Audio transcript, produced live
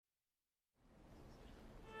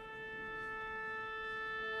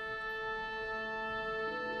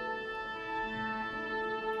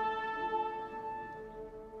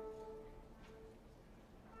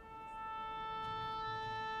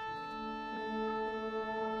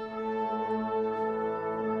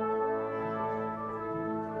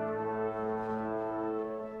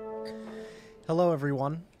Hello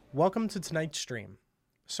everyone, welcome to tonight's stream.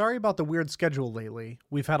 Sorry about the weird schedule lately,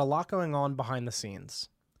 we've had a lot going on behind the scenes.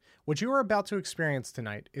 What you are about to experience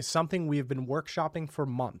tonight is something we have been workshopping for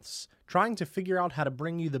months, trying to figure out how to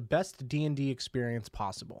bring you the best D&D experience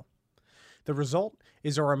possible. The result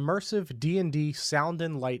is our immersive D&D sound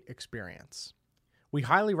and light experience. We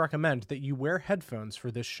highly recommend that you wear headphones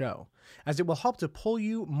for this show, as it will help to pull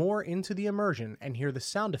you more into the immersion and hear the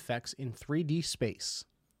sound effects in 3D space.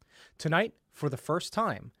 Tonight, for the first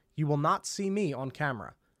time, you will not see me on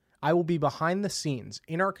camera. I will be behind the scenes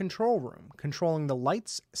in our control room, controlling the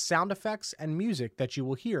lights, sound effects, and music that you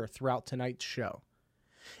will hear throughout tonight's show.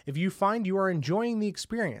 If you find you are enjoying the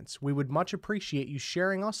experience, we would much appreciate you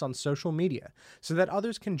sharing us on social media so that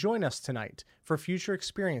others can join us tonight for future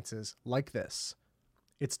experiences like this.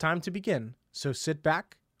 It's time to begin, so sit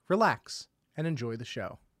back, relax, and enjoy the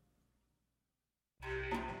show.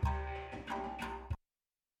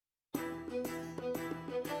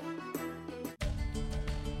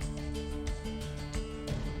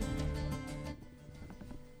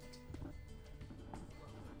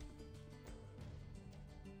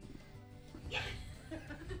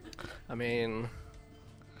 I mean,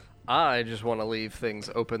 I just want to leave things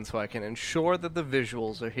open so I can ensure that the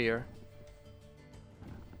visuals are here.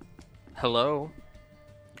 Hello?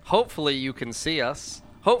 Hopefully you can see us.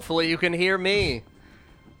 Hopefully you can hear me.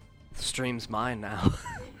 The stream's mine now.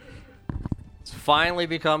 It's finally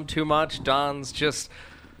become too much. Don's just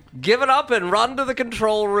given up and run to the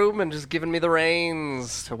control room and just given me the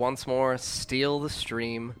reins to once more steal the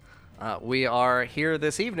stream. We are here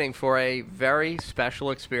this evening for a very special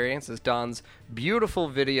experience, as Don's beautiful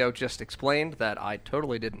video just explained, that I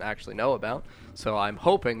totally didn't actually know about. So I'm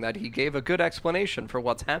hoping that he gave a good explanation for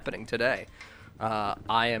what's happening today. I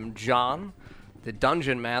am John, the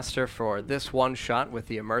Dungeon Master for this one-shot with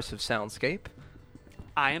the immersive soundscape.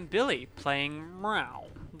 I am Billy, playing Meow,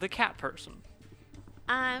 the cat person.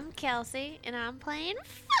 I'm Kelsey, and I'm playing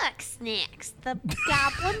Fuck Snacks, the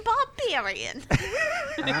Goblin Barbarian.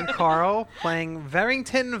 I'm Carl, playing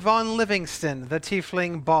Verrington von Livingston, the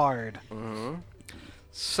Tiefling Bard. Mm-hmm.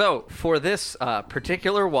 So, for this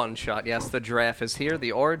particular one-shot, yes, the giraffe is here,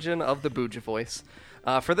 the origin of the Booja voice.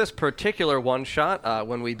 For this particular one-shot,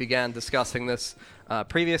 when we began discussing this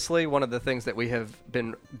previously, one of the things that we have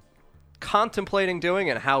been contemplating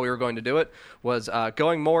doing and how we were going to do it was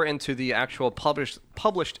going more into the actual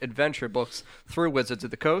published adventure books through Wizards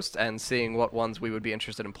of the Coast and seeing what ones we would be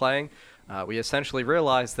interested in playing. We essentially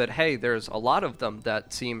realized that, hey, there's a lot of them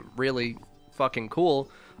that seem really fucking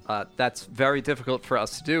cool. That's very difficult for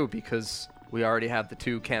us to do because we already have the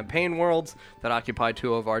 2 campaign worlds that occupy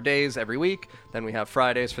 2 of our days every week. Then we have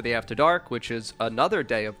Fridays for the After Dark, which is another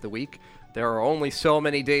day of the week. There are only so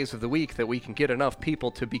many days of the week that we can get enough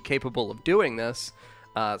people to be capable of doing this.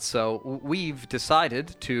 So we've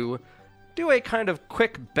decided to do a kind of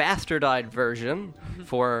quick bastardized version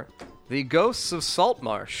for The Ghosts of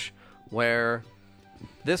Saltmarsh, where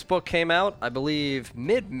this book came out, I believe,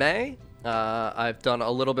 mid-May. I've done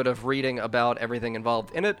a little bit of reading about everything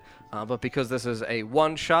involved in it, but because this is a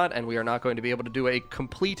one-shot and we are not going to be able to do a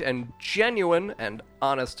complete and genuine and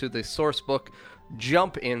honest to the source book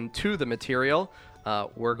jump into the material,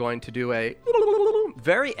 we're going to do a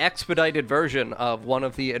very expedited version of one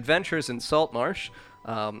of the adventures in Saltmarsh.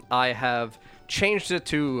 I have changed it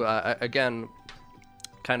to, again,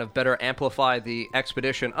 kind of better amplify the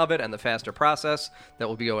expedition of it and the faster process that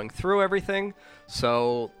will be going through everything.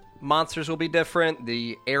 So monsters will be different,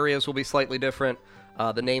 the areas will be slightly different,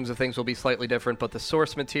 the names of things will be slightly different, but the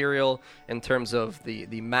source material in terms of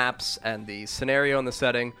the maps and the scenario and the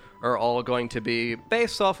setting are all going to be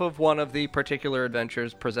based off of one of the particular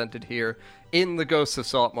adventures presented here in the Ghosts of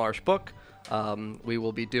Saltmarsh book. We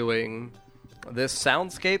will be doing this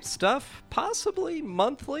soundscape stuff possibly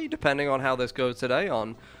monthly, depending on how this goes today,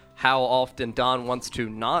 on how often Don wants to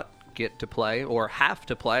not get to play or have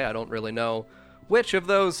to play. I don't really know which of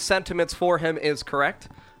those sentiments for him is correct.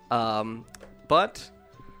 But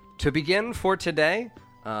to begin for today,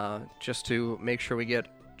 just to make sure we get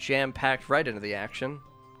jam-packed right into the action,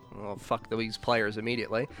 well, fuck these players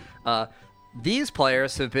immediately. These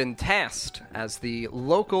players have been tasked as the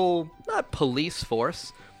local, not police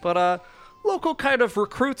force, but local kind of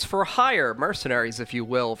recruits for hire, mercenaries, if you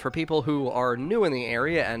will, for people who are new in the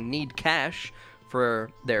area and need cash for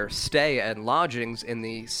their stay and lodgings in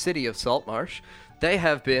the city of Saltmarsh. They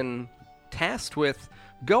have been tasked with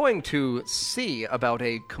going to see about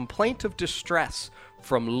a complaint of distress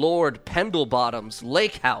from Lord Pendlebottom's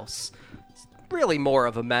lake house. It's really more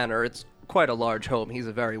of a manor. It's quite a large home. He's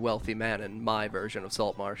a very wealthy man in my version of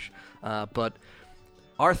Saltmarsh. But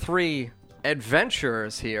our 3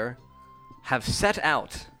 adventurers here have set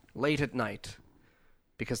out late at night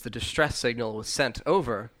because the distress signal was sent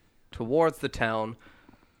over towards the town,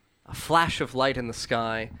 a flash of light in the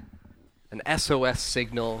sky, an SOS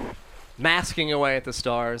signal, masking away at the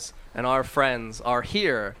stars, and our friends are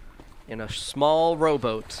here in a small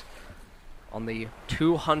rowboat on the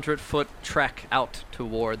 200-foot trek out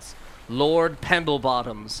towards Lord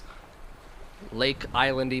Pendlebottom's Lake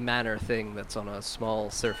Islandy Manor thing that's on a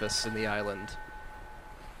small surface in the island.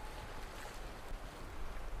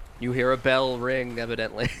 You hear a bell ring,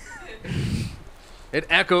 evidently. It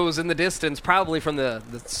echoes in the distance, probably from the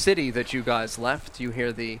city that you guys left. You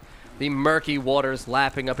hear the murky waters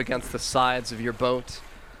lapping up against the sides of your boat.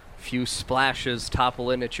 A few splashes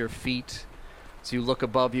topple in at your feet. As you look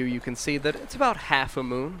above you, you can see that it's about half a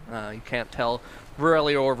moon. You can't tell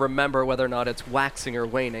really or remember whether or not it's waxing or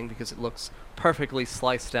waning because it looks perfectly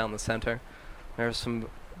sliced down the center. There's some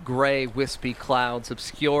gray, wispy clouds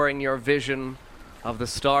obscuring your vision of the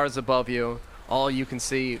stars above you. All you can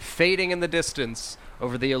see fading in the distance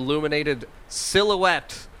over the illuminated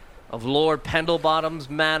silhouette of Lord Pendlebottom's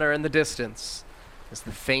manor in the distance is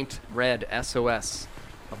the faint red SOS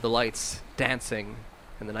of the lights dancing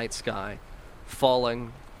in the night sky,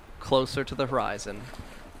 falling closer to the horizon.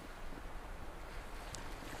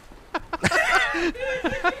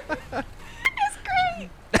 It's great.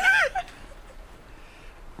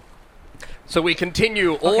 So we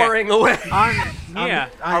continue oaring away. Yeah.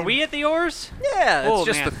 Are we at the oars? Yeah, it's Oh,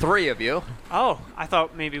 just man. the three of you. Oh, I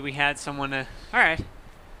thought maybe we had someone to... All right.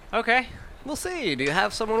 Okay. We'll see. Do you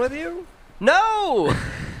have someone with you? No!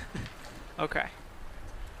 Okay.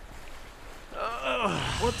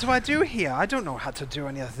 What do I do here? I don't know how to do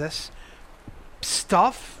any of this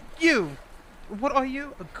stuff. You, what are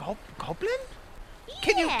you? A goblin?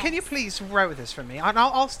 Can you Yes. please row this for me?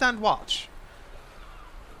 I'll stand watch.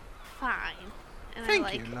 Fine. And Thank I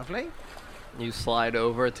like you, it. lovely. You slide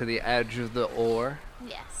over to the edge of the oar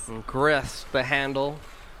Yes. and grasp the handle.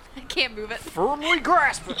 I can't move it. Firmly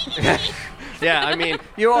grasp it. Yeah, I mean,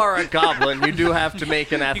 you are a goblin. You do have to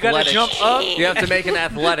make an You gotta athletics. jump up. You have to make an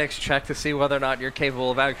athletics check to see whether or not you're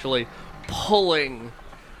capable of actually pulling.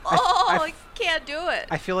 I can't do it.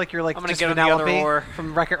 I feel like you're like I'm gonna just get on the other Vanellope oar.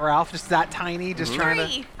 from Wreck-It Ralph, just that tiny, just trying to.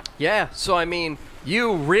 3. Yeah, so I mean,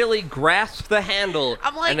 you really grasp the handle,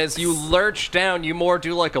 I'm like and as you lurch down, you more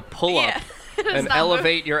do like a pull-up. Yeah. It's And not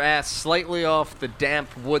elevate your ass slightly off the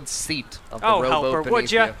damp wood seat of the Oh, rowboat helper, beneath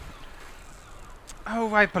would ya? you.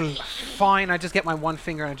 Oh, fine. I just get my one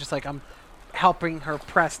finger and just like I'm helping her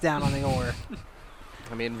press down on the oar.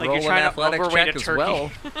 I mean, Like roll you're an trying to athletics overweight check a as turkey.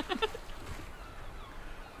 well.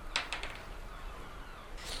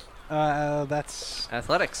 That's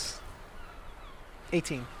Athletics.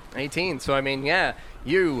 18. 18. So, I mean, yeah,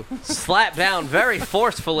 you slap down very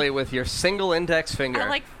forcefully with your single index finger. I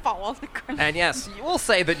like fall on the ground. And yes, we'll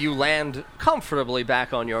say that you land comfortably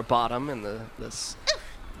back on your bottom in this.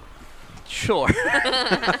 Sure.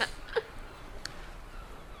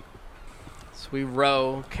 So we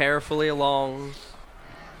row carefully along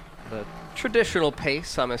the traditional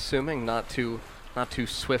pace, I'm assuming, not too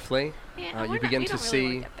swiftly. Yeah, You begin we to don't really see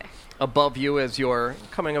wanna get there. above you as you're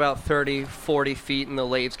coming about 30, 40 feet, and the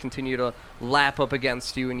waves continue to lap up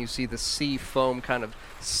against you, and you see the sea foam kind of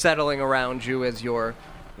settling around you as your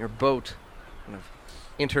boat kind of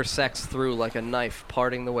intersects through like a knife,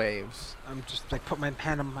 parting the waves. I'm just like put my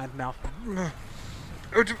hand on my mouth.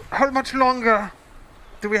 How much longer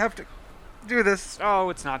do we have to do this? Oh,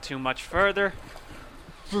 it's not too much further.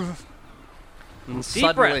 And Deep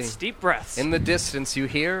suddenly, breaths. Deep breaths. in the distance, you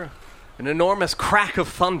hear an enormous crack of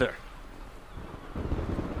thunder.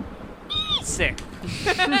 Sick.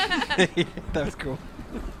 That was cool.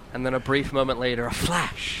 And then a brief moment later, a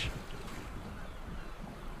flash.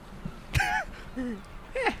 I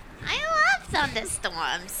love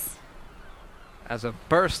thunderstorms. As a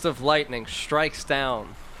burst of lightning strikes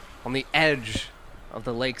down on the edge of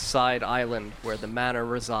the lakeside island where the manor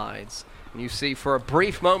resides. And you see for a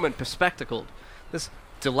brief moment bespectacled this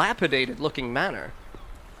dilapidated looking manor.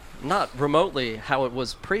 Not remotely how it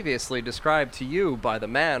was previously described to you by the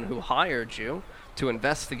man who hired you to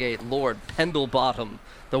investigate Lord Pendlebottom,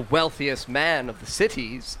 the wealthiest man of the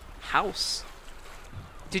city's house.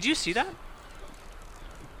 Did you see that?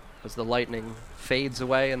 As the lightning fades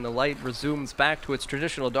away and the light resumes back to its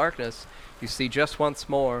traditional darkness, you see just once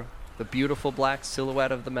more the beautiful black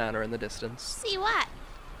silhouette of the manor in the distance. See what?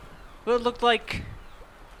 Well, it looked like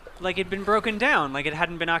it'd been broken down, like it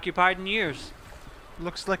hadn't been occupied in years.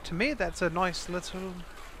 Looks like to me that's a nice little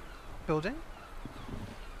building.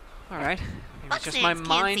 All right. Maybe it's just Bucksnails my can't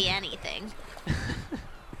mind. see anything.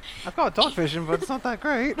 I've got dark vision, but it's not that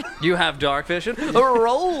great. You have dark vision.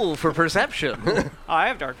 Roll for perception. Oh, I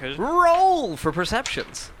have dark vision. Roll for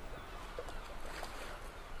perceptions.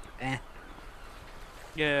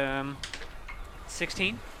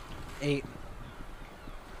 16. 8.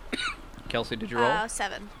 Kelsey, did you roll?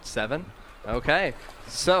 7. 7? Okay.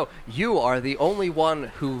 So, you are the only one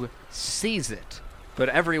who sees it, but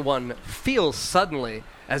everyone feels suddenly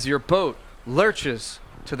as your boat lurches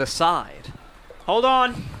to the side. Hold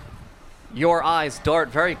on. Your eyes dart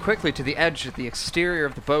very quickly to the edge of the exterior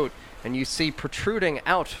of the boat, and you see protruding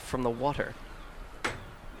out from the water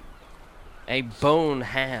a bone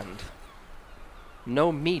hand.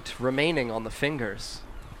 No meat remaining on the fingers,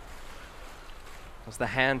 as the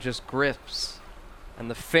hand just grips, and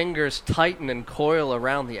the fingers tighten and coil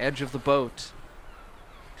around the edge of the boat.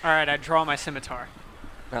 All right, I draw my scimitar.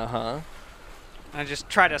 Uh-huh. I just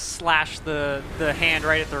try to slash the hand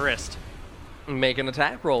right at the wrist. Make an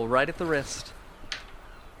attack roll right at the wrist.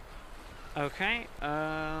 Okay.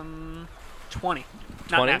 20.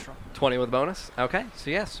 Not 20? natural. 20 with bonus? Okay, so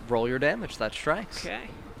yes, roll your damage. That strikes. Okay.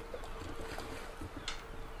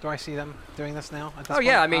 Do I see them doing this now? At this Oh, point?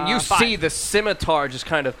 yeah, I mean, you 5. see the scimitar just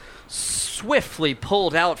kind of swiftly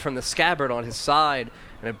pulled out from the scabbard on his side,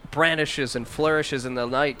 and it brandishes and flourishes in the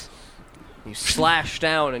night. You slash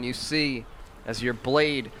down, and you see, as your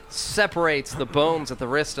blade separates the bones at the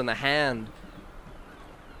wrist and the hand,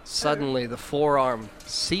 suddenly the forearm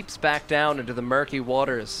seeps back down into the murky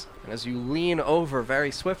waters, and as you lean over very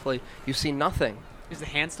swiftly, you see nothing. Is the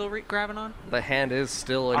hand still grabbing on? The hand is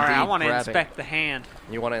still All indeed right, I want to grabbing. inspect the hand.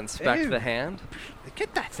 You want to inspect Ew. the hand?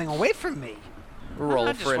 Get that thing away from me. Roll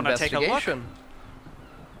I just for wanna take a look. investigation.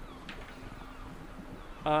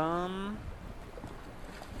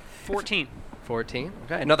 14. 14.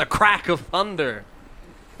 Okay, another crack of thunder.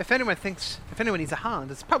 If anyone needs a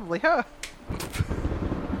hand, it's probably her.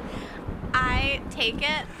 I take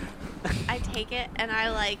it, and I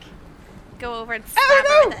like go over and stab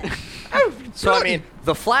her with it. Oh, So, I mean,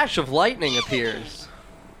 the flash of lightning appears,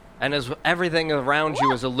 and as everything around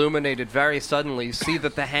you is illuminated very suddenly, you see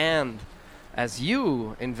that the hand, as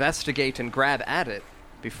you investigate and grab at it,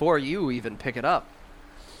 before you even pick it up,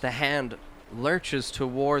 the hand lurches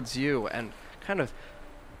towards you and kind of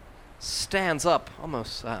stands up,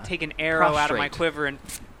 almost Take an arrow out of my prostrate. quiver and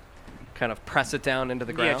Kind of press it down into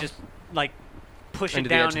the ground. yeah, just like push it Into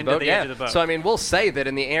the down edge of into the boat. the Yeah. edge of the boat. So I mean, we'll say that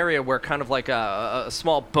in the area where kind of like a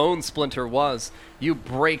small bone splinter was, you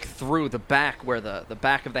break through the back where the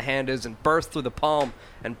back of the hand is and burst through the palm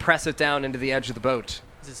and press it down into the edge of the boat.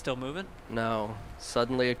 Is it still moving? No.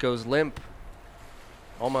 Suddenly it goes limp,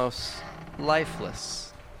 almost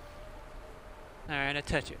lifeless. All right, I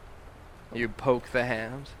touch it. You poke the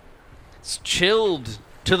hand. It's chilled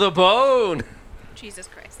to the bone. Jesus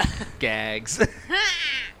Christ. Gags.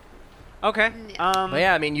 Okay. But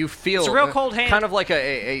yeah, I mean, you feel It's a real cold hand. kind of like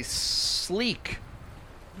a sleek,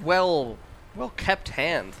 well kept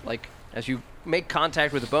hand. Like as you make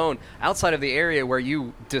contact with the bone outside of the area where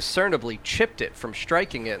you discernibly chipped it from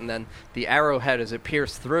striking it, and then the arrowhead as it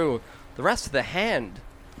pierced through. The rest of the hand,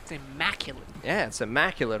 It's immaculate. yeah, it's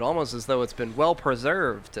immaculate, almost as though it's been well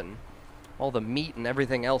preserved, and all the meat and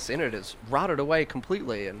everything else in it is rotted away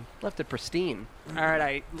completely and left it pristine. All right,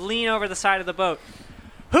 I lean over the side of the boat.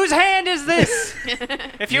 Whose hand is this?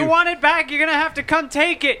 If you want it back, you're gonna have to come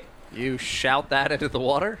take it. You shout that into the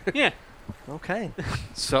water. Yeah. Okay.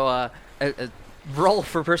 So, roll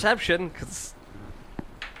for perception, 'cause...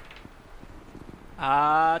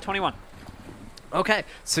 21. Okay,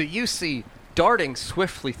 so you see, darting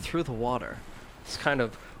swiftly through the water, this kind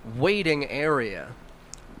of waiting area,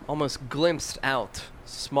 almost glimpsed out,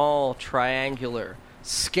 small, triangular,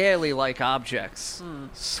 scaly-like objects,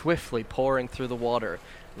 swiftly pouring through the water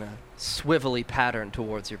in a swivelly pattern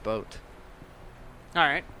towards your boat. All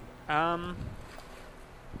right.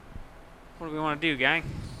 What do we want to do, gang?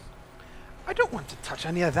 I don't want to touch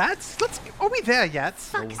any of that. Are we there yet?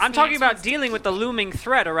 Fuck I'm talking snacks about was- dealing with the looming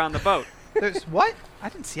threat around the boat. There's what? I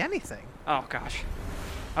didn't see anything. Oh gosh.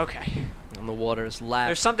 Okay. And the water's lapped.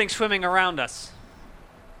 There's something swimming around us.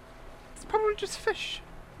 It's probably just fish.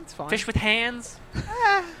 It's fine. Fish with hands.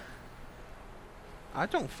 I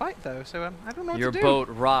don't fight though, so I don't know what Your to do. boat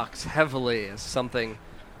rocks heavily as something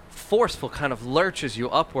forceful kind of lurches you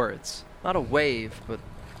upwards. Not a wave, but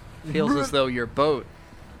feels as though your boat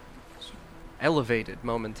is elevated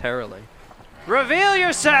momentarily. Reveal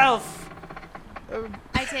yourself.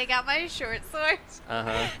 I take out my short sword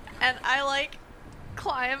Uh-huh. and I like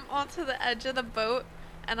climb onto the edge of the boat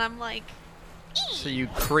and I'm like, So you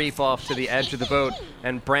creep off to the edge of the boat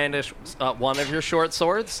and brandish one of your short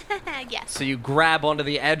swords. guess. So you grab onto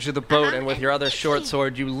the edge of the boat, and with your other short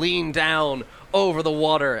sword, you lean down over the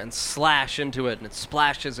water and slash into it, and it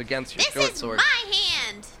splashes against your This short is sword. my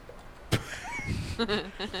hand.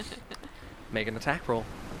 Make an attack roll.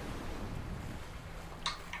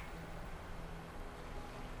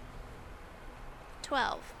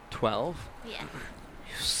 12. 12. Yeah.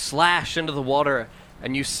 Slash into the water,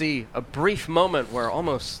 and you see a brief moment where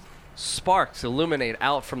almost sparks illuminate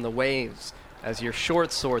out from the waves as your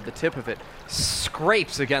short sword, the tip of it,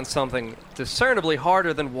 scrapes against something discernibly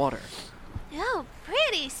harder than water. Oh,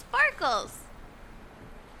 pretty sparkles.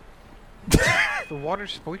 The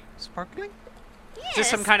water's sparkling? Yeah, Is this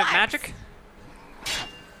some kind of sparks. magic?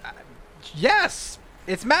 Yes!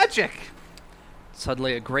 It's magic!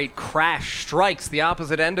 Suddenly, a great crash strikes the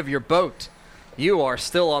opposite end of your boat. You are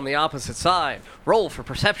still on the opposite side. Roll for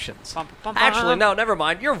perceptions. Bum, bum, bum. Actually, no, never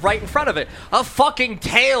mind. You're right in front of it. A fucking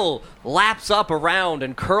tail laps up around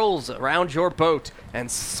and curls around your boat and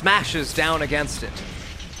smashes down against it,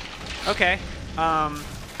 Okay.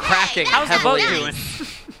 cracking Hey, How's the heavily. boat doing?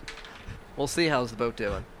 We'll see how's the boat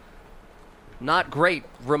doing. Not great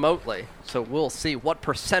remotely, so we'll see what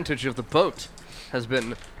percentage of the boat has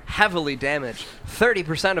been heavily damaged.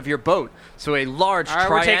 30% of your boat, so a large All right,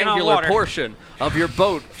 we're taking on triangular water. portion of your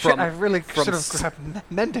boat Shit, from I really from should have s- grabbed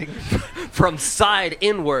mending. from side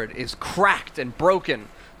inward is cracked and broken.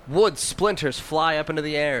 Wood splinters fly up into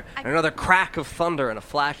the air, and another crack of thunder and a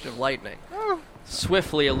flash of lightning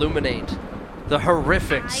swiftly illuminate the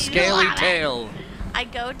horrific, I scaly love it. tail I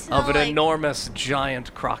go to of the an enormous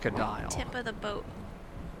giant crocodile. tip of the boat.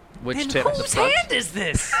 Which And tip? whose hand is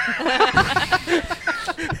this?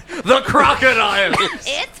 The crocodile!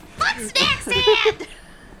 It's Fucksnack's hand.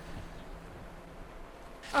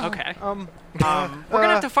 Okay. We're We're gonna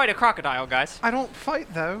have to fight a crocodile, guys. I don't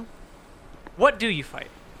fight though. What do you fight?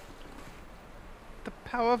 The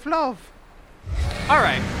power of love. All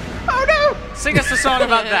right. Oh no! Sing us a song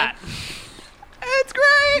about that. It's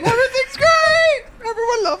great! Everything's great!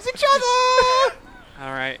 Everyone loves each other!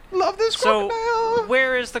 All right. Love this So, crocodile!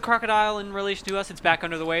 where is the crocodile in relation to us? It's back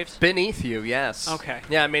under the waves? Beneath you, yes. Okay.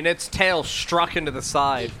 Yeah, I mean, its tail struck into the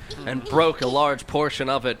side and broke a large portion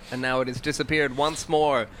of it, and now it has disappeared once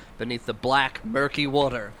more beneath the black, murky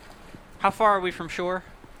water. How far are we from shore?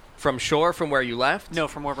 From shore, from where you left? No,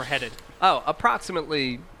 from where we're headed. Oh,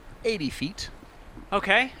 approximately 80 feet.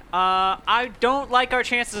 Okay. I don't like our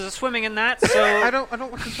chances of swimming in that, so I don't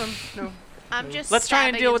want to swim. No. I'm just. Let's try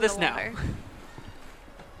and stabbing deal with into this the now. water.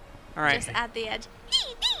 all right. Just at the edge.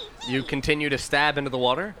 You continue to stab into the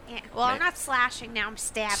water, Yeah. Well, I'm not slashing now. I'm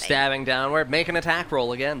stabbing. stabbing downward. Make an attack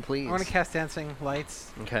roll again, please. I want to cast dancing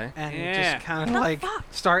lights Okay. and Yeah. just kind of The like fuck?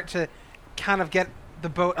 start to kind of get the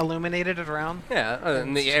boat illuminated around. Yeah,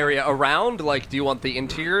 in the area around, like, do you want the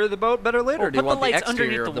interior of the boat better lit, Well, or do you put want the the lights underneath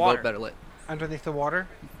exterior the of the water. boat better lit? Underneath the water.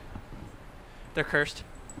 They're cursed.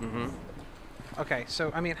 Mm-hmm. Okay,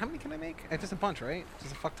 so I mean, how many can I make? Just a bunch, right?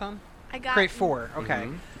 Just a fuck ton. I got. Create 4. Okay,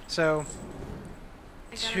 Mhm. so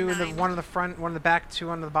I got a 2 in the 9. one in the front, 1 in the back, 2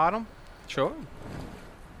 on the bottom. Sure.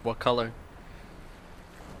 What color?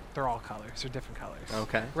 They're all colors. They're different colors.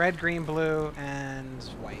 Okay. Red, green, blue, and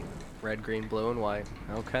white. Red, green, blue, and white.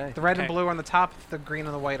 Okay. The red Okay. and blue are on the top. The green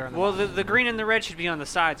and the white are on the Well, bottom. the green and the red should be on the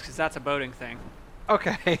sides because that's a boating thing.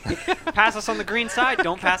 Okay. Pass us on the green side.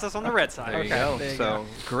 Don't pass us on the red side. There you Okay, go. there you So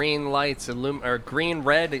green lights or green,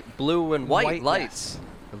 red, blue, and white, White, lights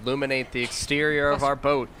illuminate the exterior of our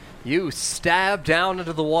boat. You stab down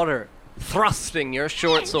into the water, thrusting your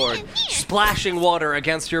short sword, splashing water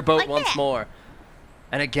against your boat Like once that. more.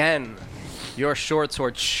 And again, your short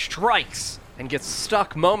sword strikes and gets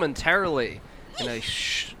stuck momentarily in a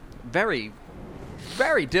very,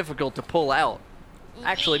 very difficult to pull out.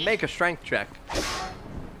 Actually, make a strength check.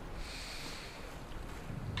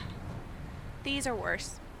 These are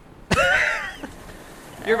worse.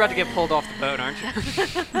 You're about to get pulled off the boat, aren't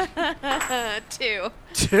you?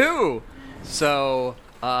 2. 2. So,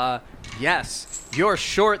 yes, your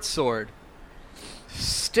short sword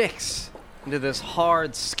sticks into this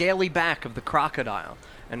hard, scaly back of the crocodile.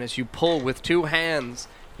 And as you pull with 2 hands,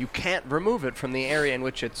 you can't remove it from the area in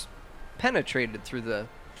which it's penetrated through the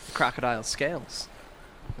crocodile's scales.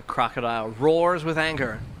 The crocodile roars with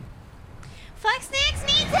anger. Fucksnacks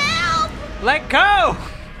needs help. Let go!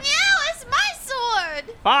 No, it's my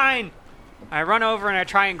sword. Fine. I run over and I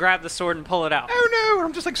try and grab the sword and pull it out. Oh no! And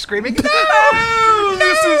I'm just like screaming. No! Oh,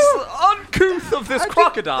 this is uncouth of this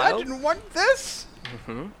crocodile. I didn't want this.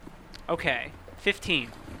 Okay. 15.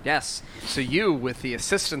 Yes. So you, with the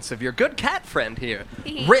assistance of your good cat friend here,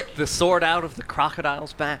 rip the sword out of the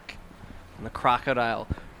crocodile's back. And the crocodile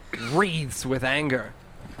wreathes with anger.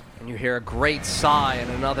 And you hear a great sigh and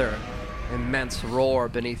another immense roar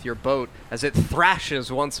beneath your boat as it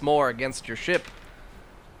thrashes once more against your ship.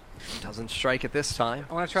 It doesn't strike it this time.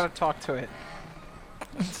 I want to try to talk to it.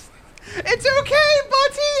 It's okay,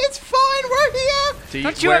 buddy. It's fine. We're here.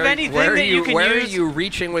 Don't you have anything that you can Where use? are you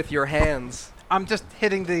reaching with your hands? I'm just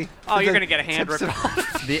hitting the. Oh, you're the gonna get a hand tips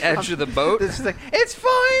ripped of- The edge of the boat? This thing. It's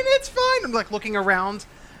fine. It's fine. I'm like looking around.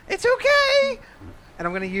 It's okay. And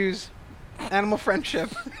I'm gonna use animal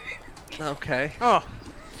friendship. Okay. Oh.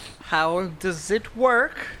 How does it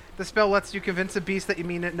work? The spell lets you convince a beast that you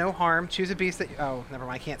mean it no harm. Choose a beast that. Oh, never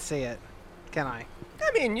mind. I can't say it. Can I?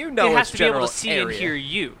 I mean, you know it has its to be able general to see area. and hear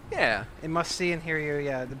you. Yeah. It must see and hear you.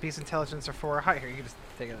 Yeah. The beast's intelligence are 4 or higher. Here, you can just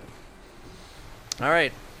take it. All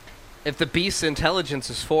right. If the beast's intelligence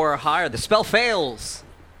is 4 or higher, the spell fails.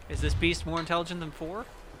 Is this beast more intelligent than 4?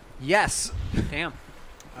 Yes. Damn.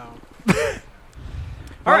 Oh.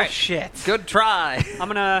 All right. Shit. Good try. I'm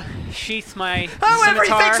gonna sheath my Oh,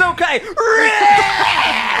 scimitar. everything's okay.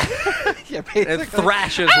 Yeah. Basically. It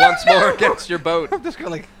thrashes once more against your boat. I'm just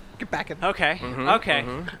gonna like get back in. Okay. Okay.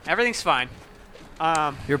 Everything's fine.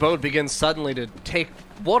 All Your boat begins suddenly to take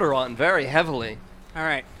water on very heavily.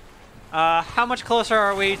 right. How much closer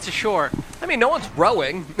are we to shore? I mean, no one's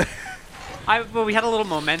rowing. Well, we had a little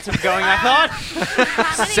momentum going, I thought.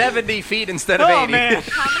 How many, 70 feet instead of Oh 80. man.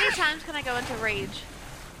 how many times can I go into rage?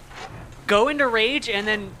 Go into rage and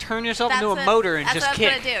then turn yourself into a what- motor and that's just what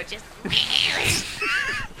kick. I'm gonna do. Just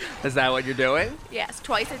Is that what you're doing? yes,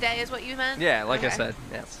 twice a day is what you meant. Yeah, like I Okay. said,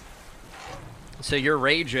 yes. So you're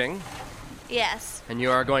raging, Yes. and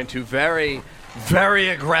you are going to very, very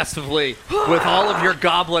aggressively, with all of your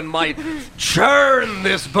goblin might, churn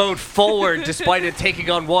this boat forward despite it taking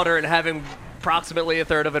on water and having approximately a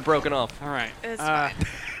third of it broken off. All right. It's fine.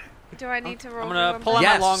 Do I need to roll? I'm gonna for pull one out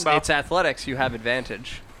my Yes, longbow. it's athletics. You have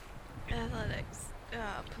advantage. athletics?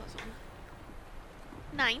 Puzzle.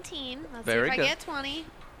 19. Let's Very see if good. I get 20.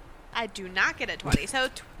 I do not get a 20, so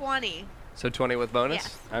 20. So 20 with bonus?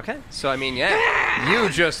 Yes. Okay. So, I mean, yeah, you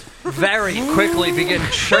just very quickly begin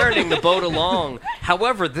churning the boat along.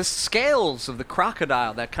 However, the scales of the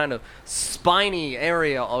crocodile, that kind of spiny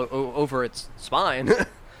area over its spine,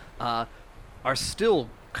 are still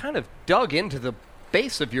kind of dug into the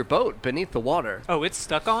base of your boat beneath the water. Oh, it's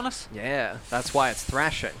stuck on us? Yeah, that's why it's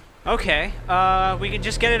thrashing. Okay. We can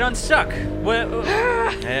just get it unstuck.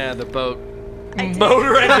 Yeah, the boat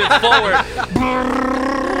motor engine forward.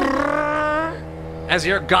 As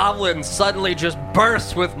your goblin suddenly just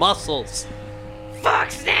bursts with muscles. Fuck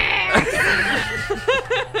snacks!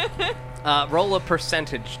 Roll a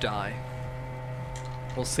percentage die.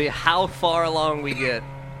 We'll see how far along we get.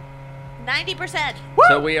 90%.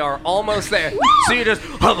 So we are almost there. So you just...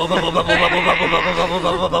 I'm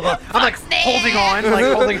like holding on, like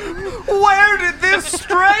holding. Where did this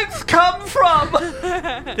strength come from?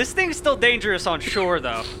 This thing's still dangerous on shore,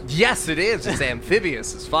 though. Yes, it is. It's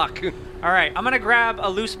amphibious as fuck. All right, I'm gonna grab a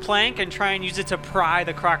loose plank and try and use it to pry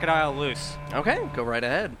the crocodile loose. Okay, go right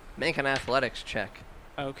ahead. Make an athletics check.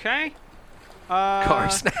 Okay.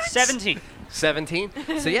 Car snacks. 17. 17?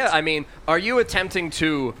 So yeah, I mean, are you attempting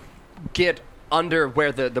to get under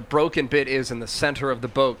where the broken bit is in the center of the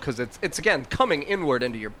boat? Because it's again, coming inward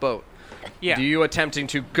into your boat. Yeah. Do you attempting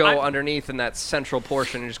to go I'm- underneath in that central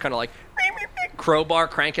portion and just kind of like crowbar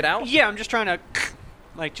crank it out? Yeah, I'm just trying to,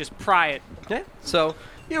 like, just pry it. Yeah. So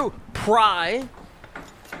you pry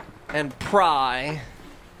and pry,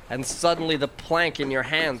 and suddenly the plank in your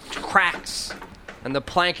hand cracks, and the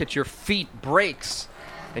plank at your feet breaks,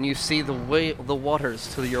 and you see the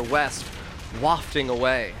waters to your west wafting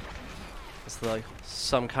away. It's like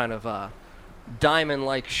some kind of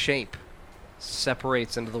diamond-like shape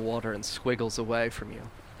separates into the water and squiggles away from you.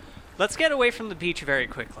 Let's get away from the beach very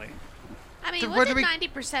quickly. I mean, So what what did do we-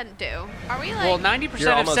 90% do? Are we like... Well, 90%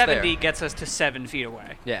 You're of almost 70 there. gets us to 7 feet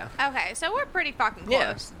away. Yeah. Okay, so we're pretty fucking Yeah,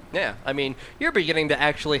 close. yeah. I mean, you're beginning to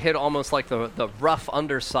actually hit almost like the rough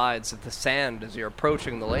undersides of the sand as you're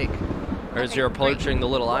approaching the lake, or as Okay, you're great. approaching the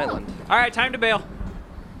little island. All right, time to bail.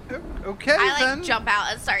 Okay, I like then. jump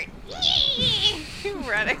out and start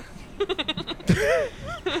running.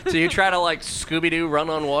 So you try to like Scooby-Doo run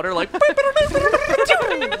on water, like.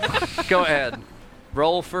 Go ahead.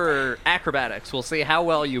 Roll for acrobatics. We'll see how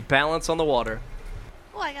well you balance on the water.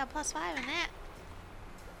 Oh, I got +5 in that.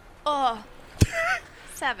 Oh.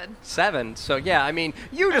 7. 7. So yeah, I mean,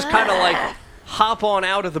 you just kind of like hop on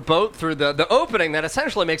out of the boat through the opening that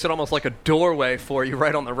essentially makes it almost like a doorway for you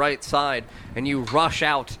right on the right side, and you rush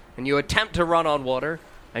out and you attempt to run on water,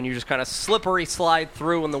 and you just kind of slippery slide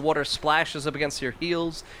through and the water splashes up against your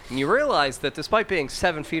heels, and you realize that despite being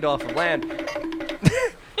 7 feet off of land,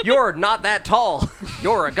 You're not that tall.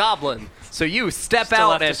 You're a goblin. So you step Still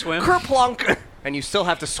out have to and swim? kerplunk, and you still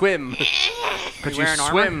have to swim. But you wearing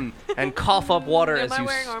armor? swim and cough up water Am as I you.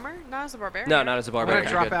 wearing armor? Not as a barbarian. No, not as a I'm gonna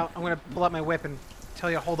barbarian. drop You're good. out. I'm gonna pull out my whip and tell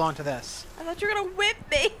you to hold on to this. I thought you were gonna whip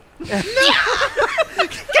me.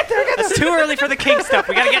 It's too early for the king stuff.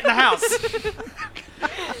 We gotta get in the house.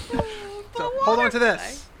 So hold on to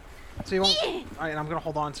this. So you won't. All right, and I'm gonna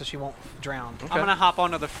hold on so she won't drown. I'm gonna hop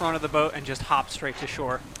onto the front of the boat and just hop straight to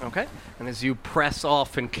shore. Okay. And as you press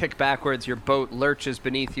off and kick backwards, your boat lurches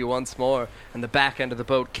beneath you once more, and the back end of the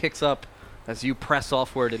boat kicks up as you press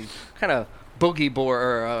offward and kind of boogie board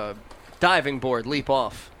or diving board leap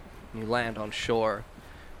off. And you land on shore.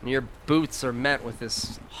 And your boots are met with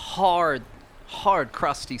this hard,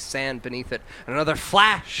 crusty sand beneath it. And another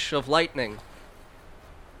flash of lightning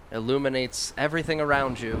illuminates everything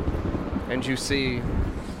around you. And you see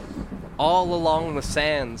all along the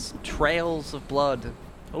sands trails of blood.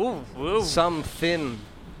 Ooh. Some thin,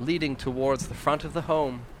 leading towards the front of the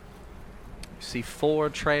home. You see 4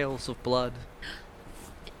 trails of blood.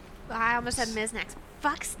 I almost said Miznex.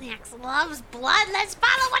 Fuck Snacks loves blood. Let's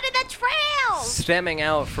follow one of the trails. Stemming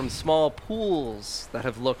out from small pools that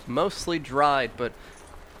have looked mostly dried, but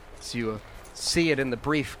as you see it in the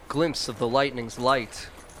brief glimpse of the lightning's light,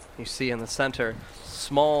 you see in the center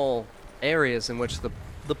small areas in which the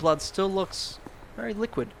blood still looks very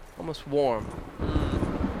liquid, almost warm.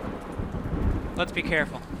 Let's be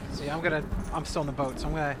careful. See, I'm still in the boat, so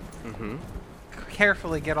I'm gonna Mm-hmm.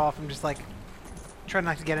 carefully get off and just like try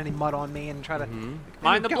not to get any mud on me and try to.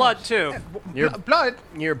 Mind the Go. blood too. Your- Blood.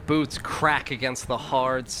 Your boots crack against the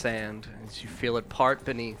hard sand as you feel it part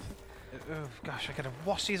beneath. Oh gosh, I gotta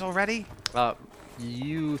wash these already.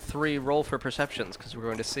 You 3 roll for perceptions because we're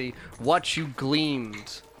going to see what you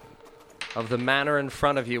gleamed of the manor in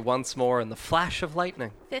front of you once more in the flash of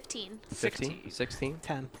lightning. 15. 15? 16?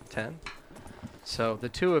 10. 10? So the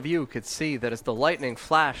 2 of you could see that as the lightning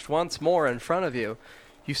flashed once more in front of you,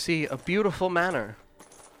 you see a beautiful manor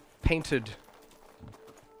painted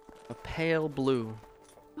a pale blue.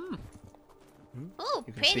 Ooh, You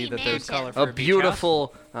can pretty see that mansion. there's color for a a beach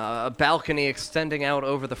beautiful balcony extending out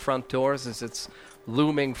over the front doors as it's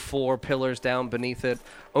looming 4 pillars down beneath it,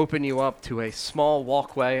 open you up to a small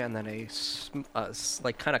walkway and then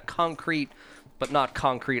like kind of concrete, but not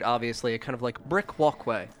concrete obviously, a kind of like brick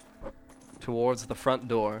walkway towards the front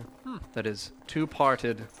door that is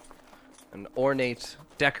 2-parted and ornate,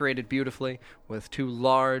 decorated beautifully with 2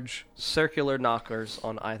 large circular knockers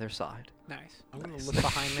on either side. Nice. I'm gonna look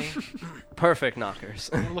behind me. Perfect knockers.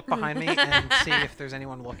 I'm gonna look behind me and see if there's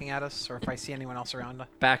anyone looking at us or if I see anyone else around.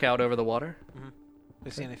 Back out over the water. Do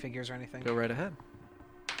you see any figures or anything? Go right ahead.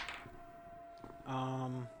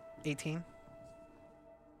 18.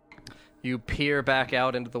 You peer back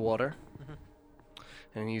out into the water,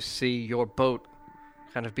 and you see your boat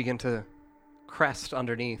kind of begin to crest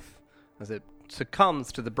underneath as it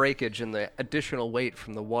succumbs to the breakage and the additional weight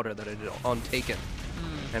from the water that it had untaken.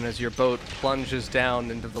 And as your boat plunges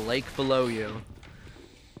down into the lake below you,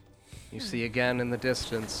 you see again in the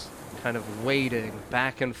distance, kind of wading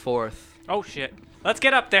back and forth. Oh shit. Let's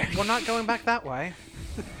get up there. We're not going back that way.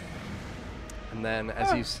 And then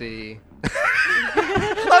as you see a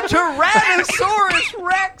Tyrannosaurus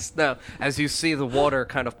Rex! No, as you see the water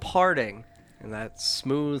kind of parting, and that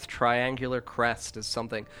smooth triangular crest as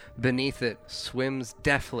something beneath it swims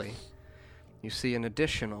deftly, you see an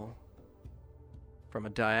additional, from a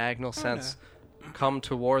diagonal sense, come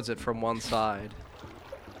towards it from one side,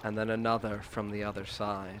 and then another from the other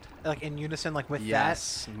side. Like in unison, like with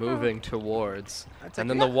Yes, moving towards. That's And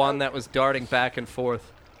like, then the one that was darting back and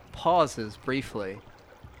forth pauses briefly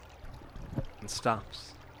and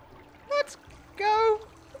stops. that. Let's go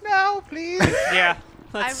now, please. Yeah.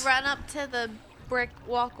 I Let's, run up to the brick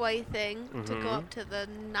walkway thing to go up to the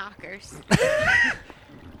knockers.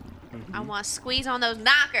 I want to squeeze on those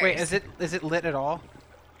knockers. Wait, is it lit at all?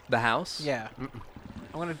 The house? Yeah.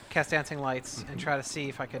 I'm gonna cast dancing lights and try to see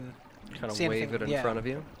if I can Kind of see wave anything. it in Yeah. front of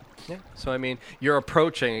you. Yeah. So, I mean, you're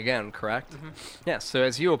approaching again, correct? Yeah, so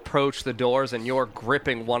as you approach the doors and you're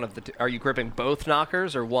gripping one of the... are you gripping both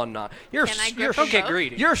knockers or one knock? You're Can I you're, grip them don't get both?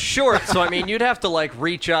 greedy. you're short, so, I mean, you'd have to, like,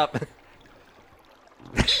 reach up...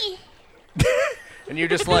 and you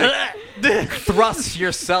just, like, thrust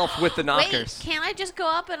yourself with the knockers. Wait, can't I just go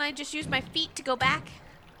up and I just use my feet to go back?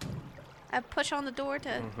 I push on the door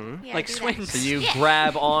to... Yeah, Like do that. swings. So you Yeah.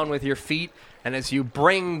 grab on with your feet, and as you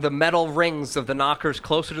bring the metal rings of the knockers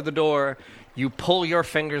closer to the door, you pull your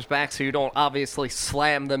fingers back so you don't obviously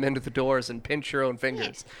slam them into the doors and pinch your own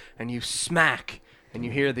fingers. And you smack, and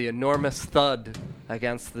you hear the enormous thud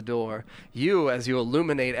against the door. You, as you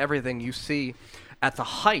illuminate everything, you see At the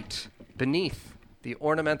height, beneath the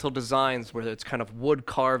ornamental designs where it's kind of wood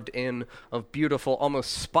carved in of beautiful,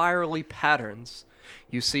 almost spirally patterns,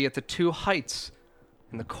 you see at the two heights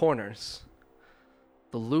in the corners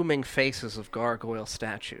the looming faces of gargoyle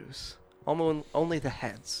statues. Only the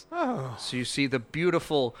heads. Oh. So you see the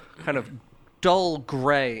beautiful, kind of dull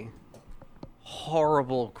gray,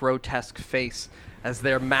 horrible, grotesque face as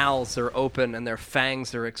their mouths are open and their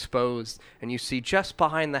fangs are exposed. And you see just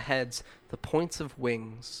behind the heads the points of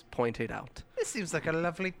wings pointed out. This seems like a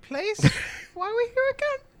lovely place. Why are we here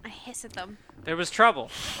again? I hiss at them. There was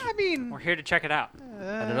trouble. I mean, We're here to check it out.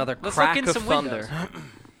 And another Let's crack look in of some thunder. windows.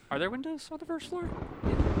 Are there windows on the first floor?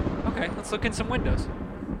 Okay, let's look in some windows.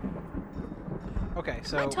 okay, Am I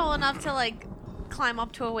so tall enough to like climb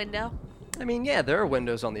up to a window? I mean, yeah, there are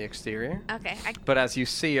windows on the exterior. Okay. But as you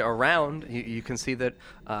see around, you can see that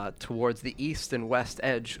towards the east and west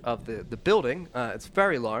edge of the building, it's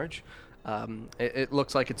very large. It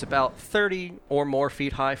looks like it's about 30 or more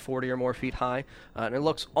feet high, 40 or more feet high, and it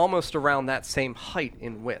looks almost around that same height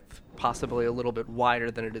in width, possibly a little bit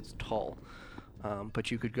wider than it is tall. But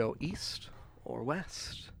you could go east or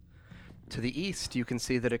west. To the east, you can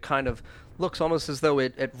see that it kind of looks almost as though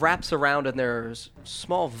it wraps around and there's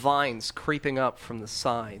small vines creeping up from the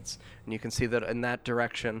sides. And you can see that in that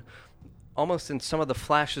direction, almost in some of the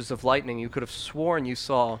flashes of lightning, you could have sworn you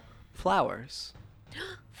saw flowers.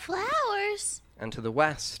 Flowers? And to the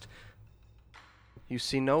west, you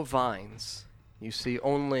see no vines. You see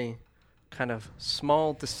only kind of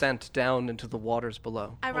small descent down into the waters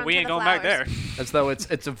below. I Well, run we to ain't the going back flowers. there. As though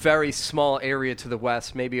it's a very small area to the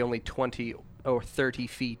west, maybe only 20 or 30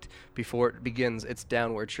 feet before it begins its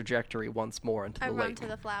downward trajectory once more into I the run lake. to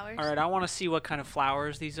the flowers. All right, I want to see what kind of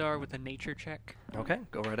flowers these are with a nature check. Okay,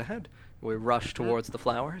 go right ahead. We rush towards the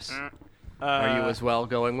flowers. Uh, Are you as well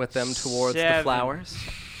going with them towards the 7. flowers?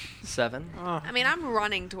 7. I mean, I'm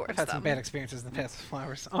running towards I've had them. some bad experiences in the past with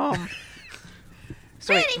flowers.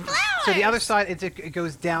 So Pretty wait, flowers. so the other side, it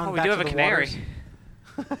goes down. Oh, we back do to have a the canary.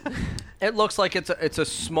 waters. It looks like it's a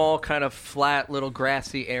small kind of flat little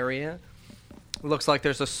grassy area. It looks like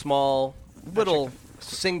there's a small little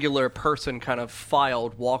singular person kind of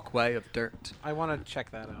filed walkway of dirt. I want to check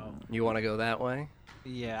that out. You want to go that way?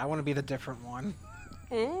 Yeah, I want to be the different one.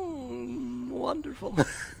 Wonderful.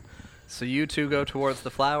 So you two go towards the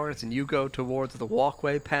flowers and you go towards the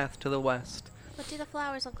walkway path to the west. What do the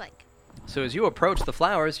flowers look like? So as you approach the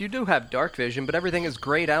flowers, you do have dark vision, but everything is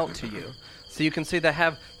grayed out to you. So you can see they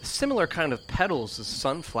have similar kind of petals as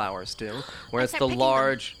sunflowers do, where I it's start the picking them.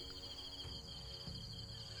 large...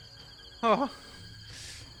 Oh,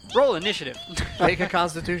 Roll initiative. Make a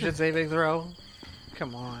constitution saving throw.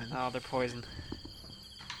 come on. Oh, they're poison.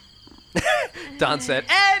 Don said,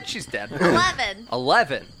 and she's dead. 11.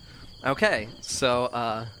 11. Okay,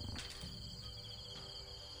 so,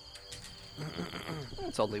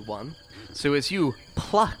 it's only 1. So as you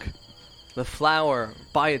pluck the flower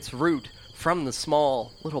by its root from the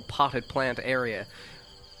small little potted plant area,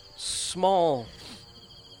 small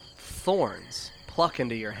thorns pluck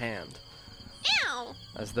into your hand, Ew.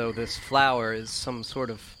 as though this flower is some sort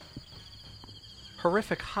of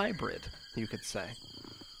horrific hybrid, you could say.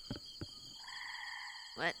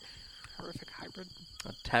 What? Horrific hybrid.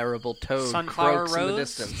 A terrible toad Sunflower croaks in the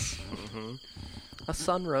rose? distance. A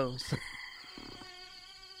sun rose.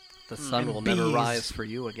 The sun And will never bees. rise for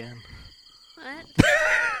you again. What?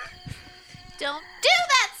 Don't do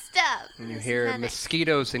that stuff. And you It's hear menace.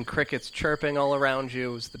 mosquitoes and crickets chirping all around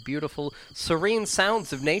you as the beautiful, serene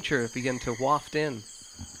sounds of nature begin to waft in.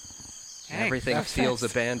 Hey, Everything that's feels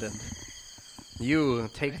fast. abandoned. You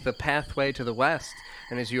take the pathway to the west,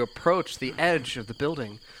 and as you approach the edge of the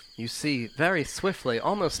building, you see very swiftly,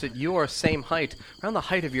 almost at your same height, around the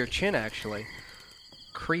height of your chin actually,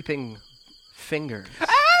 creeping fingers No!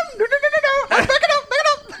 Back it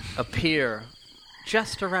up! appear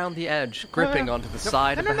just around the edge, gripping onto the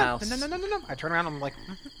side of the house. No. I turn around. I'm like,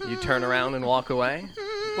 You turn around and walk away.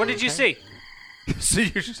 What did you see? So you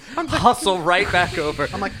just hustle right back over.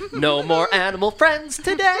 I'm like, No more animal friends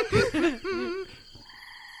today.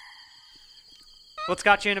 What's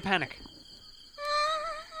got you in a panic?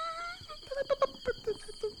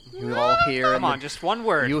 You all hear in Come the on, just one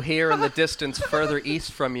word. You hear in the distance further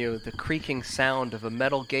east from you the creaking sound of a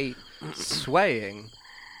metal gate swaying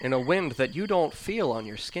in a wind that you don't feel on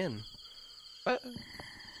your skin. I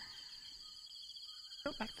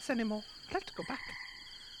don't like this anymore. I'd like to go back.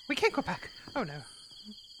 We can't go back. Oh no.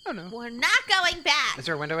 Oh no. We're not going back. Is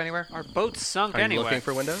there a window anywhere? Our boat's sunk Are you anyway. looking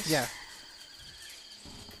for windows? Yeah.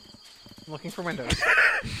 looking for windows.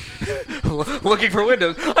 Looking for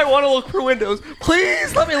windows. I want to look for windows.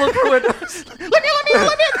 Please let me look for windows. let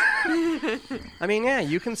me. I mean, yeah,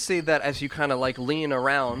 you can see that as you kind of like lean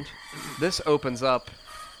around, this opens up,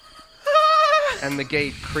 and the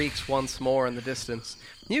gate creaks once more in the distance.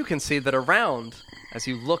 You can see that around, as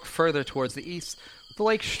you look further towards the east, the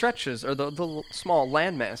lake stretches, or the small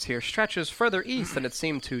landmass here stretches further east than it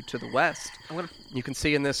seemed to the west. You can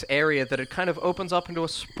see in this area that it kind of opens up into a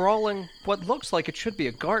sprawling, what looks like it should be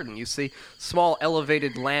a garden. You see small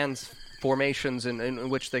elevated lands formations in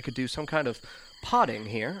which they could do some kind of potting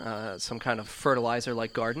here, some kind of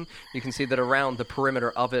fertilizer-like garden. You can see that around the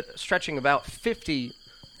perimeter of it, stretching about 50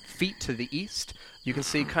 feet to the east, you can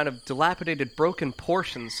see kind of dilapidated, broken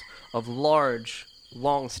portions of large,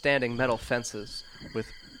 long-standing metal fences with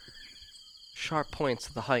sharp points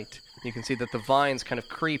at the height. You can see that the vines kind of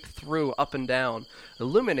creep through up and down,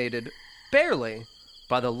 illuminated barely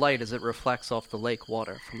by the light as it reflects off the lake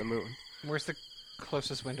water from the moon. Where's the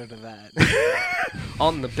closest window to that?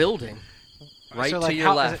 On the building, right So, to like, your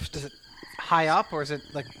how, left. Is it high up, or is it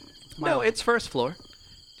like... No, it's first floor. Do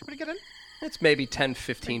you want to get in? It's maybe 10,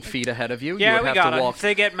 15 feet ahead of you. Yeah, you would we have got to it. walk. If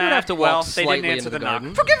they get you'd mad, have to well, walk they didn't slightly answer into the the knock.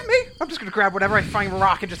 garden. Forgive me! I'm just going to grab whatever I find a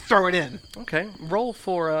rock and just throw it in. Okay, roll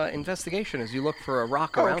for investigation as you look for a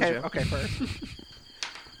rock around you. Okay, first.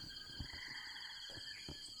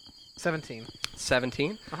 17.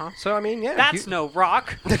 17. Uh-huh. So I mean, yeah, That's no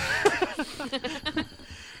rock.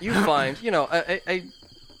 you find a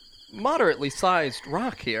moderately sized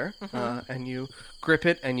rock here, and you grip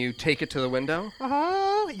it and you take it to the window.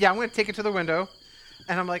 Yeah, I'm going to take it to the window,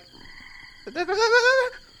 and I'm like...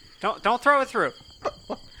 Don't throw it through.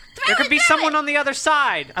 There could be someone on the other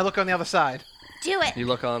side. I look on the other side. Do it. You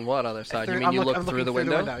look on what other side? You mean I'm you look- look I'm through looking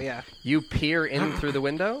the window? yeah. You peer in through the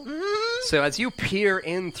window? So as you peer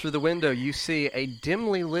in through the window, you see a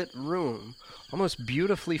dimly lit room, almost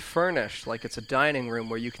beautifully furnished, like it's a dining room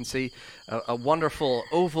where you can see a wonderful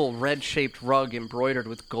oval red-shaped rug embroidered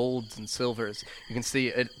with golds and silvers. You can see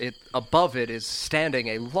it above it is standing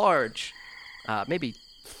a large, maybe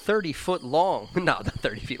 30-foot long. No, not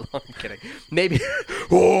 30 feet long. I'm kidding. Maybe.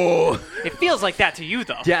 Oh. It feels like that to you,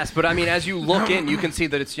 though. Yes, but I mean, as you look in, you can see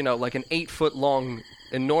that it's like an 8-foot long,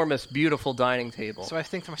 enormous, beautiful dining table. So I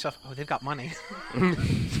think to myself, oh, they've got money. You we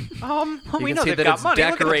can know see they've that got it's money.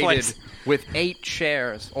 Look at the decorated place. with 8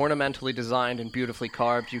 chairs, ornamentally designed and beautifully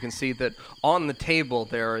carved. You can see that on the table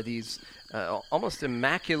there are these almost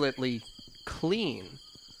immaculately clean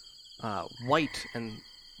white and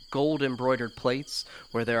gold embroidered plates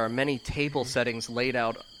where there are many table settings laid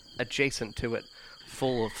out adjacent to it,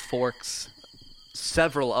 full of forks,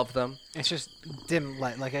 several of them. It's just dim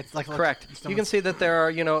light, like it's like Correct. You can see that there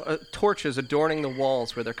are, torches adorning the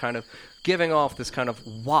walls where they're kind of giving off this kind of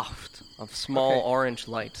waft of small Okay. orange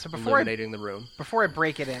light So before I- illuminating the room. Before I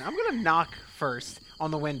break it in, I'm gonna knock first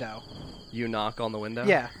on the window. You knock on the window.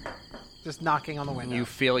 Yeah, just knocking on the window. You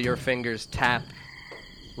feel your fingers tap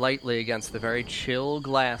lightly against the very chill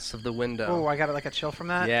glass of the window. Oh, I got like a chill from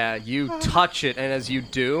that. Yeah, you touch it, and as you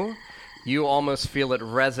do, you almost feel it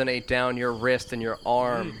resonate down your wrist and your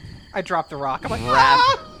arm, I dropped the rock. I'm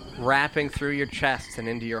like, wrapping through your chest and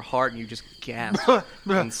into your heart, and you just gasp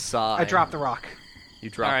and sigh. I dropped the rock. You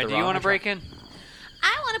drop All right, the do you rock. want to break in?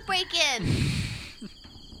 I want to break in.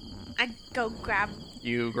 I go grab.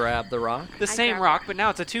 You grab the rock. The same grab rock, but now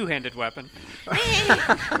it's a two-handed weapon.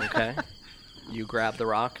 Okay. You grab the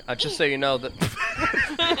rock. Just so you know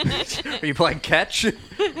that... Are you playing catch? No,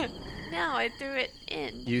 I threw it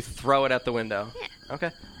in. You throw it at the window. Yeah.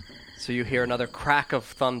 Okay. So you hear another crack of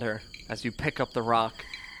thunder as you pick up the rock,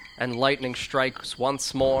 and lightning strikes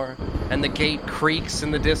once more, and the gate creaks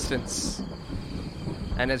in the distance.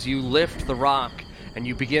 And as you lift the rock and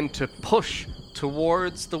you begin to push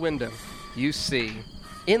towards the window, you see,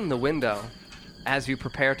 in the window, as you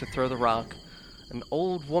prepare to throw the rock, an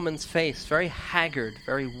old woman's face, very haggard,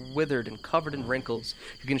 very withered, and covered in wrinkles.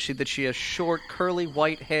 You can see that she has short, curly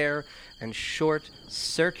white hair and short,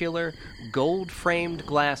 circular, gold-framed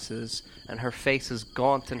glasses, and her face is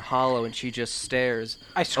gaunt and hollow, and she just stares,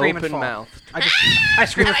 I scream and fall. open-mouthed. I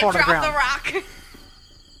scream and And fall I to the drop ground. the rock.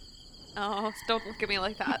 Oh, don't look at me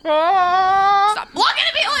like that. Stop looking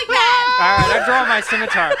at me like that. All right, I draw my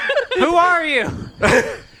scimitar. Who are you?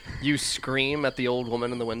 You scream at the old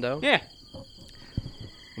woman in the window, Yeah.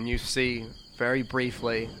 and you see, very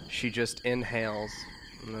briefly, she just inhales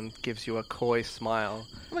and then gives you a coy smile,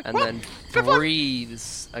 and then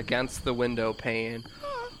breathes against the window pane.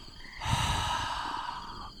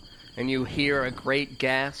 And you hear a great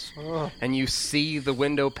gasp, and you see the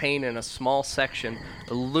window pane in a small section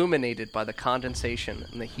illuminated by the condensation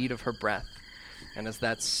and the heat of her breath. And as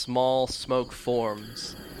that small smoke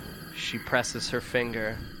forms, she presses her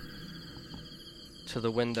finger to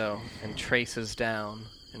the window and traces down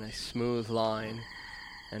in a smooth line,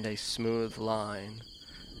 and a smooth line,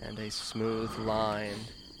 and a smooth line,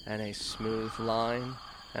 and a smooth line,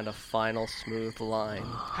 and a final smooth line.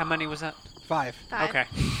 How many was that? 5. 5. Okay.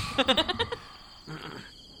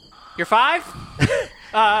 You're 5?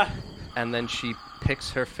 And then she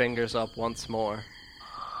picks her fingers up once more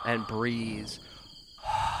and breathes.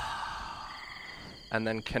 And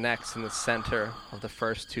then connects in the center of the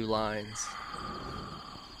first 2 lines.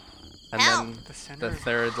 And then The center. the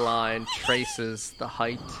third line traces the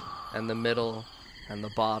height and the middle and the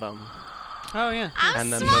bottom. Oh, yeah. I'm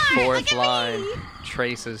And then smart. the Look fourth at line me.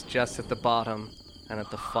 traces just at the bottom, and at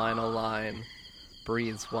the final line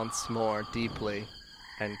breathes once more deeply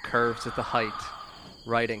and curves at the height,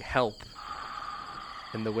 writing help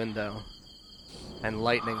in the window. And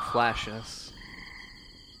lightning flashes,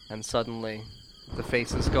 and suddenly the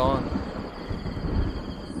face is gone.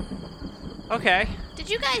 Okay. Did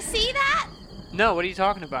you guys see that? No, what are you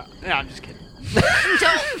talking about? No, I'm just kidding.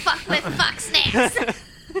 Don't fuck with fuck snacks.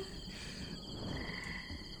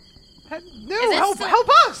 No, Is it help still- help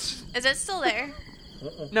us! Is it still there?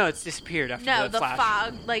 No, it's disappeared after No, the the flash.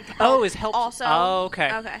 fog, like. Oh, is help also. Oh,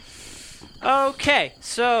 okay. Okay. Okay,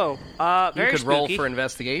 so, You very could roll spooky. for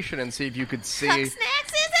investigation and see if you could Fuck see.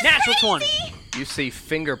 snacks is Natural crazy. 20. You see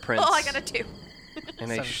fingerprints Oh, I got a 2.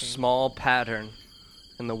 in a 17. small pattern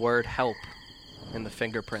in the word help in the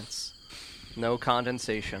fingerprints. No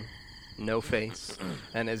condensation, no face.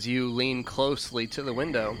 And as you lean closely to the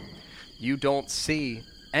window, you don't see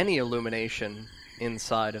any illumination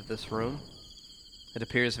inside of this room. It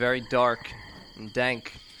appears very dark and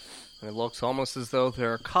dank, and it looks almost as though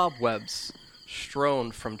there are cobwebs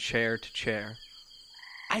strewn from chair to chair.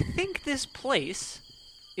 I think this place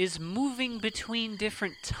is moving between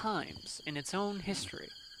different times in its own history.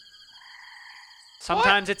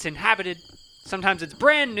 Sometimes it's inhabited, sometimes it's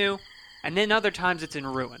brand new, and then other times it's in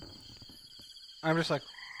ruin. I'm just like,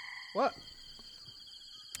 what?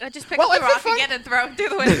 I just pick Well, up the it's rock fun. again and throw it through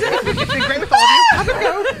the window. It's been great with all of you.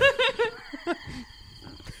 Have a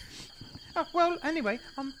go. Well, anyway,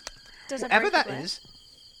 Does it whatever break the that glass? is,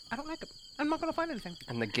 I don't like it. I'm not gonna find anything.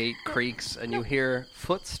 And the gate creaks, and you hear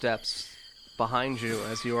footsteps behind you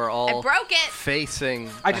as you are all I broke it. facing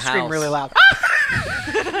I the just scream house. really loud.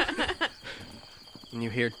 And you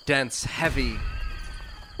hear dense, heavy.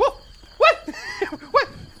 Whoa! What? What?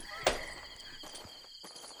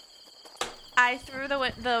 I threw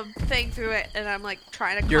the thing through it, and I'm like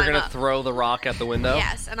trying to climb You're gonna up. throw the rock at the window.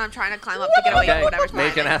 Yes, and I'm trying to climb up to get away Okay. from whatever's Make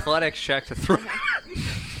an behind it. athletics check to throw.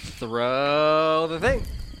 Throw the thing.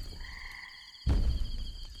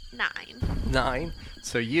 9. 9.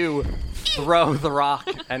 So you throw the rock,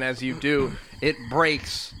 and as you do, it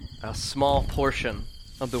breaks a small portion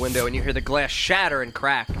of the window, and you hear the glass shatter and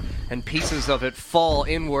crack, and pieces of it fall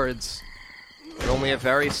inwards. And only a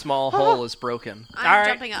very small hole is broken. I'm All right.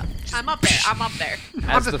 jumping up. I'm up there. I'm up there.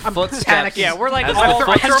 As the footsteps, Yeah, we're like as all the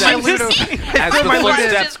I throw my footsteps, loot. as the my loot in.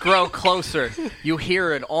 footsteps grow closer, you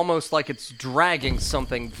hear it almost like it's dragging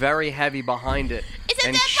something very heavy behind it. It's a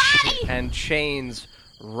and dead body! and chains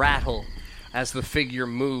rattle as the figure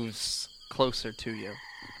moves closer to you.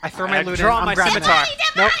 I throw my I loot draw in. my I'm grabbing scimitar. it.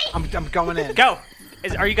 Nope. I'm going in. Go!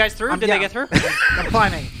 Are you guys through? Did yeah. they get through? I'm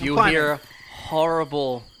climbing. I'm You climbing. hear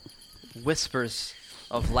horrible whispers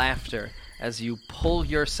of laughter as you pull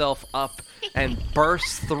yourself up and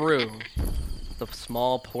burst through the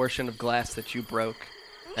small portion of glass that you broke.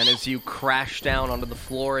 And as you crash down onto the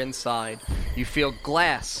floor inside, you feel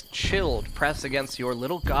glass chilled press against your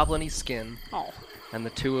little goblin-y skin. Oh. And the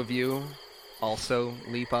two of you also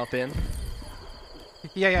leap up in.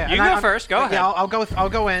 Yeah. You and go I'm- first, go ahead. Yeah, I'll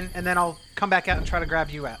go in, and then I'll come back out and try to grab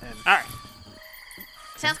you out. In. All right.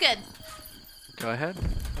 Sounds good. Go ahead.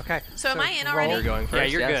 Okay. So am I in roll- already? You're going first. Yeah,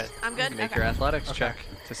 you're yes. good. I'm good? Make Okay. your athletics Okay. check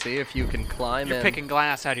to see if you can climb You're in. picking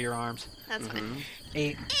glass out of your arms. That's fine.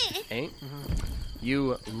 8. 8.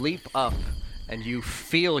 You leap up and you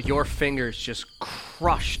feel your fingers just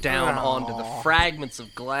crush down onto the fragments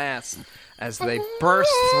of glass as they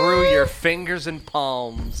burst through your fingers and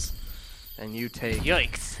palms. And you take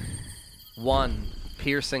Yikes. 1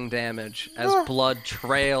 piercing damage as blood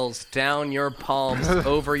trails down your palms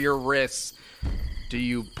over your wrists. Do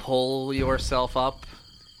you pull yourself up?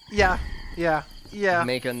 Yeah.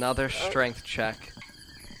 Make another strength check.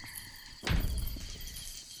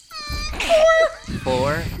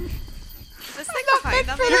 4. Is this thing behind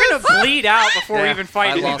them? You're gonna bleed out before we even fight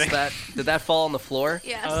I anything. lost that. Did that fall on the floor?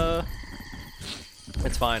 Yes.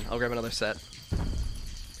 It's fine. I'll grab another set.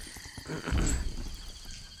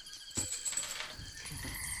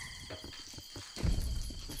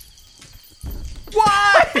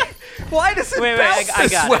 Why does it Wait, bounce I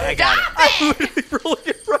this got way? it. I got it. I'm literally rolling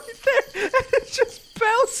it right there, and it's just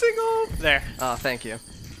bouncing off. There. Oh, thank you.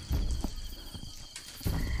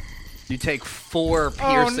 You take 4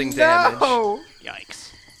 piercing damage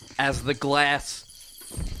Yikes. as the glass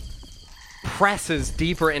presses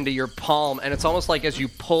deeper into your palm, and it's almost like as you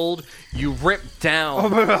pulled, you ripped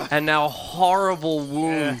down, and now horrible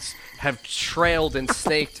wounds have trailed and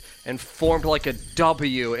snaked and formed like a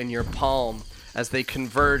W in your palm as they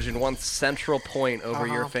converge in one central point over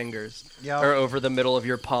your fingers, Yup. or over the middle of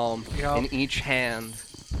your palm, Yup. in each hand,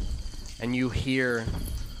 and you hear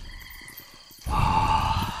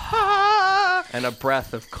and a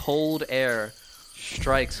breath of cold air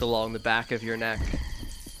strikes along the back of your neck.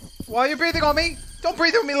 Why are you breathing on me? Don't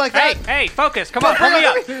breathe on me like Hey, that. hey, focus. Come on, pull me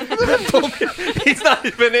up. He's not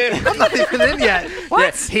even in. I'm not even in yet. What?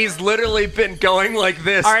 Yeah, he's literally been going like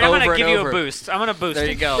this. All right, I'm over going to and give you over. a boost. I'm going to boost There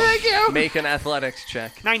you it. go. Thank you. Make an athletics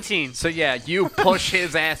check. 19. So yeah, you push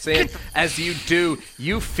his ass in. As you do,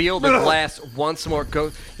 you feel the glass once more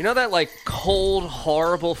go. You know that like cold,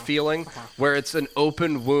 horrible feeling where it's an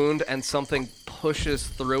open wound and something pushes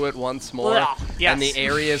through it once more, Ugh, yes. and the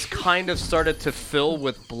area's kind of started to fill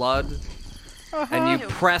with blood. And you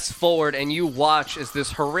press forward and you watch as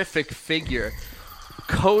this horrific figure,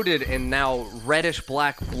 coated in now reddish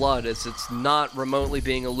black blood as it's not remotely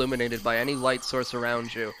being illuminated by any light source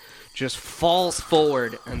around you, just falls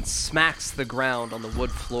forward and smacks the ground on the wood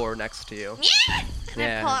floor next to you. Can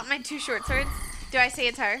I pull out my 2 short swords? Do I say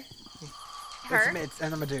it's her? Her?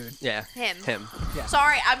 And I'm a dude. Yeah. Him. Him.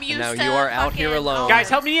 Sorry, I'm used now to you are out here fucking- alone. Guys,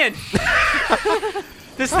 help me in.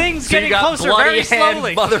 This thing's So you getting got closer bloody very hand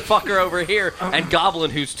slowly. motherfucker over here, and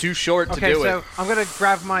Goblin who's too short to Okay, do so it. I'm gonna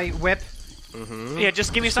grab my whip. Yeah,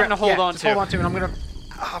 just give me something to hold on just to. Hold on to, and I'm gonna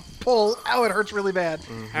pull. Ow, it hurts really bad.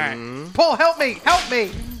 All right. Pull, help me, help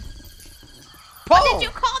me. Pull. What did you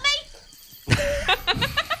call me?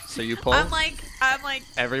 So you pull. I'm like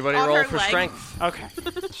Everybody on roll her for leg. strength. Okay.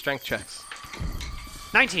 Strength checks.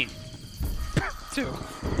 19. 2.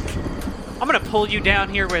 I'm going to pull you down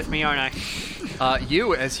here with me, aren't I?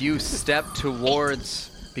 You, as you step towards,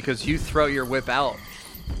 because you throw your whip out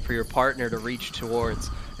for your partner to reach towards,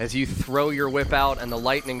 as you throw your whip out and the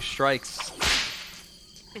lightning strikes,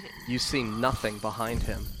 you see nothing behind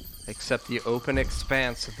him except the open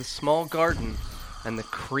expanse of the small garden and the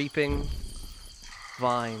creeping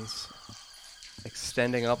vines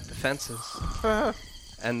extending up the fences.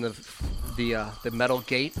 And the metal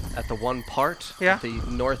gate at the one part, Yeah. at the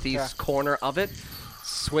northeast corner of it,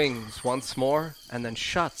 swings once more and then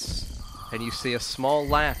shuts. And you see a small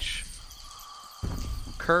latch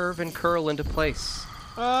curve and curl into place.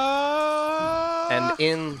 And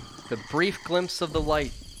in the brief glimpse of the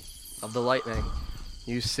light, of the lightning,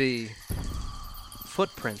 you see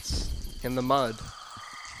footprints in the mud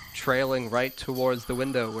trailing right towards the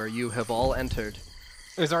window where you have all entered.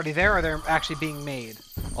 Is it already there, or they're actually being made?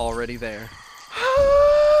 Already there.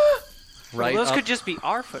 Well, Right those up, could just be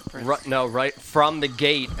our footprints. right from the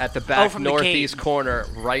gate at the back from the northeast gate. corner,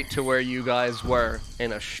 right to where you guys were,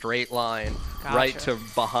 in a straight line, right Gotcha. to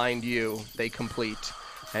behind you. They complete,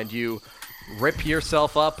 and you rip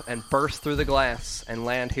yourself up and burst through the glass and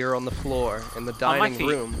land here on the floor in the On my dining feet.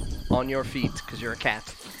 room on your feet because you're a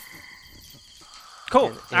cat Cool.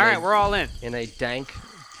 in All right, a- we're all in. in a dank,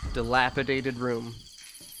 dilapidated room.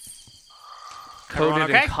 Everyone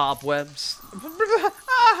Coated okay? in cobwebs.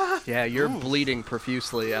 Yeah, you're bleeding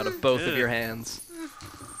profusely out of both of your hands.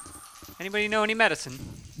 Anybody know any medicine?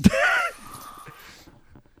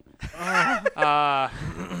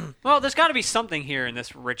 Well, there's got to be something here in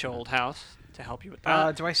this rich old house to help you with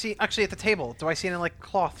that. Do I see actually at the table? Do I see any like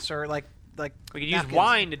cloths or like We could use napkins?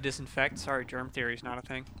 wine to disinfect. Sorry, germ theory's not a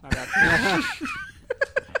thing. My bad.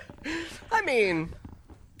 I mean,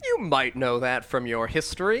 you might know that from your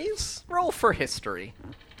histories. Roll for history.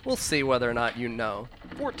 We'll see whether or not you know.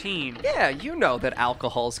 14. Yeah, you know that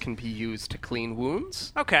alcohols can be used to clean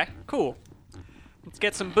wounds. Okay, cool. Let's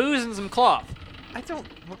get some booze and some cloth. I don't.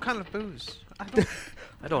 What kind of booze? I don't.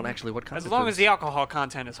 I don't actually. What kind As of long booze? as the alcohol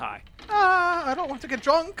content is high. I don't want to get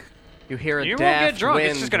drunk. You hear a You won't get daft drunk, it's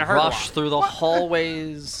wind just gonna hurt a rush lot. through the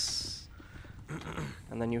hallways,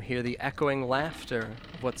 and then you hear the echoing laughter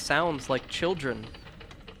of what sounds like children,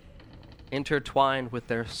 intertwined with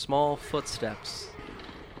their small footsteps.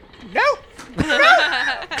 No.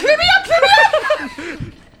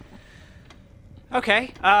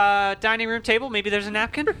 Okay, dining room table. Maybe there's a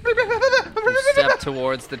napkin. You step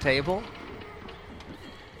towards the table.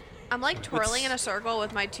 I'm like twirling in a circle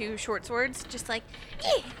with my 2 short swords, just like,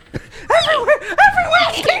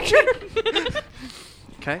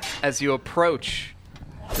 Okay. As you approach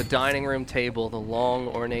the the dining room table, the long,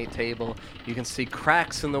 ornate table, you can see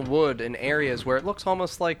cracks in the wood in areas where it looks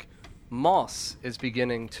almost like moss is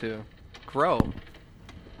beginning to grow.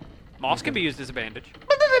 Moss can be used as a bandage.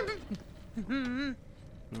 I'm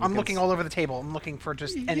looking all over the table. I'm looking for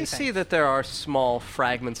just anything. You see that there are small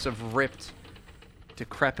fragments of ripped,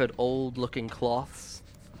 decrepit, old-looking cloths,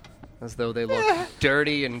 as though they look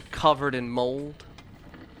dirty and covered in mold.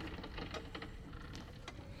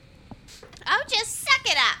 Oh, just suck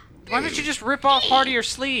it up. Why don't you just rip off part of your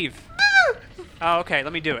sleeve? Oh, okay,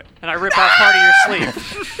 let me do it. And I rip off part of your sleeve.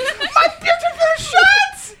 My beautiful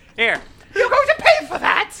shirts! Here. You're going to pay for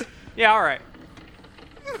that! Yeah, all right.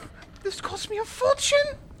 This cost me a fortune.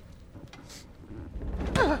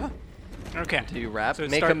 Okay. Do you wrap? So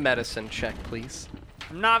Make start- a medicine check, please.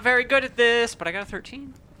 I'm not very good at this, but I got a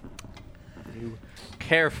 13. You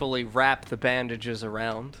carefully wrap the bandages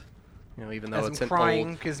around. You know, even though As it's I'm crying,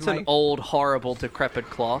 an 'cause old, my- horrible, decrepit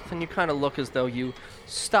cloth, and you kind of look as though you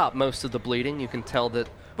stop most of the bleeding. You can tell that.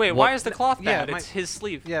 Wait, what- why is the cloth Yeah, bad? my- It's his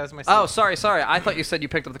sleeve. Yeah, it was my Oh, sleeve. sorry. I thought you said you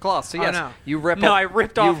picked up the cloth. So Oh, yes, no. you rip. No, off, I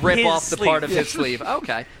ripped you off rip his off the part of sleeve. his sleeve.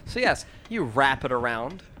 Okay, so yes, you wrap it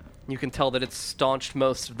around. You can tell that it's staunched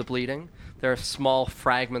most of the bleeding. There are small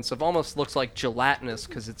fragments of almost looks like gelatinous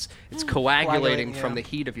because it's coagulating from yeah. the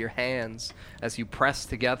heat of your hands as you press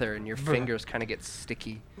together, and your fingers kind of get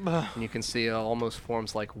sticky. And you can see it almost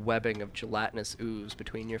forms like webbing of gelatinous ooze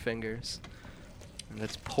between your fingers. And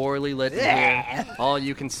it's poorly lit in here. All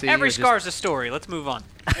you can see Every are just scar's a story. Let's move on.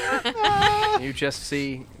 you just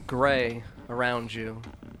see gray around you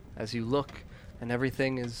as you look, and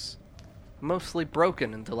everything is mostly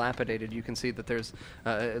broken and dilapidated. You can see that there's,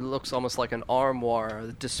 it looks almost like an armoire,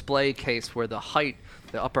 a display case where the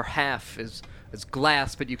upper half is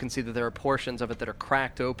glass, but you can see that there are portions of it that are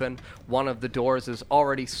cracked open. One of the doors is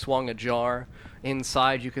already swung ajar.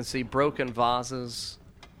 Inside you can see broken vases,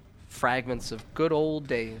 fragments of good old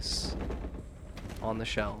days on the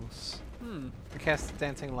shelves. I cast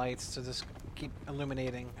dancing lights to just keep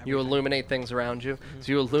illuminating. You everything. illuminate things around you. As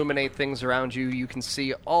you illuminate things around you, you can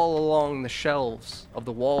see all along the shelves of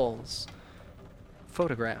the walls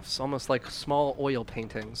photographs, almost like small oil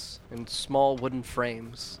paintings in small wooden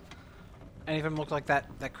frames. Any of them look like that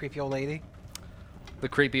creepy old lady? The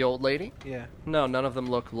creepy old lady? Yeah. No, none of them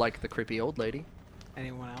look like the creepy old lady.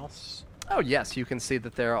 Anyone else? Oh, yes, you can see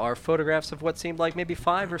that there are photographs of what seemed like maybe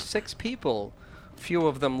 5 or 6 people. Few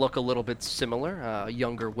of them look a little bit similar,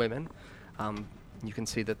 younger women. You can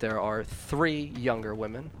see that there are 3 younger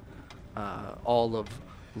women, all of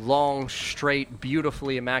long, straight,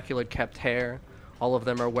 beautifully immaculate kept hair. All of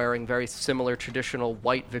them are wearing very similar traditional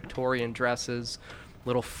white Victorian dresses,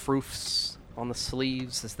 little froufs on the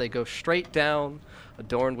sleeves as they go straight down,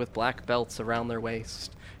 adorned with black belts around their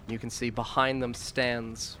waist. You can see behind them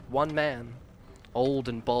stands one man, old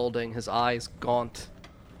and balding, his eyes gaunt,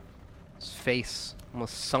 his face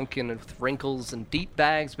almost sunken with wrinkles and deep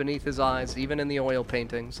bags beneath his eyes, even in the oil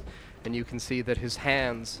paintings. And you can see that his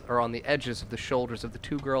hands are on the edges of the shoulders of the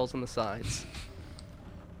 2 girls on the sides.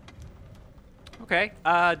 Okay.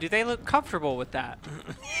 Do they look comfortable with that?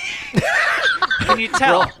 Can you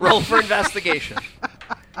tell? Roll for investigation.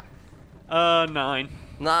 9.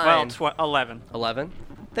 9. Well, 11. 11.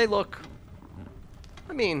 They look,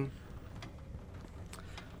 I mean,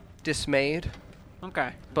 dismayed,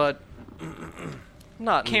 Okay. but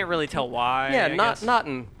not in, Can't really tell why. yeah, I not guess. not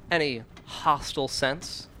in any hostile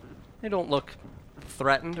sense. They don't look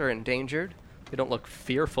threatened or endangered. They don't look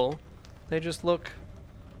fearful. They just look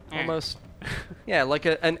almost, yeah, like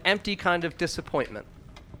an empty kind of disappointment.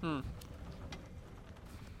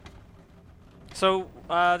 So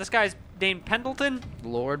this guy's named Pendleton.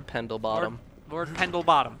 Lord Pendlebottom. Lord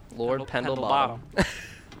Pendlebottom. Lord Pendlebottom.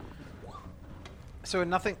 So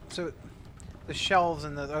nothing. So the shelves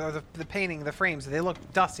and the painting, the frames, they look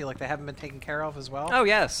dusty, like they haven't been taken care of as well. Oh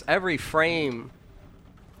yes, every frame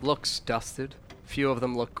looks dusted. Few of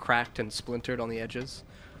them look cracked and splintered on the edges.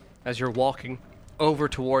 As you're walking over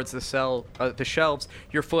towards the shelves,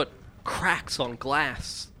 your foot cracks on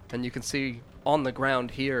glass, and you can see on the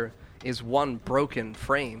ground here is one broken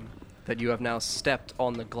frame that you have now stepped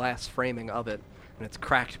on the glass framing of it, and it's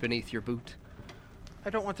cracked beneath your boot. I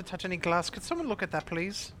don't want to touch any glass. Could someone look at that,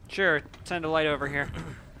 please? Sure. Send a light over here.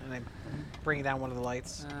 And I bring down one of the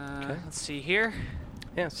lights. Okay. Let's see here.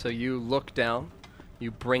 Yeah, so you look down, you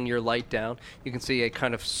bring your light down, you can see a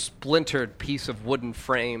kind of splintered piece of wooden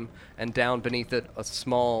frame, and down beneath it a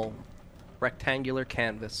small rectangular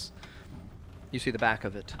canvas. You see the back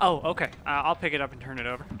of it. Oh, okay. I'll pick it up and turn it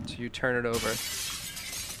over. So you turn it over.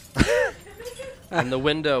 And the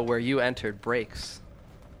window where you entered breaks.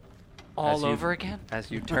 All over again?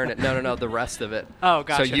 As you turn it. No, the rest of it. Oh,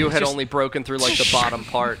 gotcha. So you had Just- only broken through like the bottom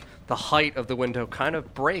part. The height of the window kind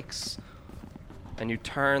of breaks. And you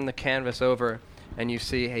turn the canvas over and you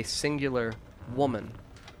see a singular woman.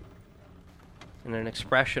 And an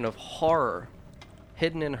expression of horror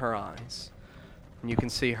hidden in her eyes. And you can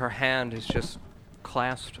see her hand is just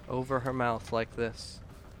clasped over her mouth like this.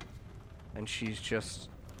 And she's just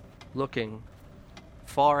looking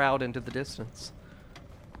far out into the distance.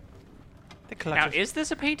 They Now, collected, is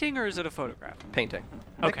this a painting or is it a photograph? Painting.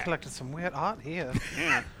 they Okay. collected some weird art here.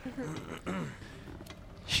 Yeah.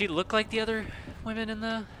 She look like the other women in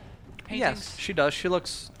the paintings? Yes, she does. She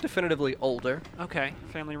looks definitively older. Okay.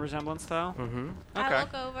 Family resemblance, though? Mm-hmm. I Okay.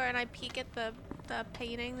 look over and I peek at the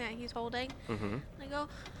painting that he's holding. Mm-hmm. I go,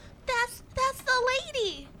 that's the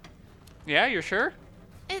lady. Yeah, you're sure?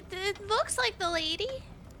 It looks like the lady.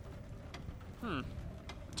 Hmm.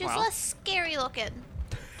 Just Well. less scary looking.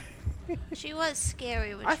 She was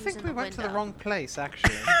scary when I she was think in we the went to the window. wrong place,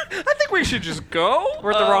 actually. I think we should just go.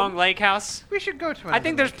 We're at the wrong lake house? We should go to I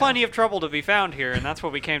think there's plenty of trouble to be found here, and that's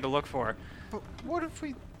what we came to look for. But what if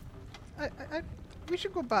we... we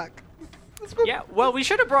should go back. Let's go. Yeah, well, we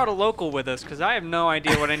should have brought a local with us, because I have no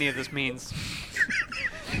idea what any of this means.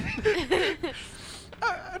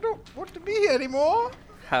 I don't want to be here anymore.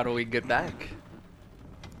 How do we get back?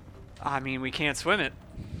 I mean, we can't swim it.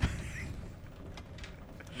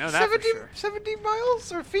 No, that for 70, sure. 70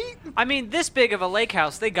 miles or feet? I mean, this big of a lake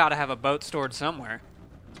house, they gotta have a boat stored somewhere.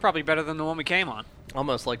 It's probably better than the one we came on.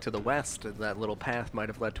 Almost like to the west, that little path might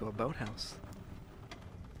have led to a boathouse.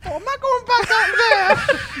 Oh, I'm not going back out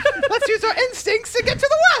there. Let's use our instincts to get to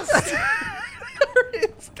the west. Our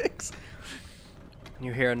instincts.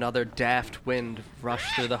 You hear another daft wind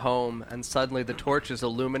rush through the home, and suddenly the torches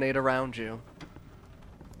illuminate around you.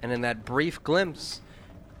 And in that brief glimpse,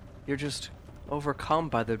 you're just overcome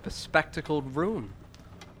by the bespectacled room.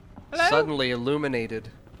 Hello? Suddenly illuminated.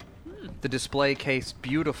 The display case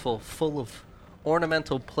beautiful, full of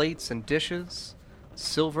ornamental plates and dishes,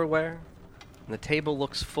 silverware, and the table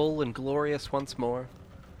looks full and glorious once more.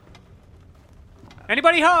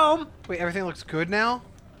 Anybody home? Wait, everything looks good now?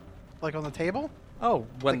 Like on the table? Oh,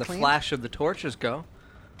 when Like the clean? flash of the torches go.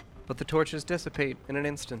 But the torches dissipate in an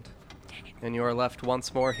instant. And you are left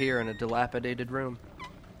once more here in a dilapidated room.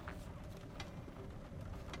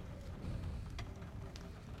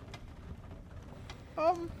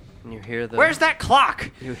 And you hear the Where's that clock?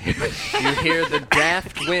 you hear the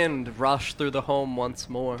daft wind rush through the home once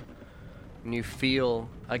more. And you feel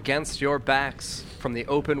against your backs from the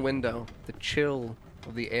open window the chill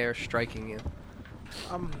of the air striking you.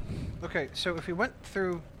 Okay, so if we went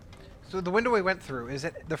through... So the window we went through, is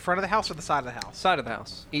it the front of the house or the side of the house? Side of the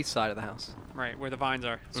house. East side of the house. Right, where the vines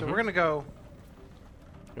are. So we're going to go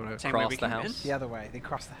You want to Same way cross we the came in? house? the other way. They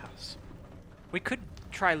cross the house. We could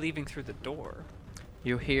try leaving through the door.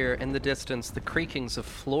 You hear in the distance the creakings of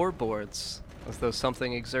floorboards, as though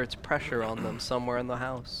something exerts pressure on them somewhere in the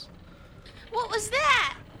house. What was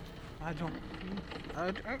that? I don't...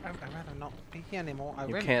 I'd rather not be here anymore.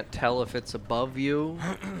 You can't tell if it's above you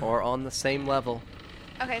or on the same level.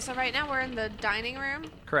 Okay, so right now we're in the dining room.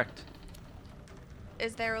 Correct.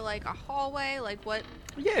 Is there like a hallway? Like what?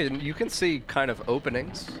 Yeah, and you can see kind of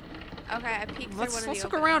openings. Okay, I peeked through Let's one of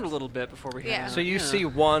look the around a openings. little bit before we head Yeah. out. So you see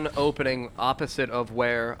one opening opposite of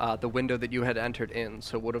where the window that you had entered in,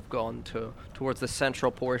 so would have gone towards the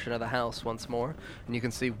central portion of the house once more. And you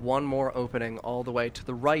can see one more opening all the way to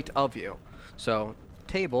the right of you. So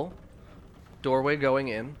table, doorway going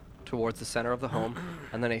in towards the center of the home,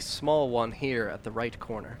 and then a small one here at the right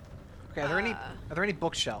corner. Okay, are there any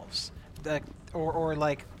bookshelves? That, or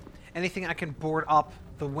like anything I can board up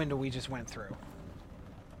the window we just went through?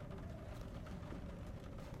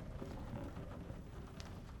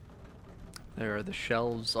 There are the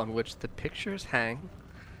shelves on which the pictures hang,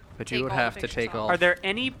 but you Take would all the have to pictures take off. off. Are there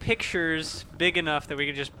any pictures big enough that we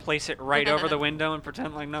could just place it right over the window and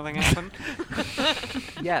pretend like nothing happened?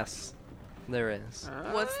 Yes, there is.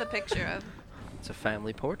 What's the picture of? It's a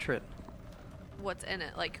family portrait. What's in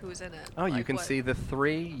it? Like who's in it? Oh, you Like, can what? see the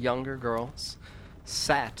three younger girls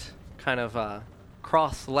sat kind of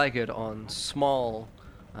cross-legged on small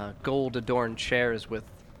gold-adorned chairs with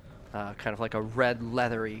kind of like a red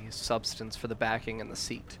leathery substance for the backing and the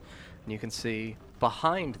seat. And you can see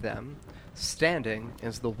behind them, standing,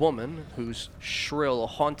 is the woman whose shrill,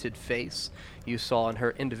 haunted face you saw in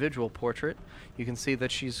her individual portrait. You can see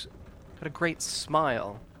that she's got a great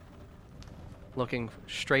smile, looking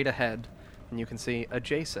straight ahead. And you can see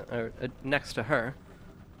adjacent, or next to her,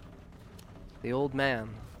 the old man,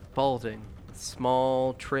 balding, with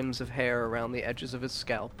small trims of hair around the edges of his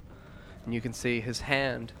scalp. And you can see his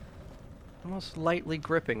hand almost lightly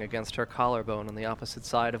gripping against her collarbone on the opposite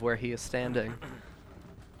side of where he is standing.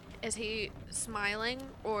 Is he smiling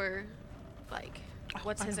or like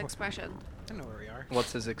what's I his know- expression? I know where we are.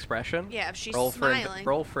 What's his expression? Yeah, if she's roll smiling.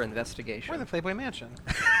 roll for investigation. We're in the Playboy Mansion.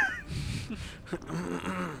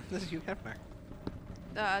 This is Hugh Hefner.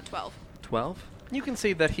 12. 12. You can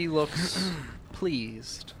see that he looks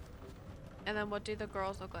pleased. And then what do the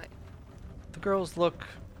girls look like? The girls look,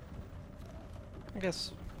 I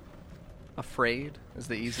guess, afraid is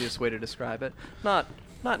the easiest way to describe it. Not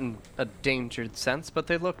in a dangered sense, but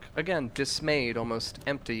they look, again, dismayed, almost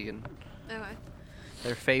empty in Okay.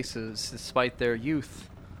 their faces. Despite their youth,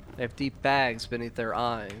 they have deep bags beneath their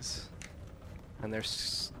eyes. And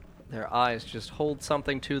their eyes just hold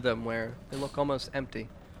something to them where they look almost empty.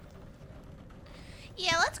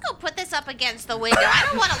 Yeah, let's go put this up against the window. I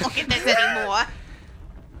don't want to look at this anymore.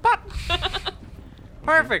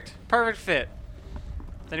 Perfect. Perfect fit.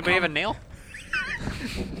 Does anybody have a nail?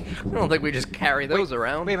 I don't think we just carry those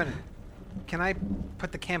around. Wait a minute. Can I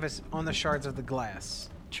put the canvas on the shards of the glass?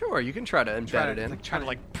 Sure, you can try to embed Try it to, in. like, Try to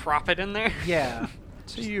like prop it in there? Yeah.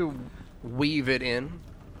 So you weave it in,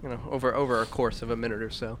 over a course of a minute or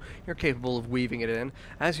so. You're capable of weaving it in.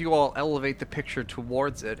 As you all elevate the picture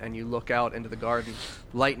towards it and you look out into the garden,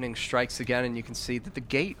 lightning strikes again and you can see that the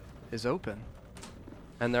gate is open.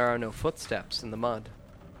 And there are no footsteps in the mud.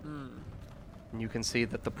 And you can see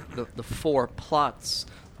that the 4 plots,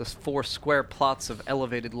 the 4 square plots of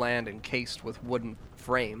elevated land encased with wooden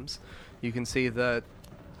frames, you can see that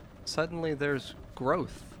suddenly there's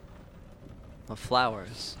growth of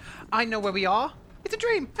flowers. I know where we are. It's a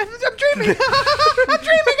dream. I'm dreaming. I'm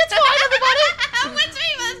dreaming. It's fine, everybody.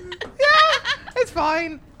 We're dreaming. Yeah, it's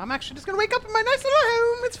fine. I'm actually just gonna wake up in my nice little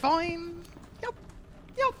home. It's fine. Yep.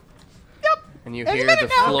 Yep. Yep. And you Any hear the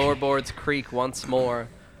minute now. floorboards creak once more,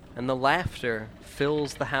 and the laughter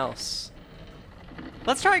fills the house.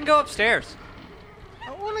 Let's try and go upstairs.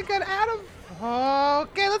 I want to get out of.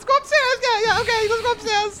 Okay, let's go upstairs. Yeah. Okay, let's go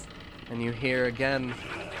upstairs. And you hear again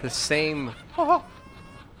the same Oh.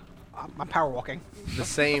 I'm power walking.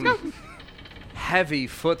 heavy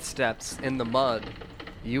footsteps in the mud.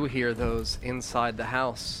 You hear those inside the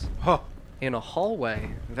house, Oh. in a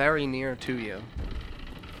hallway very near to you.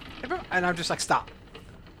 And I'm just like, stop.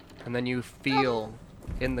 And then you feel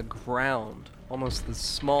in the ground almost the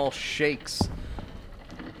small shakes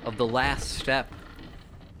of the last step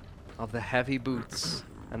of the heavy boots.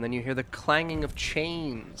 And then you hear the clanging of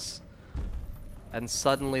chains. And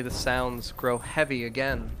suddenly the sounds grow heavy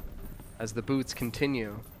again as the boots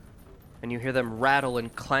continue. And you hear them rattle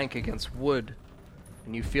and clank against wood.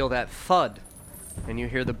 And you feel that thud. And you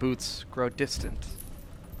hear the boots grow distant.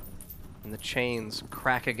 And the chains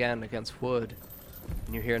crack again against wood.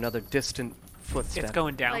 And you hear another distant footstep. It's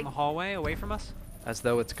going down Like- the hallway away from us? As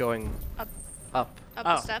though it's going Up. up Up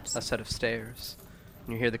Oh. the steps. a set of stairs.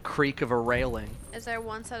 And you hear the creak of a railing. Is there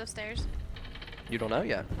one set of stairs? You don't know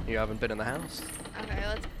yet. You haven't been in the house. Okay,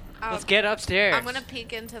 let's. Let's get upstairs. I'm gonna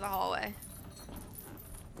peek into the hallway.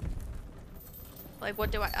 Like,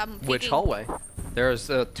 what do I? I'm peeking. Which hallway?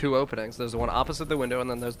 There's 2 openings. There's the one opposite the window, and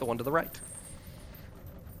then there's the one to the right.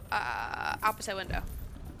 Opposite window.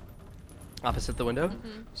 Opposite the window?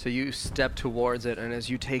 So you step towards it, and as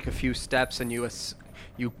you take a few steps and you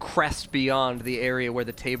crest beyond the area where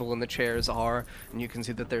the table and the chairs are, and you can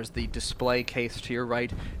see that there's the display case to your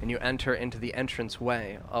right, and you enter into the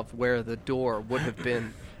entranceway of where the door would have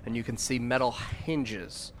been, and you can see metal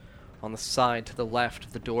hinges on the side to the left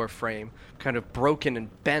of the door frame, kind of broken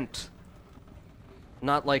and bent.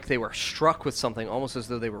 Not like they were struck with something, almost as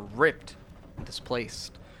though they were ripped and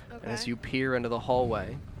displaced. And as Okay. you peer into the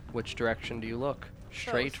hallway, which direction do you look?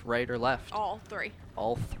 Straight, Both. right, or left? All 3.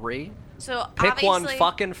 All 3? So Pick one obviously,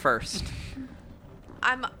 fucking first.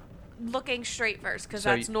 I'm looking straight first because So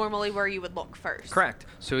that's normally where you would look first. Correct.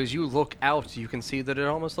 So as you look out, you can see that it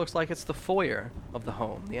almost looks like it's the foyer of the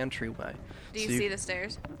home, the entryway. Do you So see the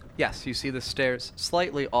stairs? Yes, you see the stairs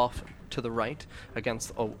slightly off to the right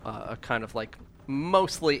against a kind of like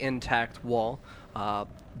mostly intact wall.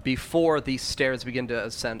 Before these stairs begin to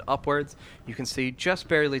ascend upwards, you can see just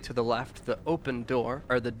barely to the left the open door,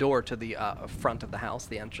 or the door to the front of the house,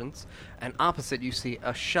 the entrance. And opposite, you see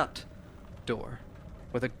a shut door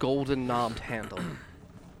with a golden knobbed handle.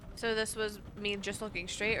 So this was me just looking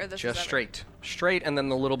straight, or this Just was straight. Straight, and then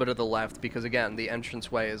a little bit of the left, because again, the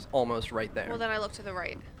entranceway is almost right there. Well, then I look to the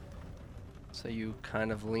right. So you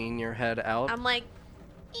kind of lean your head out, I'm like,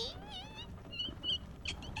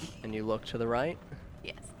 and you look to the right.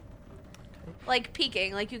 yes. Like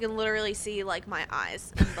peeking, like you can literally see like my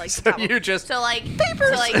eyes, and, like So top of- you just- so like to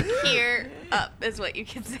like here up is what you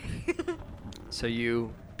can see. So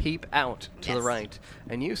you peep out to the Yes. right,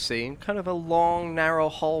 and you see kind of a long, narrow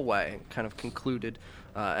hallway, kind of concluded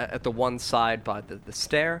at the one side by the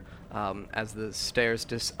stair. As the stairs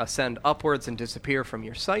ascend upwards and disappear from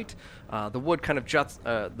your sight, the walls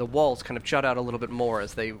kind of jut out a little bit more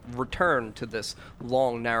as they return to this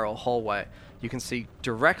long, narrow hallway. You can see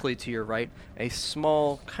directly to your right a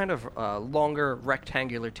small, kind of longer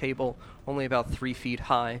rectangular table, only about 3 feet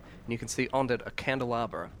high, and you can see on it a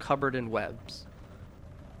candelabra covered in webs.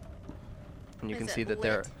 And you Is can it see that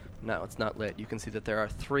there. lit? No, it's not lit. You can see that there are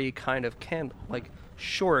 3 kind of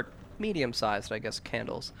short, medium-sized, I guess,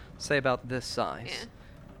 candles. Say about this size. Yeah.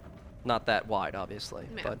 Not that wide, obviously,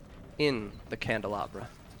 Yeah. but in the candelabra.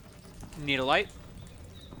 Need a light?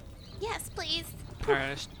 Yes, please.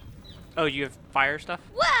 Alright. Oh, you have fire stuff?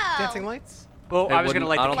 Whoa! Dancing lights? Well, It I was gonna wouldn't-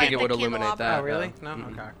 light I the don't think it candle. would The illuminate candelabra. that. Oh, really? no. No?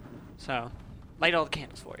 Mm-mm. Okay. So, light all the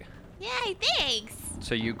candles for you. Yay, thanks.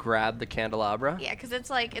 So you grab the candelabra. Yeah, because it's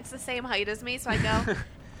like, it's the same height as me, so I go,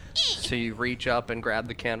 So you reach up and grab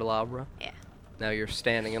the candelabra. yeah. Now you're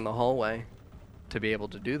standing in the hallway to be able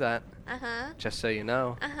to do that, Uh-huh. just so you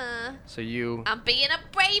know. Uh-huh. So you I'm being a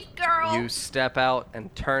brave girl. you step out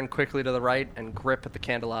and turn quickly to the right and grip at the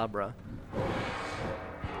candelabra.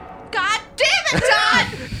 God damn it,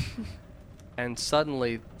 Todd! And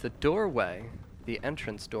suddenly the doorway, the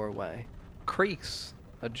entrance doorway, creaks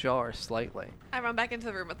ajar slightly. I run back into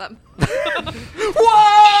the room with them.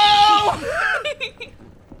 Whoa!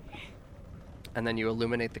 And then you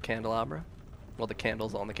illuminate the candelabra. Well, the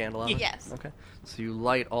candles on the candelabra. Yes. Okay. So you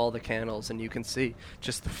light all the candles, and you can see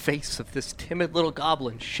just the face of this timid little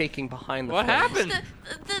goblin shaking behind the What flames. happened?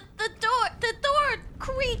 The door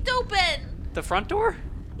creaked open. The front door?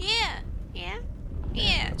 Yeah. Yeah.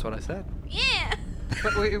 Yeah. That's what I said. Yeah.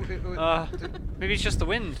 But wait, Maybe it's just the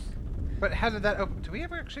wind. but how did that open? Did we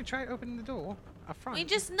ever actually try opening the door up front? We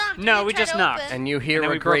just knocked. No, and we it tried just to knocked. open. And you hear And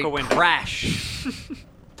then a we broke great a window. crash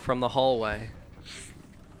from the hallway.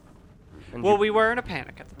 And Well, you, we were in a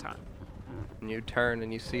panic at the time. and you turn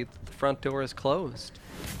and you see that the front door is closed.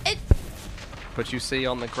 It, But you see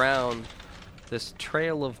on the ground this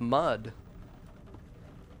trail of mud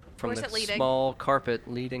from Where's the it leading? small carpet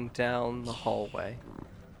leading down the hallway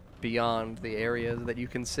beyond the area that you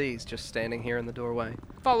can see. He's just standing here in the doorway.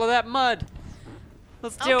 Follow that mud.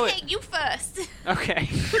 Let's do okay, it. you first. Okay.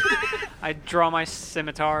 I draw my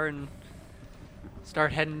scimitar and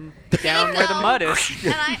start heading down where the go. mud is.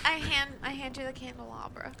 And I hand you the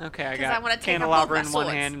candelabra. Okay, I 'Cause I got wanna take out candelabra both in my one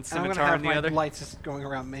swords. hand and And I'm gonna scimitar have in the my other. lights just going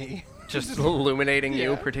around me. Just illuminating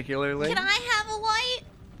you Yeah. particularly. Can I have a light?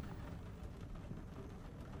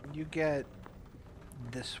 You get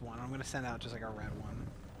this one. I'm gonna send out just like a red one.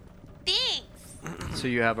 Thanks. So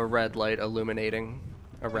you have a red light illuminating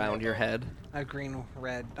around your head. A green,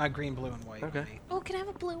 red, green, blue, and white. Okay. on me. Oh, can I have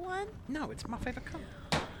a blue one? No, it's my favorite color.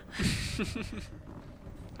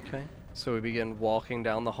 Okay. So we begin walking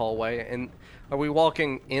down the hallway. And are we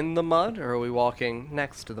walking in the mud or are we walking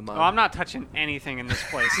next to the mud? Oh, I'm not touching anything in this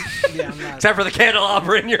place. Yeah, I'm not. Except for the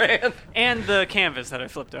candelabra in your hand. And the canvas that I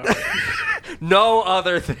flipped over. No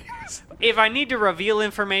other things. If I need to reveal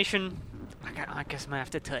information, I guess I'm gonna have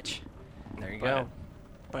to touch. There you But- go.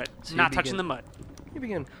 But So you not touching begin- the mud. You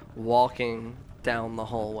begin walking down the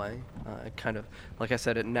hallway. It kind of, like I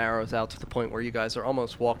said, it narrows out to the point where you guys are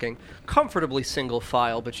almost walking comfortably single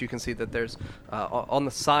file, but you can see that there's, on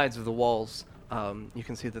the sides of the walls, you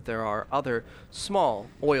can see that there are other small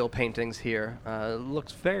oil paintings here.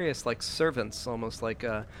 Looks various like servants, almost like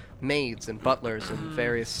maids and butlers in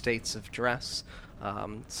various states of dress.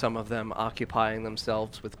 Some of them occupying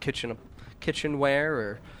themselves with kitchenware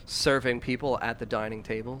or serving people at the dining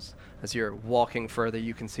tables. As you're walking further,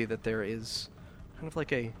 you can see that there is kind of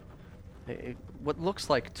like a what looks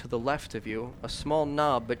like to the left of you a small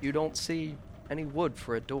knob, but you don't see any wood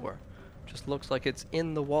for a door. Just looks like it's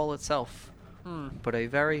in the wall itself. But a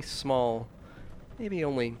very small, maybe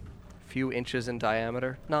only a few inches in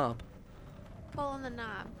diameter knob. Pull on the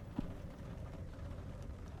knob.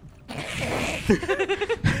 I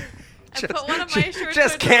put one of my shorts.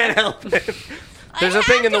 Just can't help it. There's I a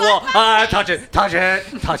thing have in the to wall. unlock Ah, it. touch it, touch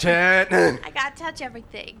it, touch it. I gotta touch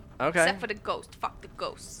everything. Okay. Except for the ghost. Fuck the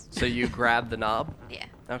ghost. So you grab the knob. Yeah.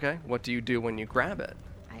 Okay. What do you do when you grab it?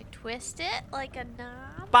 I twist it like a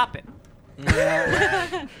knob. Bop it.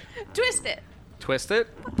 Twist it. Twist it.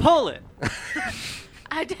 Pull it.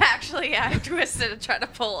 I twist it and try to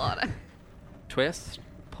pull on it. Twist.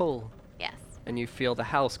 Pull. Yes. And you feel the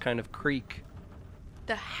house kind of creak.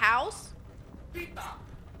 The house?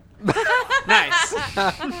 Nice.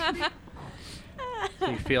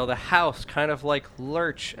 You feel the house kind of like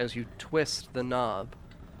lurch as you twist the knob.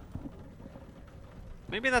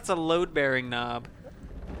 Maybe that's a load-bearing knob.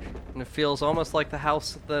 And it feels almost like the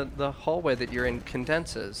house, the hallway that you're in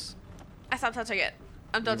condenses. I stop touching it.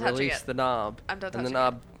 I'm done You touching release it. the knob. I'm done And the touching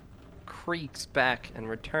knob creaks back and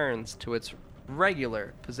returns to its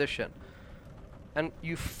regular position. And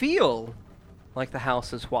you feel like the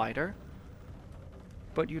house is wider,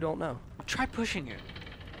 but you don't know. Try pushing it.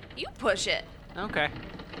 You push it. Okay.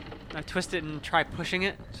 I twist it and try pushing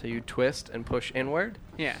it. So you twist and push inward.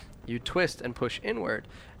 Yeah. You twist and push inward,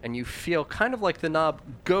 and you feel kind of like the knob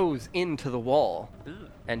goes into the wall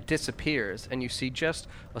and disappears, and you see just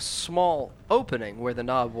a small opening where the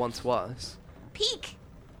knob once was. Peek.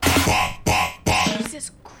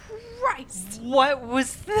 Jesus Christ. What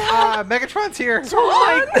was that? Megatron's here.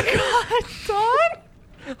 Oh my god, Dawn!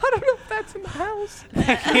 I don't know if that's in the house.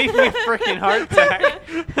 That gave me a freaking heart attack.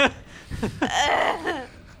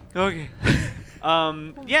 Okay.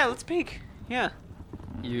 Yeah, let's peek. Yeah.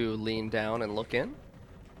 You lean down and look in.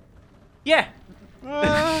 Yeah.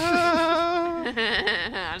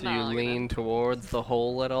 Do you lean towards the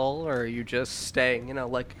hole at all, or are you just staying,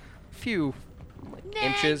 like a few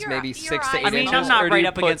inches, maybe 6 to 8 I mean, inches? I'm not or do right you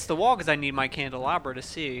up put- against the wall because I need my candelabra to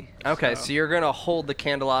see. Okay, so you're going to hold the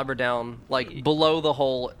candelabra down, like, below the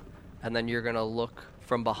hole, and then you're going to look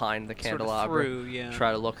from behind the Sort of candelabra. through, yeah.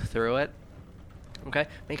 Try to look through it. Okay,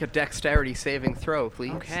 make a dexterity saving throw,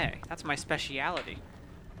 please. Okay, that's my speciality.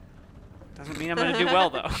 Doesn't mean I'm gonna do well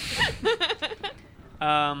though.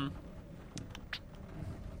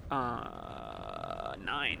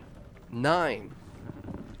 9. 9.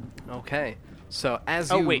 Okay, so as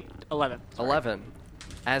you... Oh wait, 11. Sorry. 11.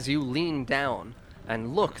 As you lean down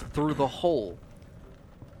and look through the hole,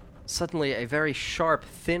 suddenly a very sharp,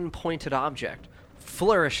 thin-pointed object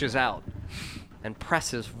flourishes out and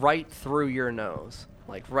presses right through your nose,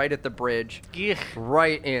 like right at the bridge, Gih.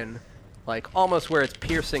 right in, like almost where it's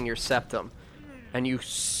piercing your septum. And you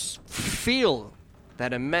feel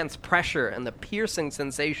that immense pressure and the piercing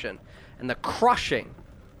sensation and the crushing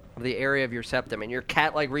of the area of your septum, and your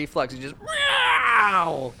cat-like reflexes just...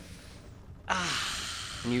 Meow!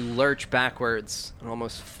 And you lurch backwards and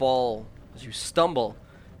almost fall as you stumble,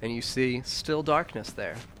 and you see still darkness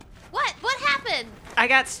there. What? What happened? I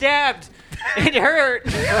got stabbed. It hurt.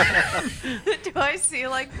 Do I see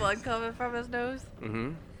like blood coming from his nose?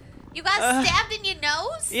 Mm-hmm. You got stabbed in your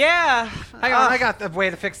nose? Yeah. Hang on, I got the way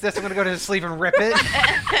to fix this. I'm gonna go to his sleeve and rip it.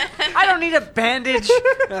 I don't need a bandage.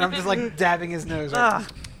 And I'm just like dabbing his nose. Right.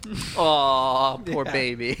 Oh, poor Yeah.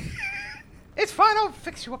 baby. It's fine. I'll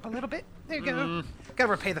fix you up a little bit. There you go. Gotta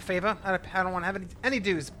repay the favor. I don't want to have any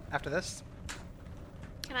dues after this.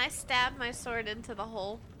 Can I stab my sword into the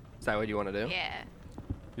hole? Is that what you want to do? Yeah.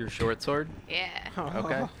 Your short sword? Yeah.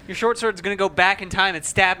 Okay. Your short sword's gonna go back in time and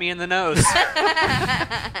stab me in the nose.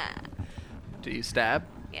 Do you stab?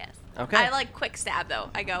 Yes. Okay. I like quick stab though.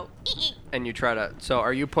 I go. "Ee-ee." And you try to... So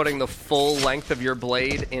are you putting the full length of your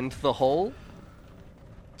blade into the hole?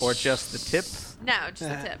 Or just the tip? No, just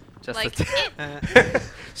the tip. Just like, the "Eh." tip.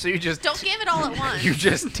 So you just... Don't give it all at once. You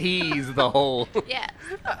just tease the hole. Yeah.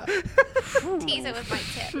 Tease it with my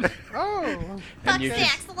tip. Oh. And you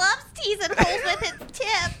Bucksax loves teasing holes with its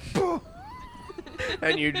tip.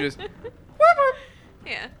 And you just...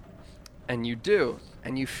 Yeah. And you do.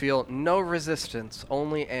 And you feel no resistance,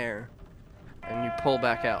 only air. And you pull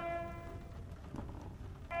back out.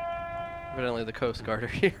 Evidently the Coast Guard are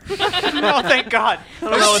here. Oh, thank God. I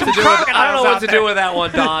don't know what to do with, I don't know what to do with that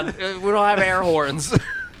one, Don. We don't have air horns.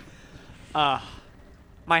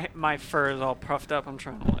 My fur is all puffed up. I'm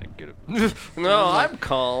trying to like get it. No, I'm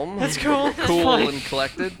calm. That's cool. Cool Fine. and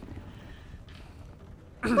collected.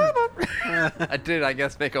 I did, I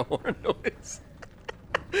guess, make a horn noise.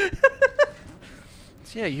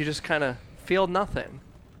 So yeah, you just kind of feel nothing.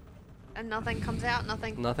 And nothing comes out.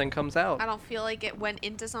 Nothing. Nothing comes out. I don't feel like it went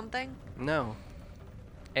into something. No.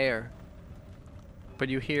 Air. But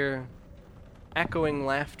you hear echoing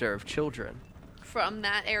laughter of children From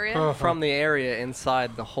that area. Oh. from the area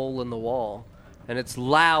inside the hole in the wall. And it's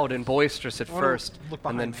loud and boisterous at I wanna first, look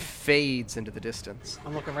and then behind me. fades into the distance.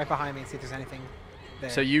 I'm looking right behind me and see if there's anything there.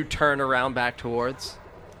 So you turn around back towards.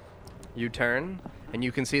 You turn, and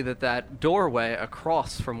you can see that that doorway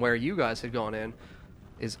across from where you guys had gone in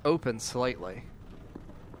is open slightly.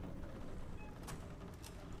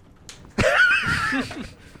 I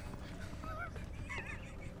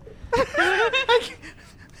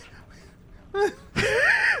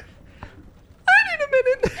need a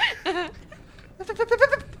minute.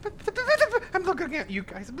 I'm looking at you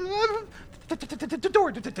guys. The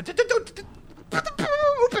door.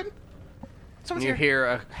 Open. Someone's And you here. hear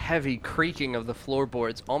a heavy creaking of the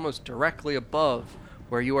floorboards almost directly above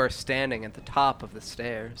where you are standing at the top of the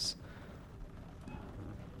stairs.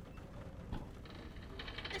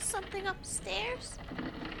 There's something upstairs?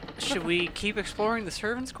 Should we keep exploring the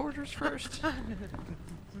servants' quarters first?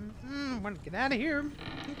 Want to get out of here?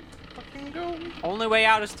 Fucking go. Only way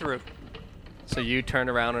out is through. So you turn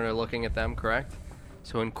around and are looking at them, correct?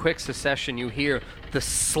 So in quick succession, you hear the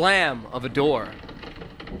slam of a door.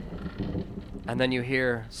 And then you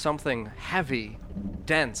hear something heavy,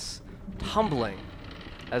 dense, tumbling,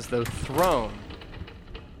 as though thrown,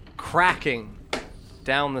 cracking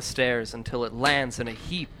down the stairs until it lands in a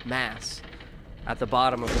heap mass at the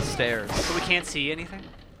bottom of the stairs. So we can't see anything?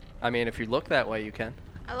 I mean, if you look that way, you can.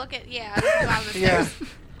 I look at, I look at the bottom of the Yeah. stairs.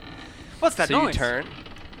 What's that So noise? you turn,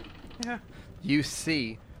 Yeah. you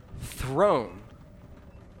see thrown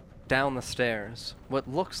down the stairs what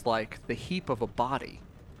looks like the heap of a body.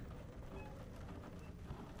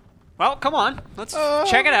 Well, come on. Let's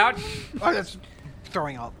check it out. Oh, that's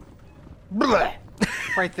throwing up. Blech.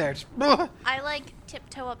 Right there. Just, blech. I like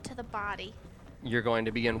tiptoe up to the body. You're going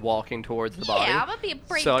to begin walking towards the body. Yeah, I'm gonna be a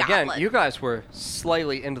brave So again, goblin. you guys were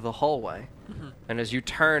slightly into the hallway, and as you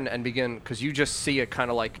turn and begin, because you just see it kind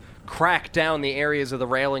of like crack down the areas of the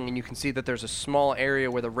railing, and you can see that there's a small area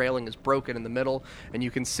where the railing is broken in the middle, and you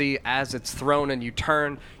can see as it's thrown and you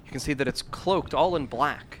turn, you can see that it's cloaked all in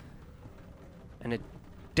black, and it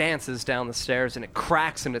dances down the stairs and it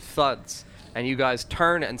cracks and it thuds, and you guys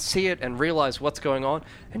turn and see it and realize what's going on,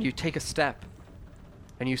 and you take a step.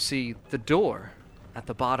 And you see the door at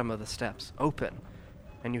the bottom of the steps open,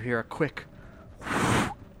 and you hear a quick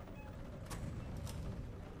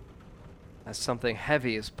as something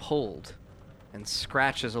heavy is pulled and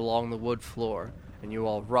scratches along the wood floor, and you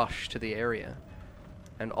all rush to the area.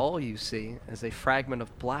 And all you see is a fragment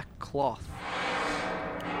of black cloth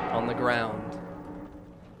on the ground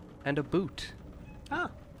and a boot. Oh.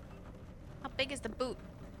 How big is the boot?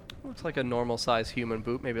 Looks like a normal size human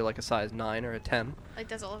boot, maybe like a size 9 or a 10. Like,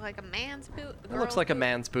 does it look like a man's boot? It looks like a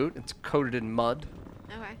man's boot. It's coated in mud,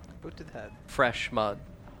 Okay. Boot to the head. fresh mud.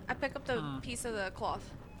 I pick up the piece of the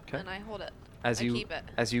cloth 'Kay. and I hold it. As I you keep it.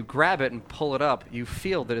 as you grab it and pull it up, you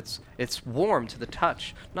feel that it's warm to the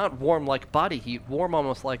touch. Not warm like body heat, warm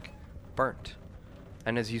almost like burnt.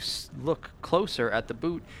 And as you look closer at the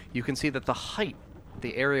boot, you can see that the height,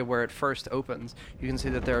 the area where it first opens, you can see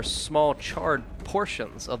that there are small charred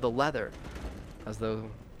portions of the leather, as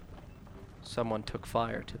though someone took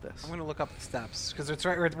fire to this. I'm going to look up the steps because it's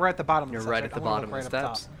right. We're at the bottom. You're of the right steps, at the I'm gonna bottom look of the right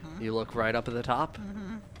up steps. top. You look right up at the top.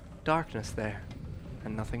 Darkness there,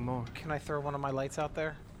 and nothing more. Can I throw one of my lights out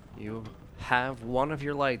there? You have one of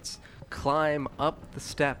your lights climb up the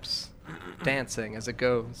steps, dancing as it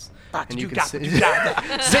goes. And you can see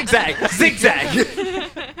zigzag,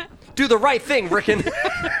 zigzag. Do the right thing, Rickon.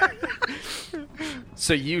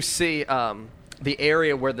 So you see the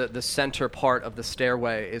area where the center part of the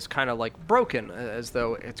stairway is kind of like broken, as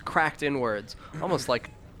though it's cracked inwards, almost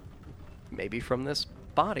like maybe from this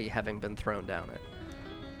body having been thrown down it.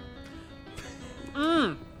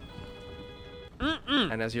 And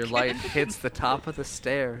as your light hits the top of the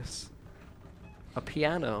stairs, a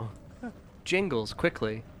piano jingles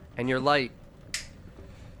quickly, and your light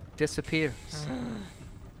disappears.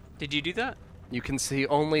 Did you do that? You can see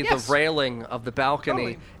only Yes. the railing of the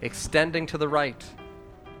balcony Totally. extending to the right.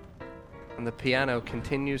 And the piano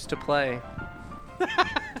continues to play.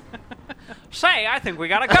 Say, I think we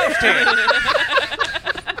got a ghost here.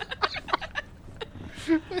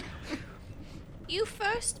 You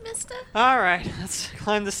first, mister? All right, let's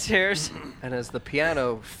climb the stairs. And as the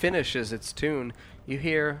piano finishes its tune, you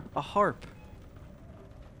hear a harp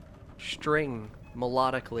string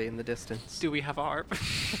melodically in the distance. Do we have a harp?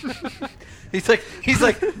 He's like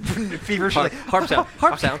feverishly. Harp sound.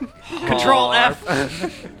 Harp sound. Control Harp.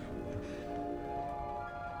 F.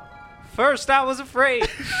 First, I was afraid.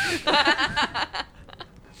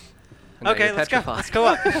 And now Okay, you're let's go. petrified. Let's go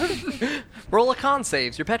up. Roll a con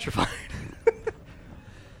saves. You're petrified.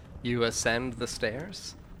 You ascend the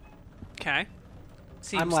stairs. Okay.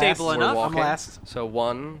 Seems I'm stable last. We're enough. walking. I'm last. So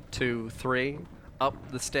 1, 2, 3, up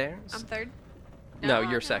the stairs. I'm third. No,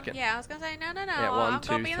 you're second. Yeah, I was gonna say no. Yeah, I'm 1, 2,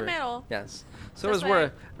 gonna be 3. in the middle. Yes. So This as we're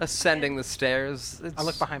way. ascending the stairs, I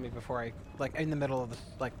look behind me before I in the middle of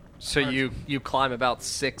the So arch. you climb about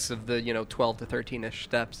 6 of the 12 to 13ish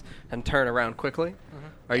steps and turn around quickly.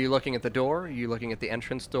 Are you looking at the door? Are you looking at the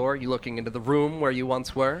entrance door? Are you looking into the room where you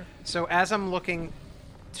once were? So as I'm looking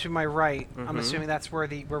to my right, I'm Mhm. assuming that's where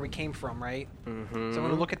we came from, right? Mm-hmm. So I'm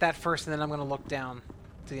gonna look at that first, and then I'm gonna look down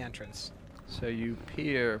to the entrance. So you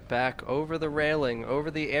peer back over the railing, over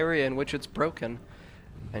the area in which it's broken,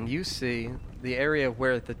 and you see the area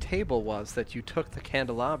where the table was that you took the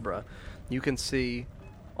candelabra. You can see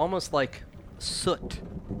almost like soot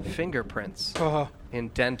fingerprints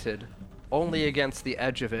indented only against the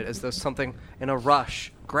edge of it, as though something in a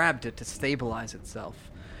rush grabbed it to stabilize itself.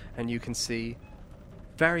 And you can see,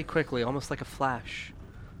 very quickly, almost like a flash,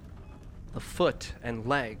 the foot and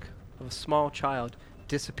leg of a small child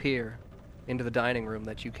disappear into the dining room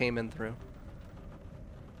that you came in through.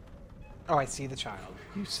 Oh, I see the child.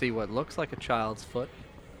 You see what looks like a child's foot.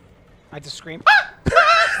 I just scream.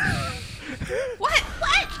 What?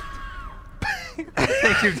 What?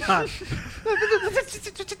 Thank you, Don.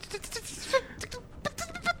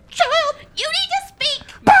 Child, you need to speak.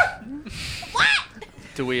 What?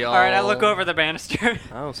 Do we all... All right, I look over the banister.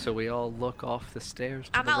 Oh, so we all look off the stairs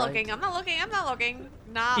to I'm the not right? looking. I'm not looking. I'm not looking.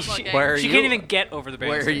 Not looking. Where are She you? can't even get over the Where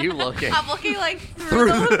banister. are you looking? I'm looking like Through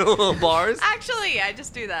through the little bars? Actually, I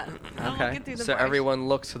just do that. I'm Okay. looking through the So bars. everyone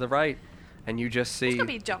looks to the right, and you just It's see gonna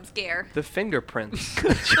be a jump scare. the fingerprints.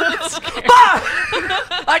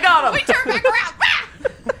 I got him. We turn back around.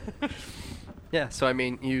 Rah! Yeah, so I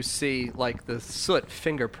mean, you see like the soot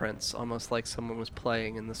fingerprints, almost like someone was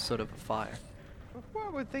playing in the soot of a fire. Why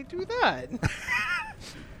would they do that?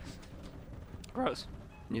 Gross.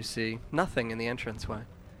 You see nothing in the entranceway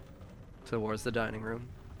towards the dining room.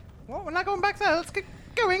 Well, we're not going back there. Let's get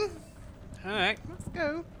going. All right, Let's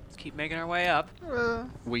go. let's keep making our way up.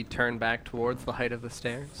 We turn back towards the height of the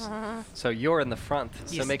stairs. So you're in the front.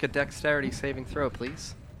 So Yes. make a dexterity saving throw,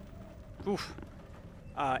 please. Oof.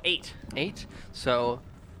 8. 8. So,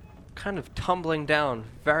 kind of tumbling down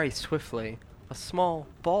very swiftly, a small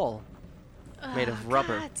ball made of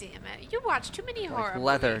rubber, God damn it! You watch too many horror like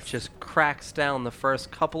leather, movies. just cracks down the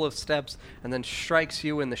first couple of steps and then strikes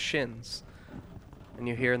you in the shins. And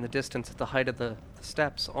you hear in the distance at the height of the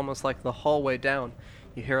steps, almost like the hallway down,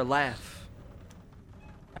 you hear a laugh.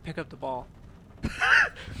 I pick up the ball.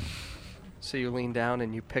 So you lean down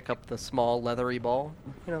and you pick up the small leathery ball.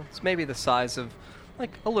 You know, it's maybe the size of,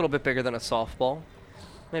 like, a little bit bigger than a softball.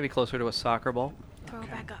 Maybe closer to a soccer ball. Throw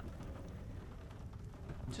it back up.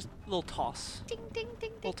 Just a little toss. Ding ding ding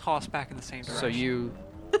ding. Little toss back in the same direction. So you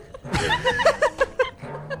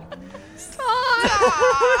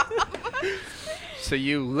Stop! So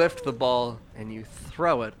you lift the ball and you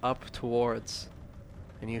throw it up towards,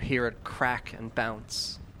 and you hear it crack and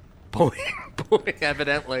bounce. Boing, boing,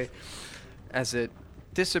 evidently, as it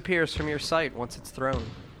disappears from your sight once it's thrown.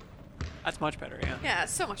 That's much better, yeah. Yeah,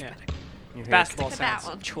 it's so much Yeah. better. You hear, Basketball Look at that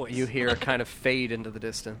sounds one. choice. you hear it kind of fade into the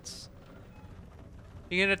distance.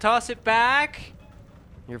 You gonna toss it back?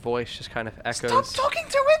 Your voice just kind of Stop echoes, talking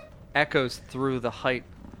to it. echoes through the height.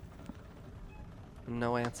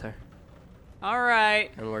 No answer. All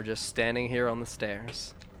right. And we're just standing here on the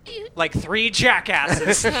stairs. You, Like 3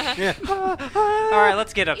 jackasses. All right,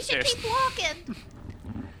 let's get you should upstairs. keep walking.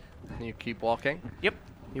 And you keep walking. Yep.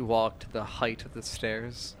 You walk to the height of the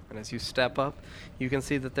stairs, and as you step up, you can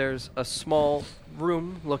see that there's a small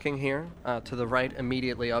room looking here to the right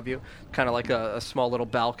immediately of you, kind of like a small little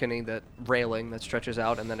balcony that railing that stretches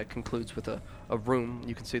out, and then it concludes with a room.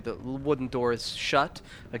 You can see the wooden door is shut.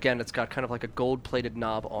 Again, it's got kind of like a gold-plated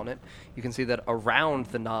knob on it. You can see that around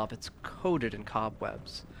the knob it's coated in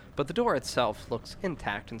cobwebs. But the door itself looks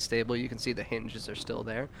intact and stable. You can see the hinges are still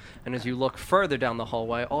there. And as you look further down the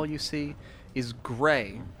hallway, all you see is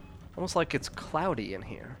gray. Almost like it's cloudy in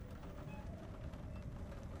here.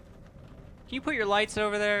 Can you put your lights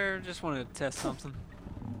over there? Just want to test something.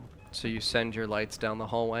 So you send your lights down the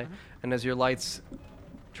hallway. And as your lights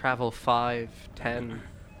travel 5, 10,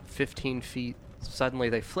 15 feet, suddenly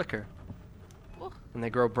they flicker. Oh. And they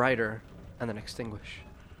grow brighter and then extinguish.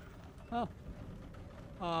 Oh.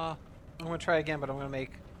 I'm gonna try again, but I'm gonna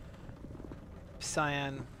make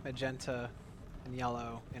cyan, magenta, and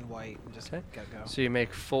yellow and white, and just Okay. go. So you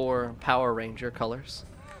make 4 Power Ranger colors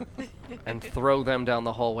and throw them down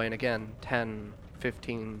the hallway, and again, 10,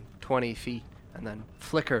 15, 20 feet, and then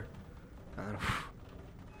flicker. And then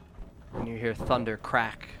and you hear thunder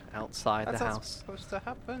crack outside That's the not house. supposed to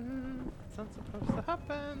happen. It's not supposed to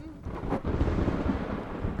happen.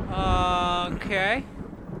 Okay.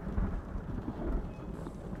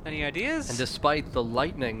 Any ideas? And despite the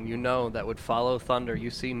lightning you know that would follow thunder, you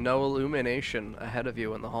see no illumination ahead of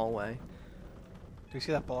you in the hallway. Do you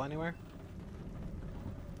see that ball anywhere?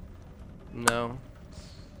 No,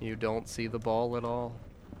 you don't see the ball at all.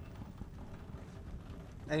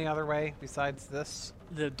 Any other way besides this?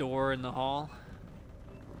 The door in the hall.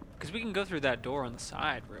 Because we can go through that door on the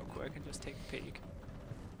side real quick and just take a peek.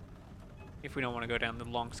 If we don't want to go down the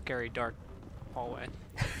long, scary, dark hallway.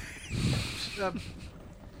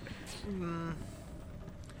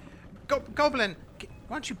 Goblin,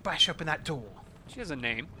 why don't you bash open that door? She has a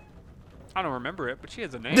name. I don't remember it, but she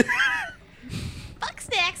has a name.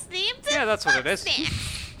 Bugsnax named it. Yeah, that's what it is.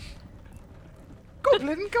 Bugsnax.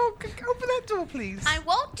 Goblin, go open that door, please. I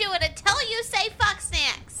won't do it until you say fuck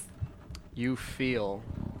snacks. You feel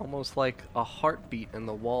almost like a heartbeat in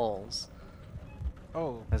the walls,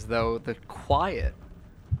 Oh. as though the quiet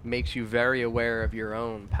makes you very aware of your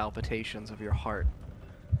own palpitations of your heart.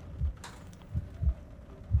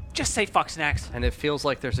 Just say fuck snacks. And it feels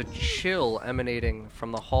like there's a chill emanating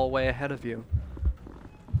from the hallway ahead of you.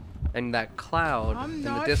 And that cloud I'm in the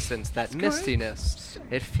not didn't, that going- mistiness,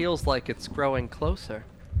 it feels like it's growing closer.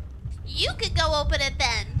 You could go open it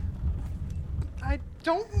then. I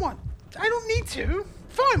don't need to.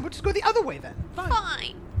 Fine, we'll just go the other way then. Fine.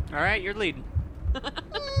 Fine. All right, you're leading.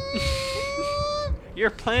 Your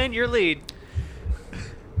plan, your lead.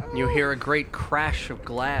 You hear a great crash of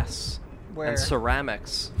glass Where? and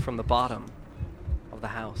ceramics from the bottom of the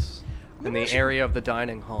house, in Maybe we the should- area of the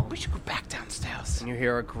dining hall. We should go back downstairs. And you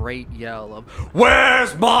hear a great yell of,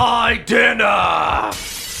 "Where's my dinner?" Ah!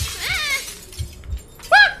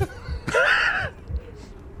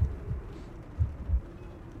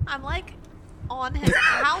 I'm like on his.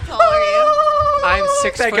 How tall are you? I'm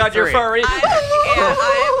 6 Thank foot God you're 3. furry.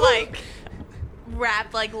 I am like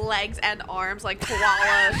wrapped like legs and arms like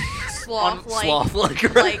koala sloth like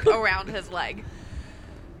sloth-like, like around his leg.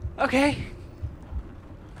 Okay.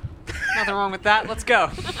 Nothing wrong with that. Let's go.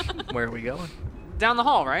 Where are we going? Down the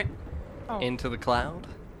hall, right? Oh. Into the cloud?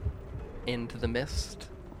 Into the mist?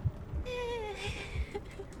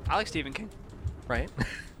 I like Stephen King. Right?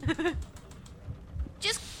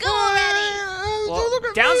 Just go already. Well,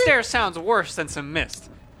 downstairs sounds worse than some mist.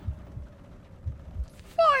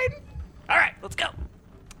 Fine. All right, let's go.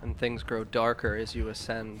 And things grow darker as you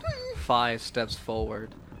ascend 5 steps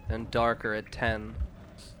forward, and darker at 10,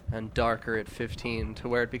 and darker at 15, to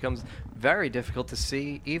where it becomes very difficult to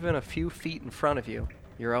see even a few feet in front of you,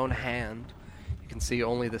 your own hand. You can see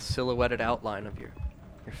only the silhouetted outline of your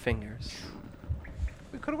fingers.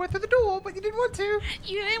 We could have went through the door, but you didn't want to.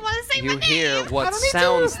 You didn't want to say You my hear name. I what don't need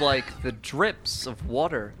sounds to. like the drips of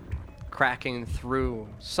water cracking through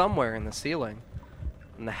somewhere in the ceiling,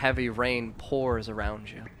 and the heavy rain pours around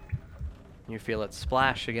you. You feel it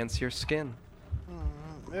splash against your skin.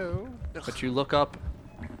 No. But you look up,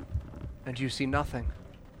 and you see nothing.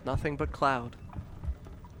 Nothing but cloud.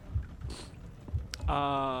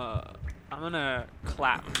 I'm gonna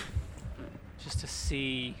clap just to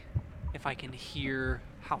see if I can hear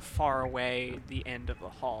how far away the end of the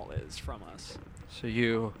hall is from us. So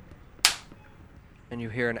you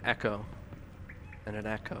hear an echo, and an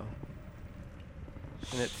echo,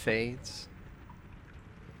 and it fades.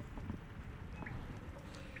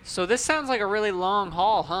 So this sounds like a really long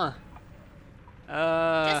hall, huh?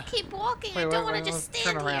 Just keep walking. I don't want to just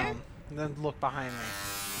stand turn here. around and then look behind me.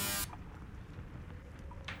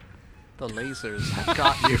 The lasers have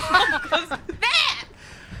got you. That.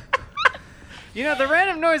 You know, the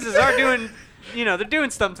random noises are doing, they're doing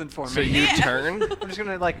something for me. So you turn. I'm just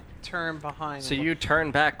gonna like turn behind. So and you look.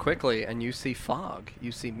 turn back quickly, and you see fog.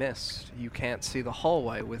 You see mist. You can't see the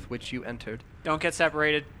hallway with which you entered. Don't get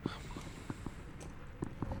separated.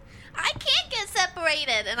 I can't get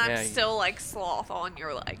separated, and I'm Yeah, you- still like sloth on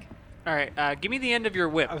your leg. All right, give me the end of your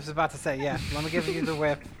whip. I was about to say, yeah. Let me give you the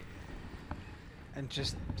whip. And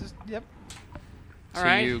just yep. All So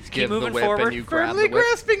right, you keep give the moving whip forward. and you grab Firmly the whip.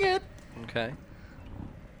 grasping it. Okay.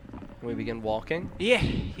 We begin walking. Yeah,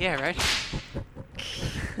 right.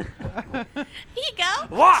 Here you go.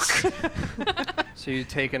 Walk. So you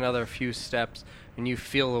take another few steps, and you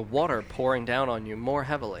feel the water pouring down on you more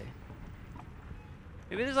heavily.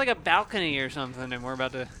 Maybe there's like a balcony or something, and we're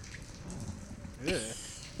about to.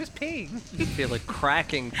 Who's peeing? You feel it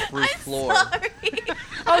cracking through I'm floor. sorry.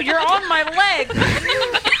 Oh, you're on my leg.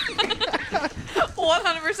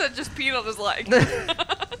 100% just peed on his leg.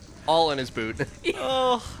 All in his boot.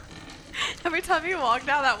 Oh. Every time you walk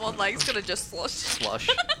down, that one leg's gonna just slush. Slush.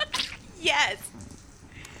 Yes.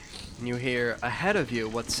 And you hear ahead of you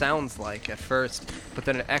what sounds like at first, but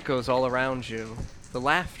then it echoes all around you, the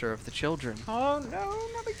laughter of the children. Oh no,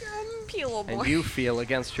 not again. Pee a little more. And you feel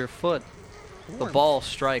against your foot the ball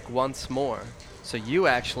strike once more. So you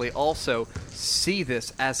actually also see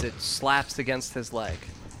this as it slaps against his leg.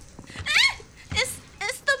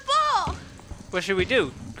 It's the ball. What should we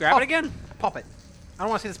do? Grab it again? Pop it. I don't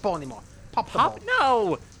want to see this ball anymore. Pop the Pop? ball.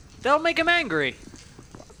 No. They'll make him angry.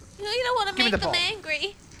 You don't want to Give me make the them ball.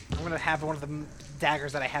 angry. I'm gonna have one of the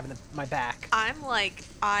daggers that I have in my back. I'm like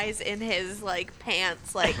eyes in his like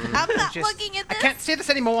pants. Like I'm not Just- looking at I this. can't see this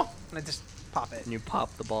anymore. And I just pop it. And you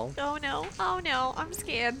pop the ball. Oh no! Oh no! I'm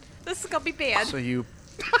scared. This is gonna be bad. So you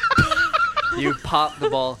pop the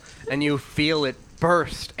ball and you feel it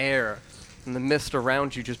burst air, and the mist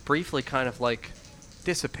around you just briefly kind of like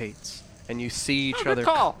dissipates, and you see each Oh, good other.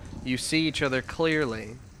 call. You see each other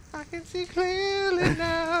clearly. I can see clearly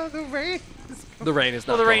now. The rain. The rain is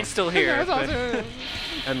not. Well, the gone. rain's still here. but-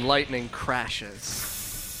 And lightning crashes.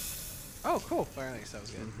 Oh, cool. Fire Lake, that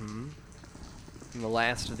was good. And the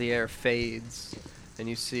last of the air fades, and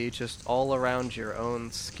you see just all around your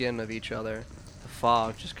own skin of each other, the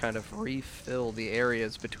fog just kind of refill the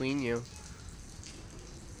areas between you.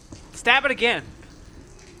 Stab it again.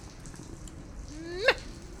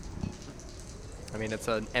 I mean, it's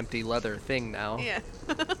an empty leather thing now. Yeah.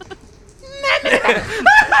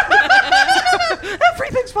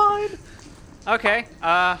 Everything's fine. Okay.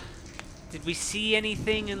 Did we see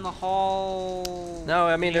anything in the hall? No,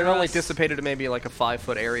 I mean, it near only us? dissipated to maybe like a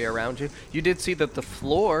 5-foot area around you. You did see that the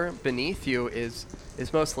floor beneath you is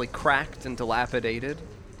mostly cracked and dilapidated.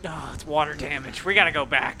 Oh, it's water damage. We gotta go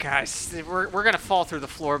back, guys. We're gonna fall through the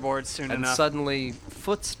floorboards soon And enough. suddenly,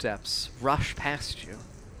 footsteps rush past you,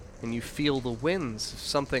 and you feel the winds of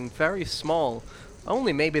something very small,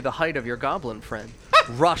 only maybe the height of your goblin friend,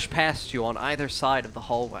 rush past you on either side of the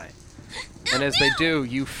hallway. And as they do,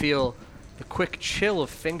 you feel the quick chill of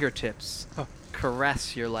fingertips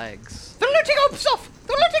caress your legs. They're letting us off!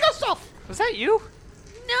 They're letting us off! Was that you?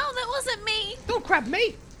 No, that wasn't me. Don't grab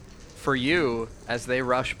me! For you, as they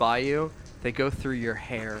rush by you, they go through your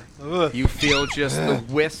hair. Ugh. You feel just the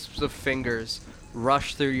wisps of fingers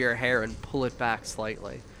rush through your hair and pull it back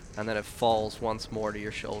slightly, and then it falls once more to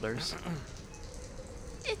your shoulders.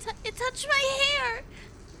 It touched my hair.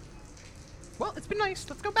 Well, it's been nice.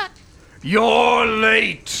 Let's go back. You're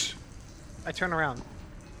late! I turn around.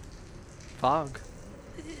 Fog.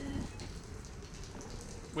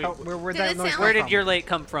 Wait, Oh, where'd Did that it noise sound come where from? did your lake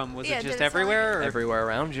come from? Was Yeah, it did just it sound like everywhere? Or? Everywhere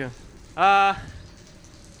around you.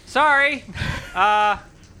 Sorry.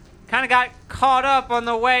 Kind of got caught up on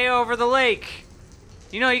the way over the lake.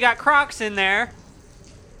 You know, you got Crocs in there.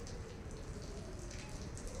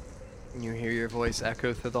 And you hear your voice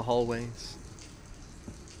echo through the hallways.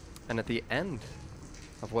 And at the end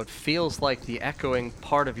of what feels like the echoing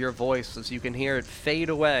part of your voice, as you can hear it fade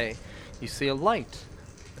away, you see a light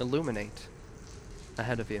illuminate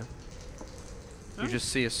ahead of you. You just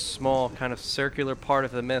see a small kind of circular part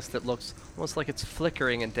of the mist that looks almost like it's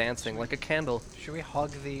flickering and dancing, like a candle. Should we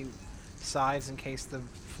hug the sides in case the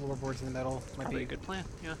floorboards in the middle might Probably be a good plan.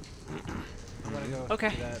 Yeah. I'm gonna go Okay.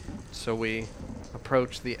 do that. So we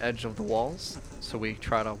approach the edge of the walls. So we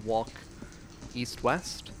try to walk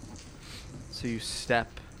east-west. So you step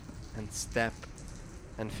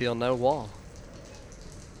and feel no wall.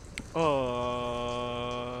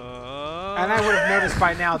 And I would have noticed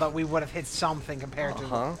by now that we would have hit something compared to.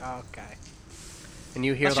 Uh-huh. Okay. And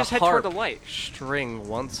you hear Let's the just head toward harp the light. string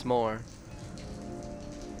once more.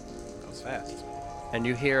 That was fast. And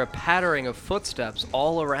you hear a pattering of footsteps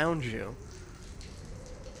all around you.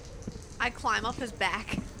 I climb up his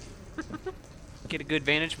back. Get a good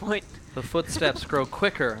vantage point. The footsteps grow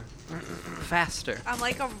quicker, faster. I'm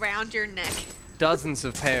like around your neck. Dozens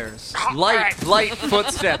of pairs. Light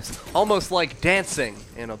footsteps, almost like dancing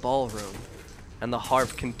in a ballroom. And the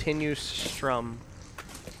harp continues to strum.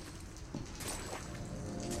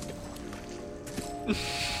 I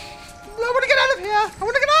want to get out of here! I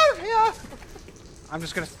want to get out of here! I'm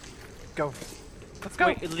just gonna go. Let's go.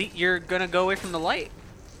 Wait, you're gonna go away from the light?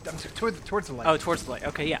 I'm towards the light. Oh, towards the light.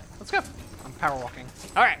 Okay, yeah. Let's go. I'm power walking.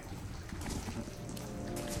 All right.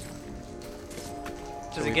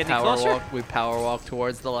 So Does we it get any power closer? walk- we power walk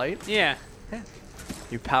towards the light. Yeah.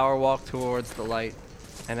 You power walk towards the light,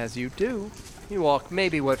 and as you do, you walk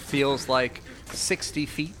maybe what feels like 60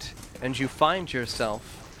 feet, and you find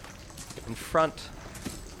yourself in front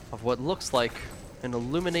of what looks like an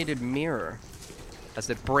illuminated mirror as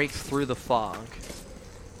it breaks through the fog.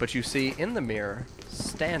 But you see in the mirror,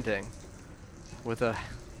 standing with a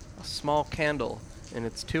small candle in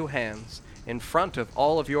its two hands, in front of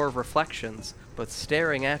all of your reflections, but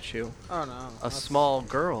staring at you, Oh no. a small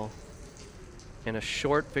girl in a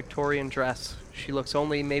short Victorian dress. She looks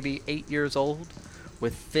only maybe 8 years old,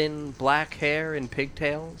 with thin black hair and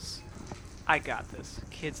pigtails. I got this.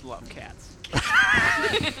 Kids love cats.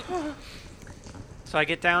 So I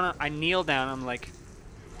get down, I kneel down, I'm like,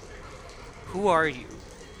 who are you?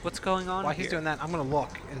 What's going on While here? he's doing that, I'm gonna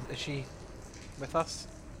look. Is she with us?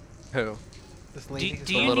 Who? This lady? do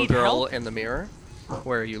The you little need girl help? in the mirror?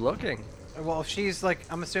 Where are you looking? Well, if she's like,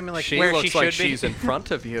 I'm assuming like She where looks she like should be. she's in front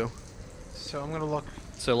of you. So I'm gonna look.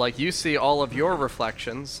 So like you see all of your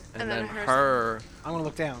reflections, and, And then then hers. her, I'm gonna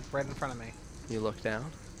look down, right in front of me. you look down.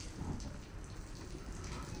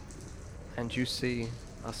 And you see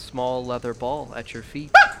a small leather ball at your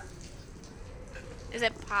feet. Is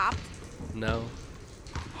it popped? No.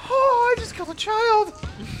 Oh, I just killed a child.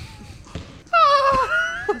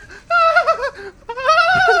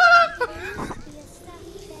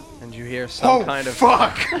 And you hear some kind of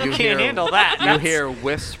fuck! You Can't handle that. You That's- hear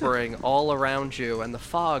whispering all around you, and the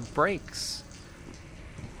fog breaks.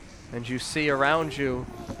 And you see around you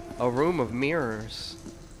a room of mirrors,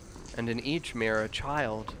 and in each mirror a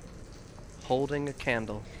child holding a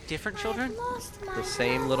candle. Different children? The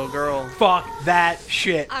same little girl. Fuck that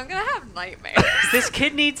shit. I'm gonna have nightmares. This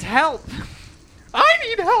kid needs help. I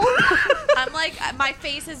need help. I'm like, my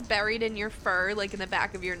face is buried in your fur, like in the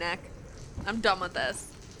back of your neck. I'm done with this.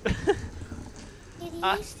 It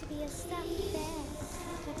used to be a stuffy bed.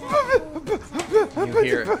 You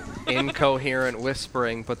hear incoherent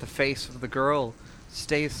whispering, but the face of the girl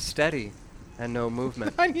stays steady and no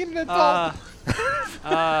movement. I need an adult.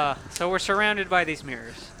 So we're surrounded by these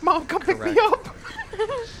mirrors. Mom, come pick me Correct. up.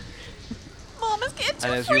 Mama's getting too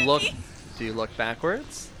And as freaky. you look, do you look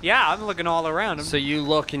backwards? Yeah, I'm looking all around him. So you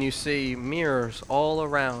look and you see mirrors all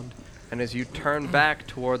around, and as you turn back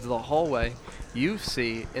towards the hallway, you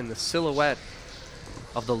see in the silhouette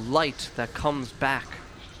of the light that comes back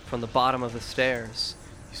from the bottom of the stairs,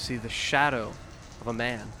 you see the shadow of a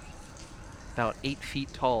man, about 8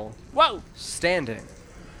 feet tall, Whoa! standing,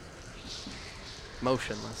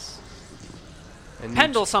 motionless. And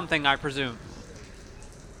Pendle something, I presume.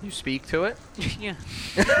 You speak to it. Yeah.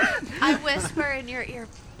 I whisper in your ear,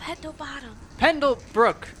 Pendle bottom. Pendle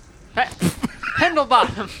Brook. Pendle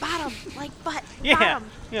Bottom. Bottom, like butt. Yeah. Bottom.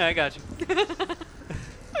 Yeah, I got you.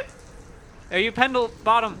 Are you Pendle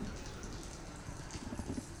Bottom?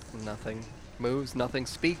 Nothing moves, nothing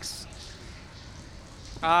speaks.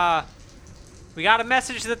 We got a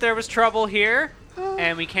message that there was trouble here,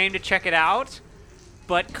 and we came to check it out.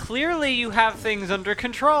 But clearly you have things under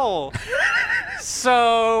control.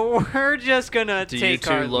 So we're just gonna Do you take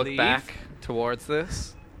two our look leave. back towards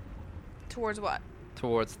this? Towards what?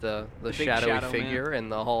 Towards the big shadowy shadow man. figure in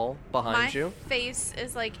the hall behind My you. face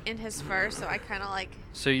is like in his fur, so I kind of like.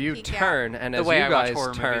 So you peek out. turn, and The as way you I watch guys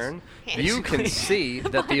horror turn, movies. you can see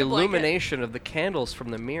that the Behind a blanket. illumination of the candles from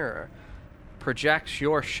the mirror projects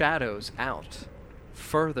your shadows out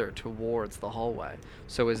further towards the hallway.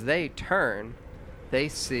 So as they turn, they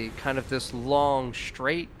see kind of this long,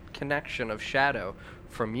 straight connection of shadow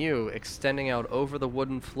from you extending out over the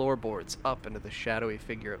wooden floorboards up into the shadowy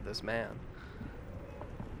figure of this man.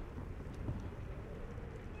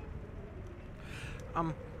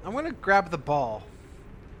 I'm gonna grab the ball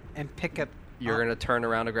and pick it. You're up. going to turn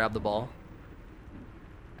around to grab the ball.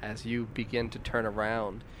 As you begin to turn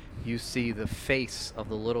around, you see the face of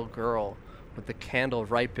the little girl with the candle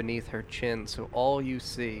right beneath her chin. So all you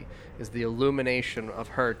see is the illumination of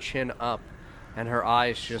her chin up, and her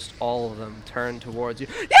eyes, just all of them, turn towards you.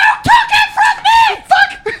 You took it from me!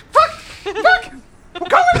 Fuck! Fuck! We're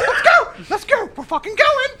going! Let's go! Let's go! We're fucking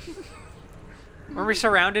going! Are we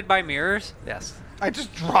surrounded by mirrors? Yes. I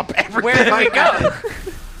just drop everything. Where do I we got. go?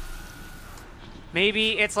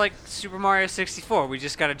 Maybe it's like Super Mario 64. We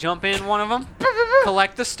just gotta jump in one of them,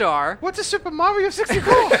 collect the star. What's a Super Mario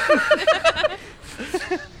 64?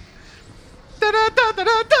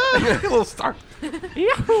 Da-da-da-da-da-da. Little star.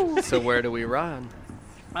 Yahoo! So where do we run?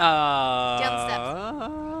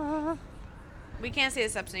 We can't see the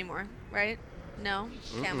steps anymore, right? No?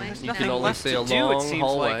 Can we? You nothing can No. only left see to a do, it long seems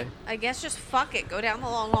hallway. like. I guess just fuck it. Go down the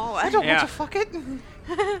long hallway. I don't Yeah. want to fuck it.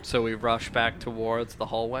 So we rush back towards the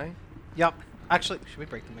hallway. Yep. Actually, should we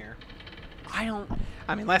break the mirror? I don't.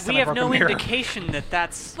 I mean, last time We I have broke no a mirror. indication that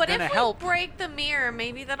that's But gonna if we help. break the mirror,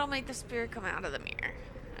 maybe that'll make the spirit come out of the mirror.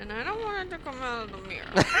 And I don't want it to come out of the mirror.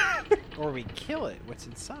 Or we kill it. What's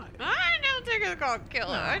inside? I don't think it's gonna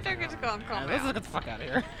kill it. I think it's gonna come Let's out. get the fuck out of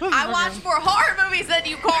here. I watch more horror movies than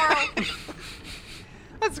you, Carl.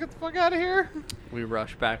 Let's get the fuck out of here. We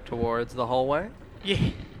rush back towards the hallway.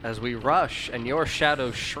 Yeah. As we rush, and your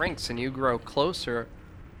shadow shrinks, and you grow closer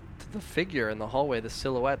to the figure in the hallway, the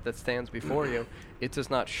silhouette that stands before you, it does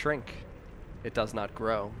not shrink. It does not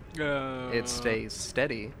grow. It stays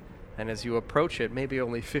steady. And as you approach it, maybe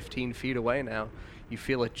only 15 feet away now, you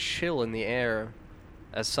feel a chill in the air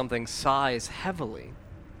as something sighs heavily.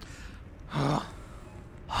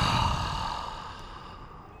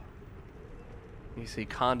 You see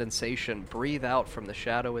condensation breathe out from the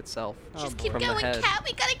shadow itself. Just keep from the going, head. Cat.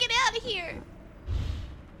 We gotta get out of here.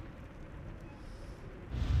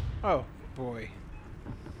 Oh boy.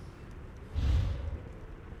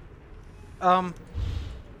 I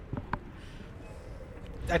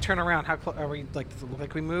turn around. How close are we? Like, does it look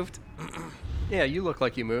like we moved? Yeah, you look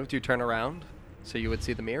like you moved. You turn around, so you would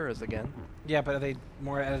see the mirrors again. Yeah, but are they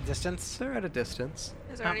more at a distance? They're at a distance.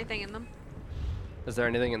 Is there How- anything in them? Is there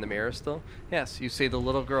anything in the mirror still? Yes, you see the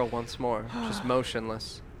little girl once more, just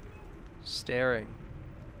motionless, staring,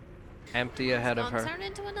 empty ahead of Don't her. turn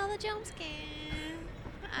into another jump scare.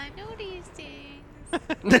 I know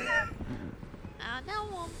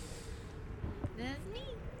No, that's me.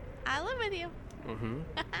 I live with you.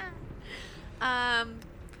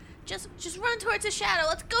 Just run towards the shadow.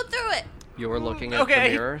 Let's go through it. You're looking at the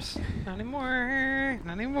mirrors. Not anymore.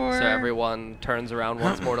 Not anymore. So everyone turns around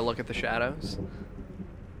once more to look at the shadows.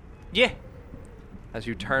 Yeah. As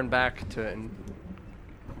you turn back to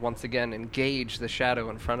once again engage the shadow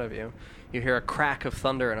in front of you, you hear a crack of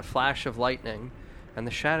thunder and a flash of lightning, and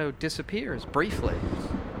the shadow disappears briefly.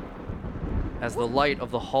 As the light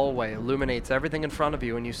of the hallway illuminates everything in front of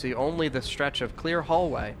you, and you see only the stretch of clear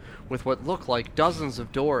hallway with what look like dozens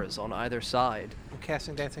of doors on either side. I'm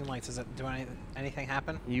casting dancing lights. Is it doing anything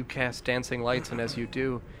happen? You cast dancing lights, and as you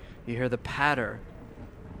do, you hear the patter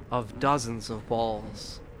of dozens of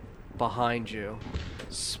balls behind you.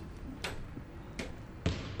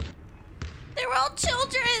 They're all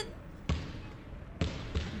children.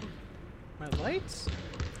 My lights?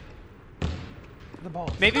 The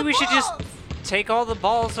balls. Maybe The we should just balls! take all the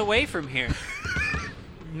balls away from here.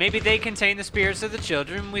 Maybe they contain the spirits of the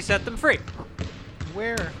children and we set them free.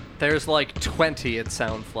 Where? There's like 20, it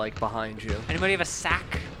sounds like, behind you. Anybody have a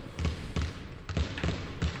sack?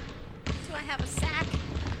 Do I have a sack?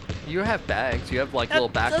 You have bags. You have like little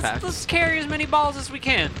backpacks. Let's carry as many balls as we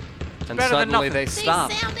can. And better than suddenly nothing. they They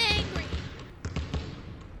stop. sound angry.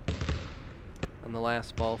 And the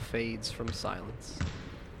last ball fades from silence.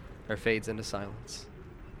 Or fades into silence.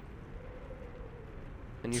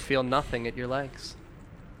 And you feel nothing at your legs.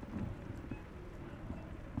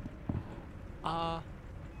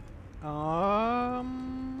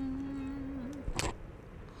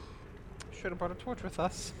 Should have brought a torch with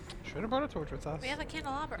us. Should have brought a torch with us. We have a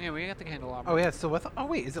candelabra. Yeah, we got the candelabra. Oh yeah, it's still with. Oh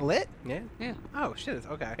wait, is it lit? Yeah. Yeah. Oh shit, it's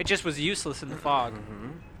okay. It just was useless in the fog.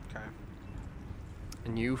 Okay.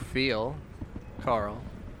 And you feel, Carl,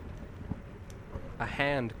 a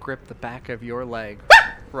hand grip the back of your leg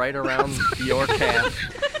right around your calf.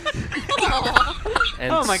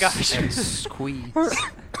 And Oh my gosh. And squeeze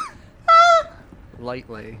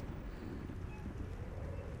lightly.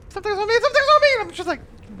 Something's on me. Something's on me. And I'm just like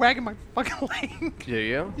wagging my fucking leg. Do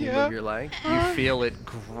you? You Yeah. move your leg. You feel it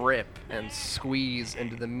grip and squeeze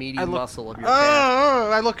into the meaty I look- muscle of your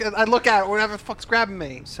calf. I look at it, whatever the fuck's grabbing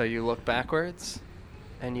me. So you look backwards,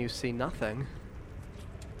 and you see nothing.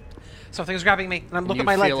 Something's grabbing me, and I'm looking You at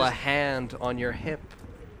my leg. feel a just- hand on your hip,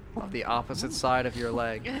 of the opposite side of your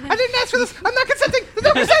leg. I didn't ask for this. I'm not consenting.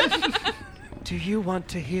 There's no consent. Do you want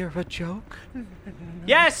to hear a joke?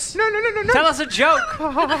 Yes! No. Tell us a joke!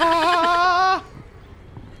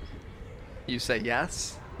 You say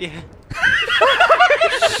yes. Yeah.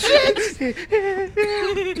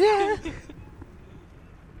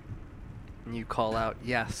 And you call out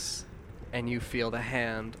yes, and you feel the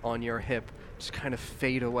hand on your hip just kind of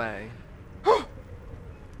fade away.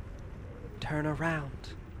 Turn around.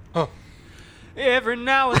 Every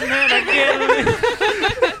now and then I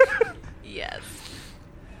get Yes.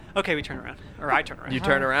 Okay, we turn around. Or I turn around. You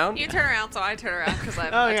turn around? You turn around, so I turn around because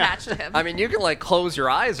I'm Oh, yeah. attached to him. I mean, you can like close your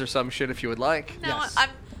eyes or some shit if you would like. no, Yes. I'm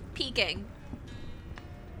peeking.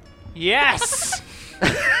 Yes!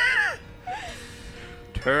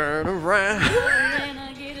 Turn around.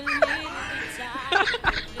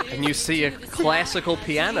 And you see a classical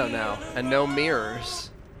piano now, and no mirrors.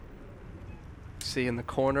 See in the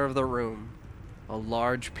corner of the room, a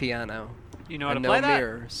large piano. You know how and to no play that?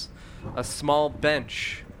 mirrors. A small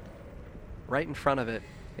bench right in front of it,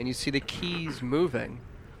 and you see the keys moving,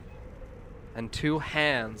 and two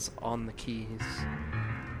hands on the keys,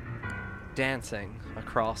 dancing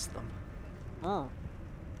across them.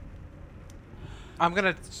 I'm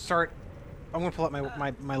gonna pull up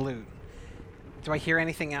my loot. Do I hear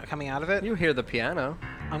anything coming out of it? You hear the piano.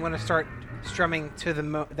 I'm gonna start strumming to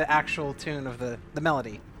the actual tune of the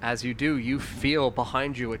melody. As you do, you feel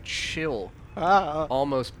behind you a chill, Ah.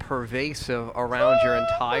 almost pervasive around your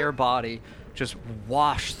entire body, just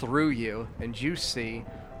wash through you, and you see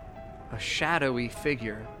a shadowy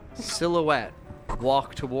figure, silhouette,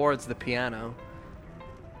 walk towards the piano,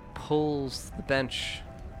 pulls the bench,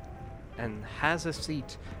 and has a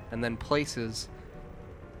seat, and then places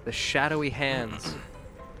the shadowy hands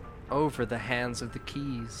over the hands of the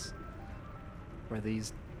keys, where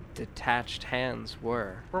these detached hands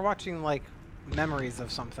were. We're watching like memories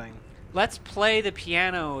of something. Let's play the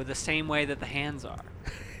piano the same way that the hands are.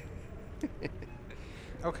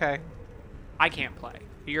 Okay. I can't play.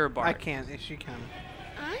 You're a bard. I can't. If she can.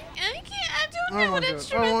 I can't. I don't I know don't what want to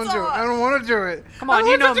do it. I don't instruments want to do it. I are. don't want to do it. Come I on, don't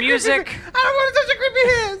you wanna know touch the creepy- music. I don't want to touch the creepy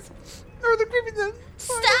hands. Or the creepiness.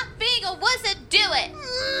 Stop being a wuss and do it.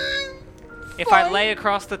 If I lay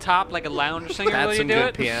across the top like a lounge singer, will That's you some do good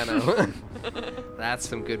it? piano. That's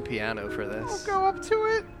some good piano for I'll this. go up to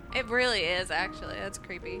it. It really is, actually. That's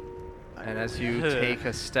creepy. And as you take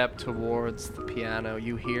a step towards the piano,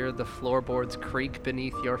 you hear the floorboards creak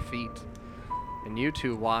beneath your feet. And you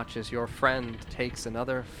two watch as your friend takes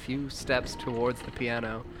another few steps towards the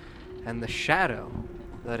piano, and the shadow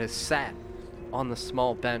that is sat on the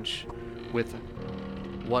small bench with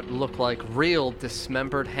what look like real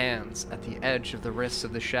dismembered hands at the edge of the wrists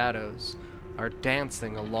of the shadows are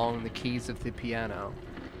dancing along the keys of the piano.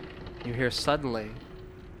 You hear suddenly,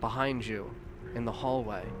 behind you, in the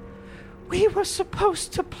hallway, "We were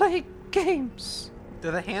supposed to play games."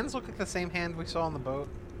 Do the hands look like the same hand we saw on the boat?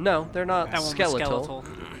 No, they're not That one was skeletal.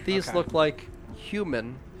 These Okay. look like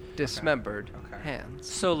human, dismembered Okay. hands.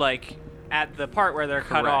 So, like, at the part where they're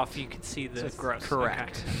cut Correct. off, you can see the it's gross.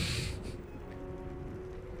 Correct.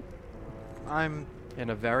 I'm In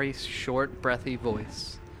a very short, breathy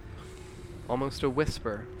voice, almost a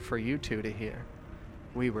whisper for you two to hear,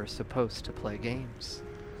 "We were supposed to play games."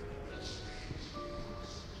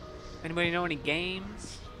 Anybody know any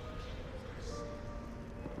games?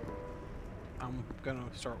 I'm gonna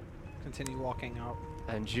continue walking up.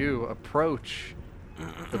 And you approach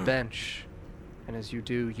the bench, and as you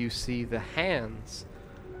do, you see the hands,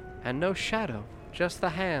 and no shadow, just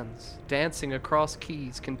the hands, dancing across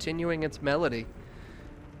keys, continuing its melody.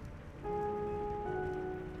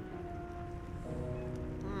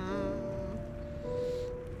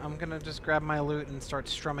 I'm gonna just grab my lute and start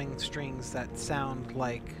strumming strings that sound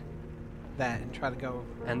like that and try to go.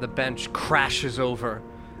 And the bench crashes over,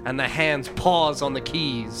 and the hands pause on the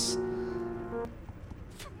keys.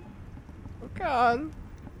 Oh God!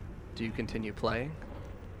 Do you continue playing?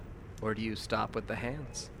 Or do you stop with the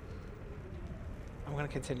hands? I'm gonna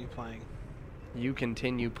continue playing. You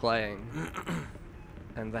continue playing,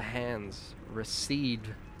 and the hands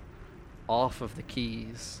recede off of the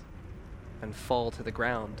keys and fall to the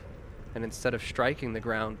ground. And instead of striking the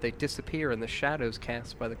ground, they disappear in the shadows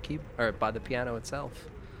cast by the piano itself.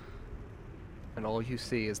 And all you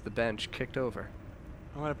see is the bench kicked over.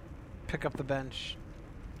 I'm gonna pick up the bench,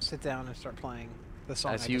 sit down, and start playing the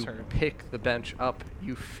song As I you just heard. pick the bench up,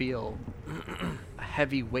 you feel a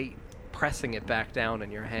heavy weight pressing it back down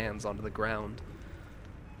in your hands onto the ground.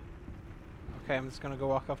 Okay, I'm just gonna go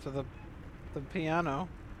walk up to the piano,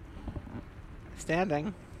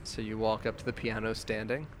 standing. So you walk up to the piano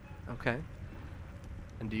standing. Okay.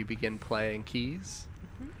 And do you begin playing keys?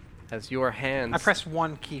 As your hands... I press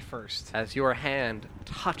one key first. As your hand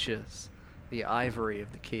touches the ivory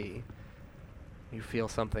of the key, you feel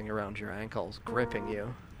something around your ankles gripping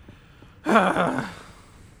you.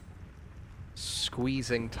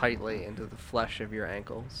 Squeezing tightly into the flesh of your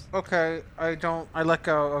ankles. Okay, I let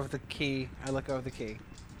go of the key.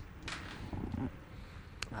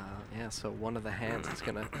 Yeah, so one of the hands is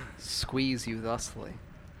going to squeeze you thusly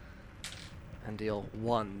and deal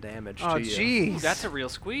 1 damage Oh, to you. jeez. Ooh, that's a real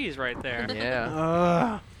squeeze right there.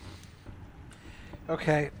 Yeah.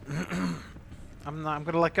 Okay. I'm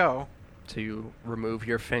gonna let go. So you remove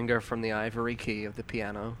your finger from the ivory key of the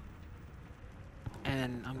piano.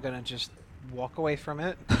 And I'm gonna just walk away from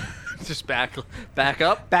it. Just back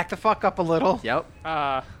up. Back the fuck up a little. Yep.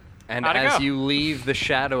 And How'd it as go? you leave the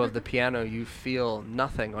shadow of the piano, you feel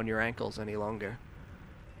nothing on your ankles any longer.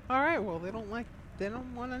 All right. Well, they don't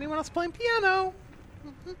want anyone else playing piano.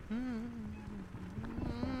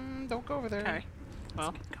 Don't go over there. Okay.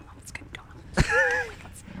 Well,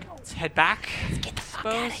 let's head back.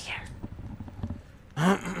 Suppose.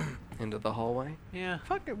 Into the hallway. Yeah.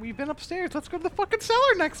 Fuck it. We've been upstairs. Let's go to the fucking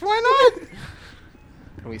cellar next. Why not?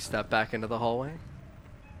 And we step back into the hallway.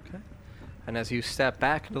 Okay. And as you step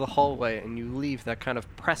back into the hallway and you leave that kind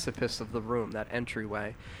of precipice of the room, that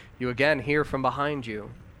entryway, you again hear from behind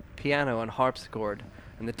you piano and harpsichord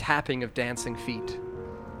and the tapping of dancing feet.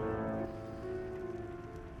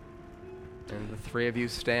 And the three of you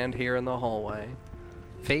stand here in the hallway,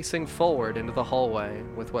 facing forward into the hallway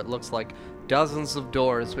with what looks like dozens of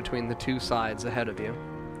doors between the two sides ahead of you.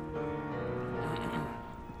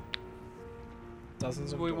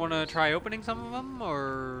 Dozens Do of we want to doors. try opening some of them,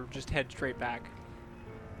 or just head straight back?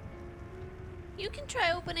 You can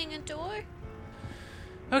try opening a door.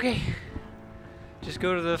 Okay. Just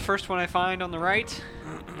go to the first one I find on the right.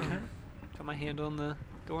 Put my hand on the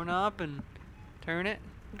doorknob and turn it.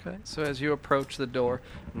 Okay, so as you approach the door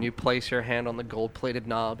and you place your hand on the gold-plated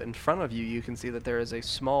knob, in front of you, you can see that there is a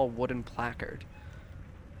small wooden placard.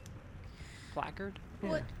 Placard?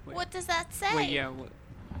 What Wait. What does that say? Wait, yeah.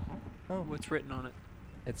 Oh. What's written on it?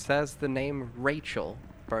 It says the name Rachel,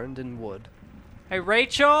 burned in wood. Hey,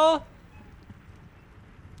 Rachel!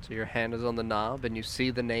 So your hand is on the knob and you see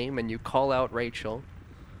the name and you call out Rachel.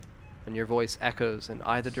 and your voice echoes in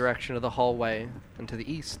either direction of the hallway. And to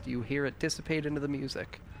the east, you hear it dissipate into the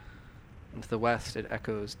music. And to the west, it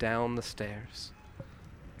echoes down the stairs.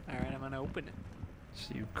 All right, I'm going to open it.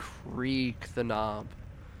 So you creak the knob,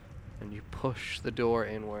 and you push the door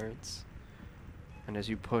inwards. And as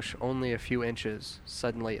you push only a few inches,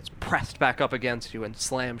 suddenly it's pressed back up against you and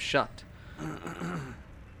slams shut.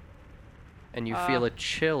 And you feel a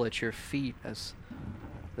chill at your feet as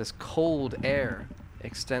this cold air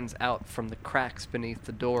extends out from the cracks beneath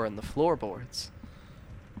the door and the floorboards.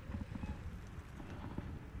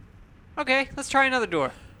 Okay, let's try another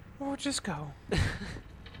door. Or just go.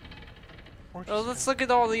 Or Oh, just let's look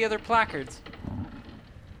at all the other placards.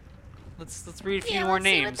 Let's read a few Yeah, more let's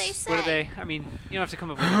see what names. they What are say. they? I mean, you don't have to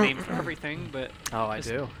come up with a name for everything, but Oh, I Just-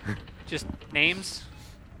 do. just names.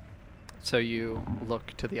 So you look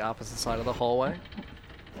to the opposite side of the hallway.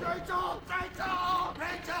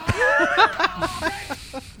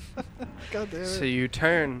 God damn So you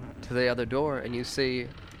turn to the other door and you see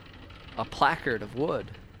a placard of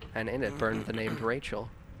wood, and in it burned the name Rachel.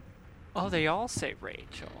 Oh, they all say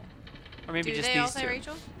Rachel. Or maybe Do just they these all say two.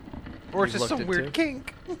 Rachel? Or it's You just some looked weird into?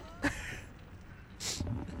 kink.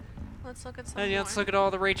 Let's look at some Yeah, more. let's look at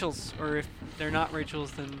all the Rachels. Or if they're not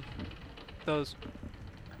Rachels, then those. Are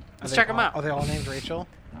Let's they check them all- out. Are they all named Rachel?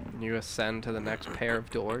 You ascend to the next pair of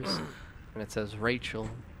doors, and it says Rachel,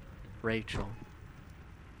 Rachel,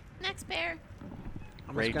 Next pair.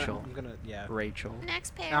 I'm Rachel. yeah. Rachel,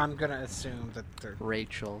 Next pair. I'm gonna assume that they're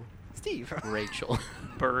Rachel, Steve. Rachel.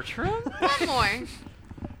 Bertram? One more.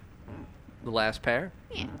 The last pair?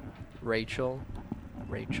 Yeah. Rachel,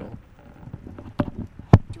 Rachel. Do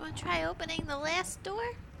you want to try opening the last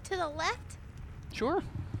door to the left? Sure.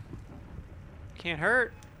 Can't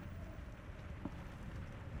hurt.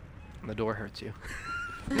 And the door hurts you.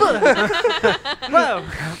 Whoa!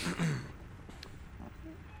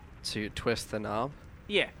 So you twist the knob.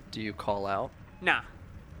 Yeah. Do you call out? Nah.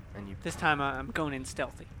 And you This time I'm going in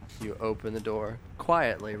stealthy. open the door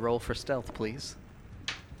quietly. Roll for stealth, please.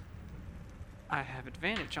 I have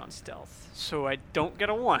advantage on stealth, so I don't get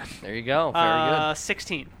a 1. There you go. Very good.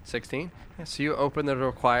 16. 16. Yeah, so you open the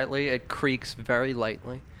door quietly. It creaks very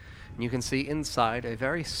lightly. And you can see inside a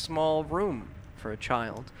very small room for a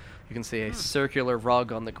child. You can see a circular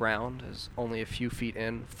rug on the ground, is only a few feet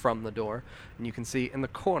in from the door. And you can see in the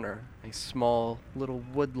corner a small little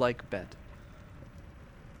wood-like bed.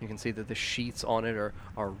 You can see that the sheets on it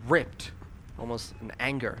are ripped, almost in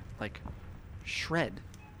anger, like shred.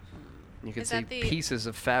 And you can Is see that the- pieces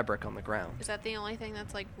of fabric on the ground. Is that the only thing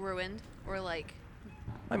that's like ruined or like?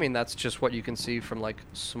 I mean, that's just what you can see from like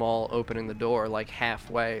small opening the door, like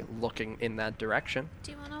halfway looking in that direction.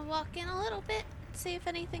 Do you want to walk in a little bit, see if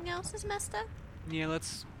anything else is messed up? Yeah,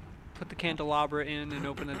 let's put the candelabra in and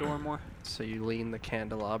open the door more. So you lean the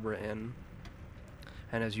candelabra in,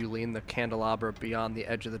 and as you lean the candelabra beyond the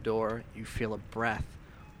edge of the door, you feel a breath,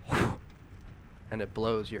 and it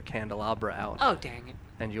blows your candelabra out, Oh, dang it.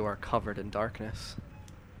 and you are covered in darkness.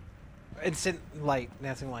 Instant light,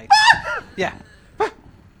 dancing light. Yeah.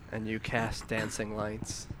 And you cast dancing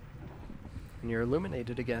lights, and you're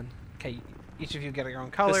illuminated again. Okay, each of you get your own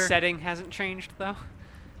The color. setting hasn't changed, though?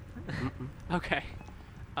 Mm-mm. Okay.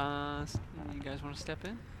 You guys want to step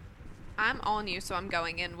in? I'm on you, so I'm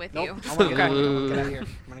going in with Nope. you. I want to get out of here. I Okay. wanna get out of here. I'm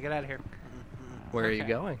gonna get out of here. Where are you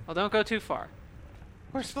Okay. going? Well, don't go too far.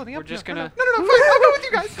 We're splitting We're up. just no, gonna- No, fine. I'll go with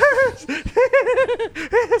you guys.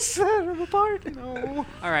 Set them apart. No.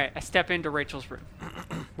 All right, I step into Rachel's room.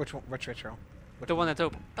 Which one? Which Rachel? The one that's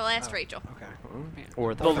open. The last Oh. Rachel. Okay. Yeah.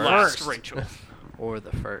 Or the, The first. last Rachel. Or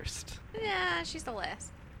the first. Yeah, she's the last.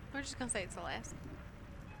 We're just gonna say it's the last.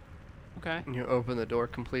 Okay. And you open the door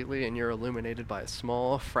completely, and you're illuminated by a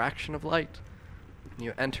small fraction of light. And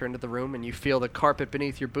you enter into the room, and you feel the carpet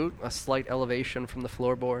beneath your boot, a slight elevation from the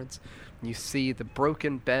floorboards. And you see the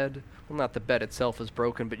broken bed. Well, not the bed itself is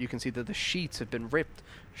broken, but you can see that the sheets have been ripped,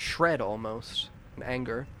 shred almost, in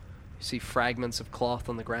anger. You see fragments of cloth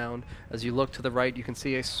on the ground. As you look to the right, you can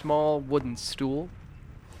see a small wooden stool.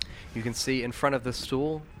 You can see in front of the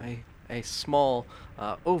stool a small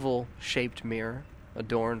oval-shaped mirror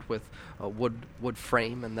adorned with a wood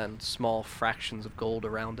frame and then small fractions of gold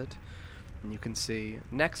around it. And you can see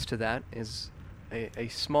next to that is a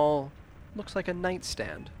small, looks like a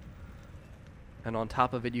nightstand. And on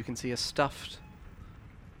top of it you can see a stuffed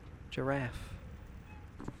giraffe.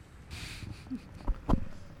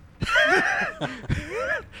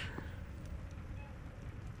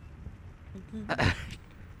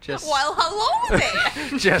 Just Well, hello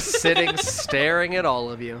there. just sitting staring at all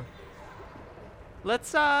of you.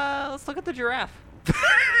 Let's look at the giraffe.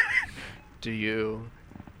 Do you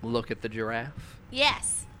look at the giraffe?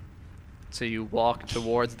 Yes. So you walk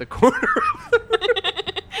towards the corner.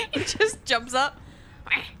 He just jumps up.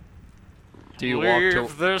 Do you walk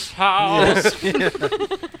Leave this house.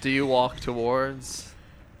 Do you walk towards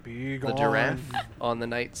Be the gone. giraffe on the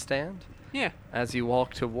nightstand? Yeah. As you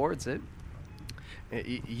walk towards it,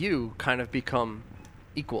 you kind of become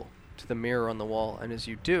equal to the mirror on the wall, and as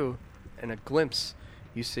you do, in a glimpse,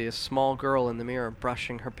 you see a small girl in the mirror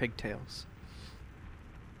brushing her pigtails.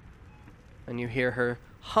 And you hear her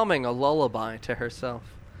humming a lullaby to herself.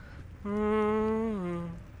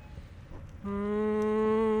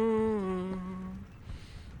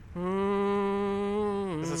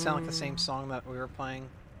 Does it sound like the same song that we were playing?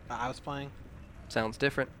 I was playing? Sounds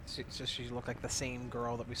different. So she looked like the same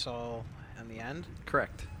girl that we saw in the end?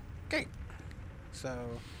 Correct. Okay. So...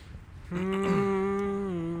 Sing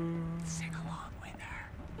along with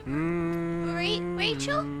her.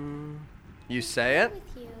 Rachel? You say it. With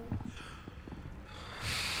you.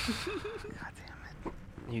 God damn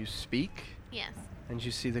it. You speak. Yes. And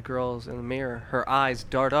you see the girls in the mirror. Her eyes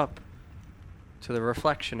dart up to the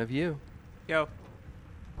reflection of you. Yo.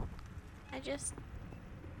 I just...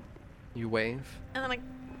 You wave. And then I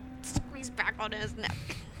squeeze back on his neck.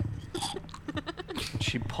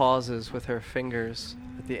 She pauses with her fingers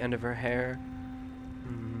at the end of her hair.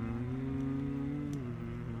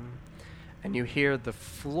 And you hear the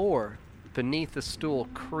floor beneath the stool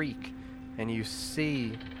creak, and you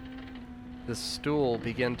see the stool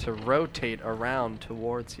begin to rotate around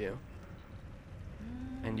towards you.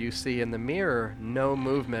 And you see in the mirror no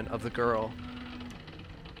movement of the girl.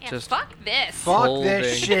 Yeah, Just fuck this. Fuck Holding.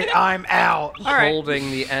 this shit, I'm out. All right. Holding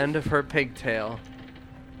the end of her pigtail,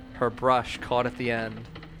 her brush caught at the end,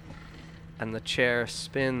 and the chair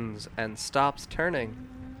spins and stops turning.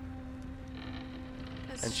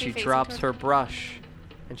 And she drops her brush,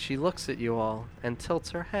 and she looks at you all and tilts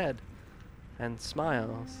her head and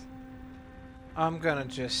smiles. I'm gonna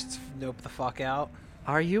just nope the fuck out.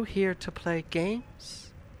 Are you here to play games?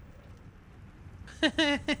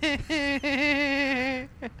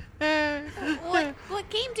 What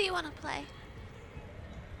game do you want to play?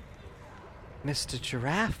 Mr.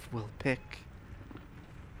 Giraffe will pick.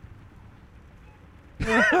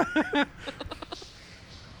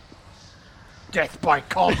 Death by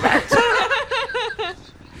combat.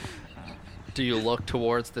 Do you look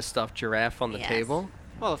towards the stuffed giraffe on the Yes. table?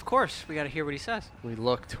 Well, of course. We got to hear what he says. We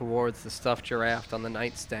look towards the stuffed giraffe on the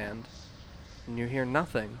nightstand, and you hear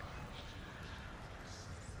nothing.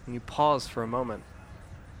 And you pause for a moment,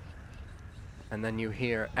 and then you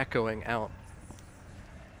hear echoing out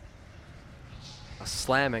a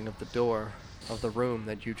slamming of the door of the room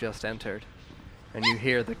that you just entered, and you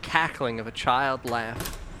hear the cackling of a child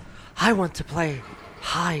laugh. I want to play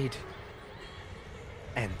hide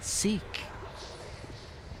and seek.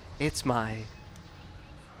 It's my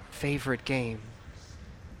favorite game.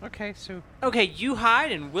 Okay, so Okay, you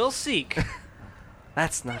hide and we'll seek.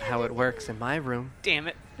 That's not how it works in my room. Damn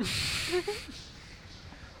it.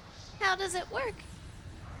 How does it work?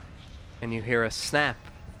 And you hear a snap,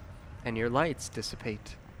 and your lights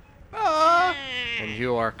dissipate, Ah! and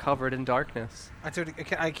you are covered in darkness,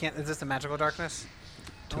 I can't. Is this a magical darkness?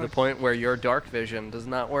 to the point where your dark vision does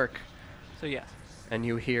not work, So, yes. and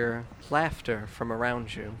you hear laughter from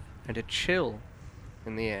around you, and a chill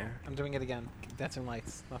in the air. I'm doing it again. Dancing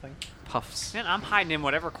lights. Nothing. Puffs. Man, I'm hiding in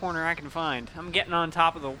whatever corner I can find. I'm getting on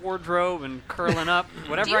top of the wardrobe and curling up.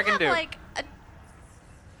 Whatever do you I can have, do. like, a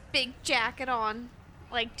big jacket on?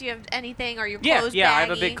 Like, do you have anything? Or your Yeah, clothes yeah, I have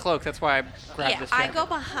a baggy? big cloak. That's why I grabbed Yeah, this I jacket. go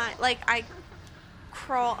behind. Like, I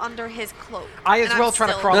crawl under his cloak. I as and well I'm try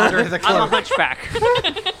to still- crawl under the I'm a cloak.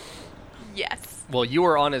 hunchback. Yes, Well, you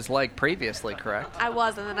were on his leg previously, correct? I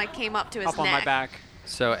was, and then I came up to his Up neck. on my back.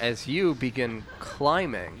 So as you begin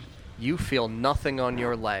climbing, you feel nothing on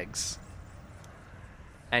your legs.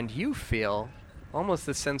 And you feel almost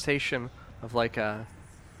the sensation of like a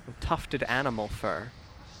tufted animal fur.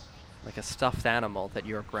 Like a stuffed animal that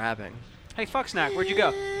you're grabbing. Hey, fuck snack, where'd you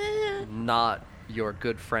go? Not your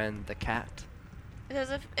good friend, the cat.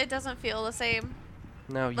 It doesn't feel the same.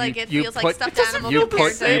 No, Like, you, it you feels like put, stuffed animal you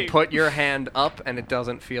compared put, to- you put your hand up and it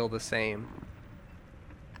doesn't feel the same.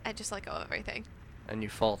 I just let go of everything. And you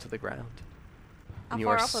fall to the ground. How You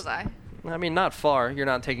far are up s- was I? I mean, not far. You're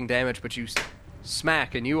not taking damage, but you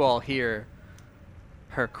smack, and you all hear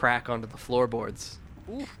her crack onto the floorboards.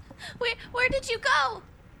 Where did you go?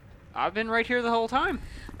 I've been right here the whole time.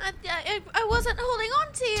 I wasn't holding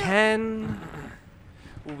on to you. 10,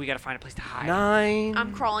 Ooh, we gotta find a place to hide. 9,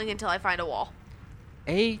 I'm crawling until I find a wall.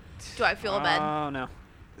 8. Do I feel a bed? Oh, no.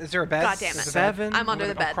 Is there a bed? God damn it. There's a bed? 7. I'm under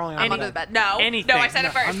the I'm bed. crawling I'm under under the the bed. No. Anything. No, I said it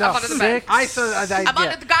No, first. no. I'm under the bed. 6. I'm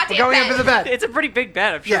under the goddamn We're going bed. under the bed. It's a pretty big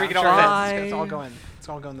bed. I'm sure Yeah, we can I'm all sure fit. it is. fit. Let's all go in. Let's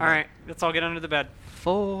all go in the All bed. right, let's all get under the bed.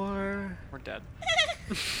 4. We're dead.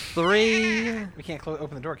 3. We can't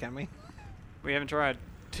open the door, can we? We haven't tried.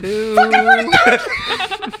 2.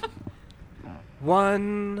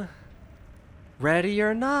 1. Ready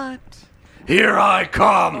or not? Here I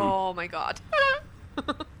come! Oh my god.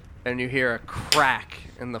 And you hear a crack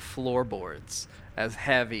in the floorboards as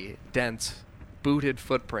heavy, dense, booted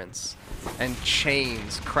footprints and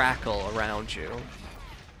chains crackle around you.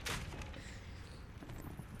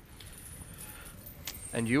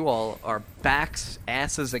 And you all are backs,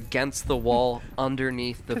 asses against the wall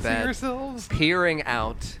underneath the bed, yourselves. peering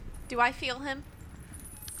out. Do I feel him?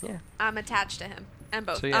 Yeah. I'm attached to him. And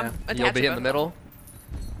both. So yeah, I'm attached you'll be to in the both. middle?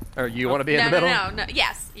 Or you want to be in No, the middle? no.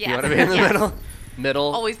 Yes. Yes. You want to be in the yes. middle?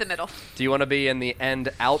 Middle. Always the middle. Do you want to be in the end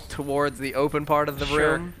out towards the open part of the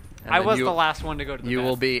Sure. room? And I then was you- the last one to go to the You bed.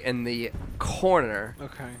 will be in the corner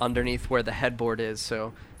Okay. underneath where the headboard is,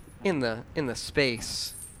 so in the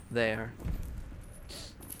space there.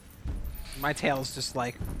 My tail's just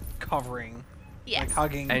like covering, Yes. like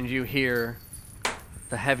hugging. And you hear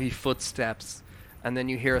the heavy footsteps, and then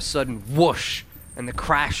you hear a sudden whoosh and the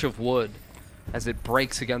crash of wood as it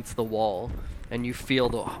breaks against the wall, and you feel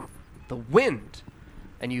the wind,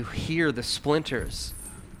 and you hear the splinters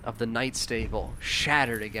of the night stable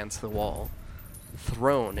shattered against the wall,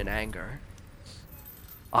 thrown in anger.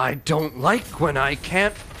 I don't like when I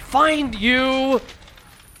can't find you!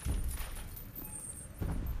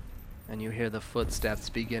 And you hear the footsteps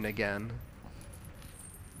begin again.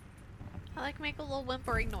 I like make a little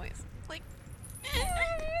whimpering noise. Like.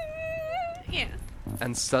 Yeah.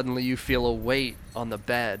 And suddenly you feel a weight on the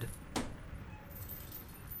bed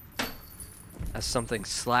as something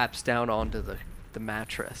slaps down onto the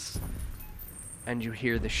mattress. And you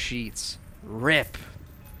hear the sheets rip.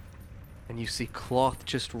 And you see cloth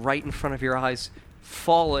just right in front of your eyes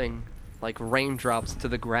falling like raindrops to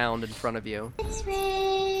the ground in front of you. It's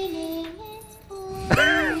raining, it's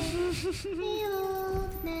pouring. The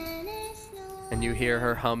old man is And you hear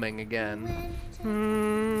her humming again.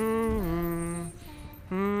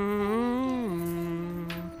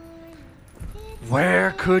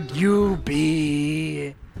 Where could you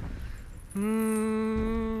be?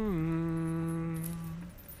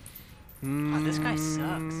 Oh, this guy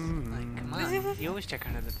sucks. Like, come on. You always check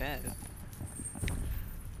under the bed.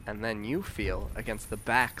 And then you feel against the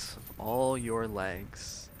backs of all your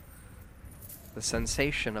legs the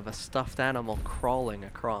sensation of a stuffed animal crawling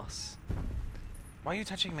across. Why are you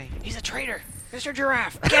touching me? He's a traitor. Mr.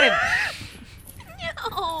 Giraffe, get him.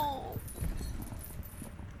 No.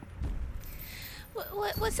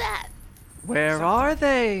 What's that? Where are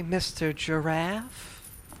they, Mr. Giraffe?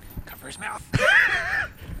 Cover his mouth.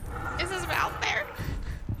 Is his mouth there?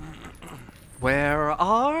 Where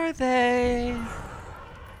are they?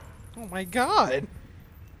 Oh my god.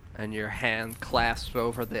 And your hand clasps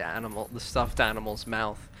over the stuffed animal's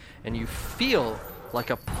mouth, and you feel like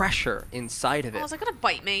a pressure inside of Oh, it. is it gonna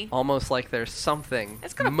bite me? Almost like there's something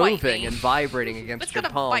It's gonna bite moving me. and vibrating against It's your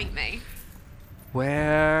gonna palm. bite me.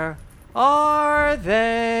 Where are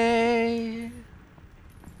they?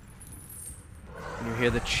 And you hear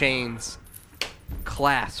the chains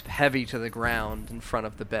clasp heavy to the ground in front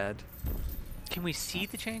of the bed. Can we see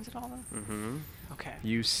the chains at all, though? Mm-hmm. Okay.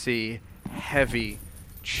 You see heavy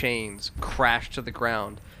chains crash to the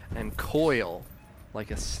ground and coil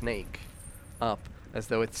like a snake up, as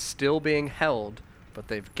though it's still being held, but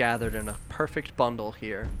they've gathered in a perfect bundle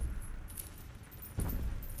here.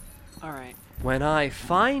 All right. When I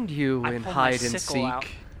find you I in pull my hide and sickle out.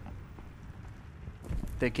 seek,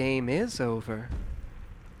 the game is over.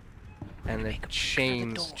 And the make 'em shut the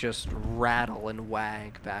chains door. just rattle and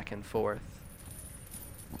wag back and forth.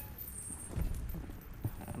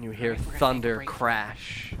 And you hear Alright, we're gonna make a thunder break for it.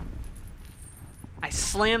 crash. I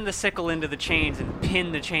slam the sickle into the chains and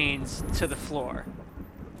pin the chains to the floor.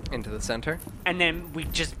 Into the center. And then we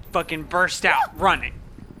just fucking burst out running.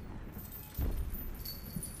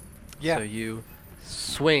 Yeah. So you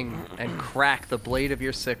swing and crack the blade of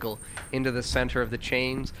your sickle into the center of the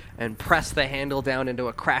chains and press the handle down into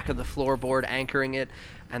a crack of the floorboard, anchoring it,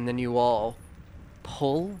 and then you all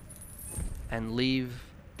pull and leave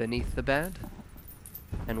beneath the bed.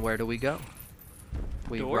 And where do we go?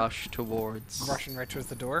 We Door? rush towards Rushing right towards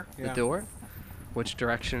the door. the Yeah. door. Which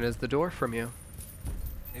direction is the door from you?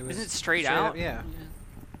 It was Isn't it straight out? up, yeah.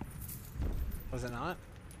 Was it not?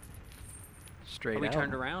 Straight Are we out.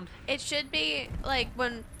 turned around? It should be like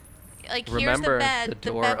when, like Remember, here's the bed. the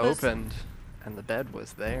door bed was, opened and the bed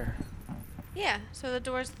was there. Yeah, so the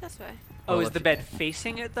door's this way. Oh, Well, is if the you- bed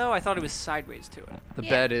facing it though? I thought it was sideways to it. The Yeah.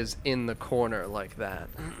 bed is in the corner like that.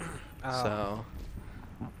 Oh. So.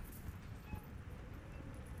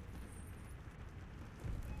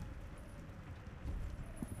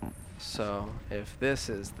 So, if this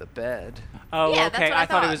is the bed, Oh, Yeah, that's okay. what I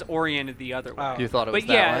thought it thought. was oriented the other way. Oh. you thought it was But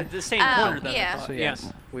that yeah, way. the same Oh, corner then. yeah. I thought. So Yeah.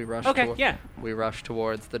 yes, we rush. Okay, yeah. We rush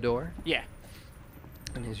towards the door, Yeah.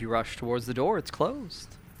 and as you rush towards the door, it's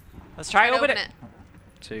closed. Let's try to open it.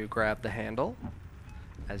 So you grab the handle.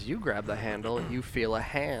 As you grab the handle, you feel a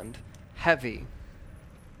hand, heavy,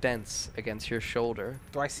 dense against your shoulder,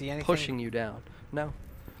 Do I see anything? pushing you down. No.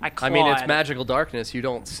 I I mean, it's clawed. magical darkness. You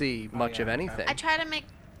don't see much yeah, of okay. anything. I try to make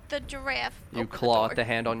the giraffe. You open claw the at the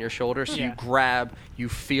hand on your shoulder, so you Yeah. grab, you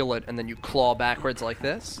feel it, and then you claw backwards like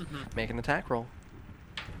this. Mhm. Make an attack roll.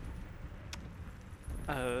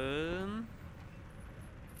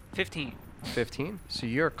 15. 15. So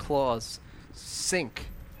your claws sink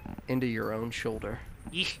into your own shoulder.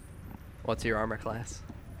 Yeesh. What's your armor class?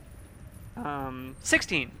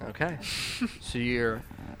 16. Okay. So you're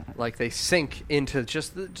like they sink into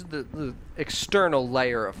just the external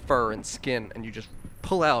layer of fur and skin, and you just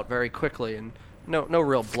pull out very quickly, and no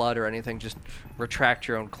real blood or anything. Just retract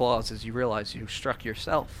your own claws as you realize you struck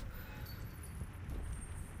yourself,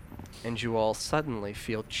 and you all suddenly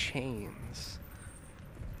feel chains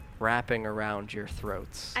wrapping around your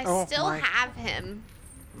throats. I Oh still my- have him.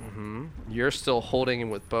 You're still holding him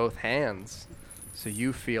with both hands, so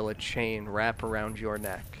you feel a chain wrap around your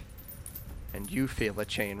neck, and you feel a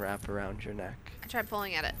chain wrap around your neck. I tried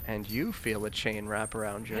pulling at it. And you feel a chain wrap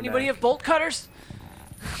around your Anybody neck. have bolt cutters?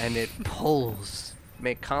 And it pulls.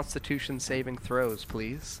 Make Constitution saving throws,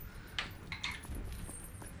 please.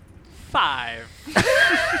 5.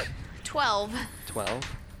 12.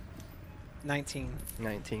 12, 19.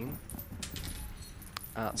 19.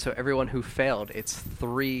 So everyone who failed, it's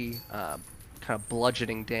 3 kind of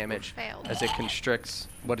bludgeoning damage Failed. as it constricts.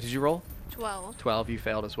 What did you roll? 12. 12. You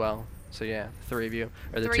failed as well. So yeah, 3 of you,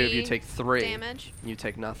 or the 2 of you 3 take 3. damage. You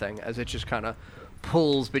take nothing as it just kind of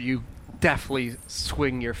pulls, but you definitely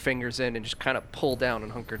swing your fingers in and just kind of pull down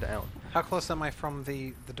and hunker down. How close am I from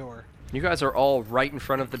the door? You guys are all right in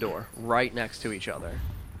front of the door, right next to each other,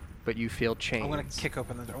 but you feel chains. I'm gonna kick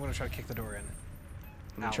open the door. I'm gonna try to kick the door in.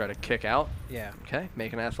 You out. try to kick out. Yeah. Okay,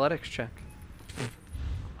 make an athletics check. I'm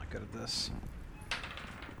not good at this.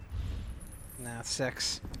 Nah,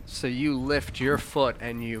 6. So you lift your foot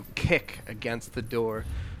and you kick against the door,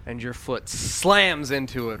 and your foot slams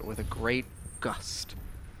into it with a great gust.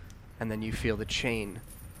 And then you feel the chain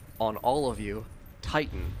on all of you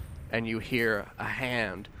tighten, and you hear a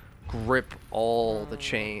hand grip all the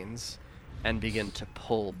chains and begin to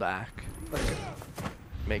pull back.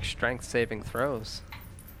 Make strength saving throws.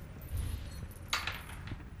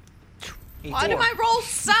 Why do my rolls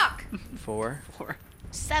suck? 4,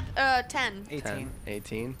 10. 18. 10,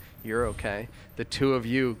 18. You're okay. The 2 of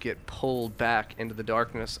you get pulled back into the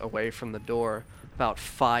darkness away from the door about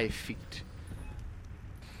 5 feet.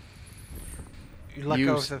 You let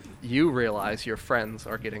go of the. You realize your friends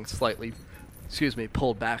are getting slightly,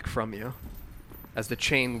 pulled back from you as the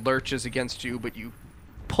chain lurches against you, but you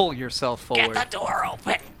pull yourself forward. Get the door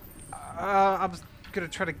open. I was gonna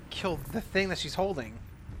try to kill the thing that she's holding.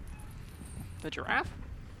 The giraffe?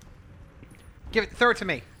 Throw it to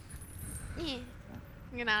me. Yeah.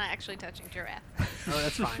 You're not actually touching giraffe. Oh,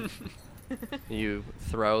 that's fine. You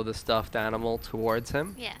throw the stuffed animal towards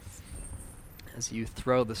him. Yes. As you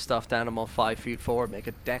throw the stuffed animal 5 feet forward, make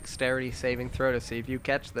a dexterity saving throw to see if you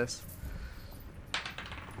catch this.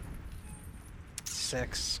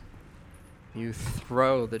 6. You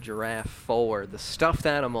throw the giraffe forward, the stuffed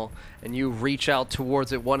animal, and you reach out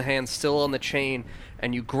towards it, one hand still on the chain,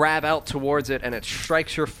 and you grab out towards it, and it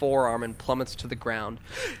strikes your forearm and plummets to the ground.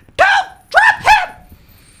 Don't drop him!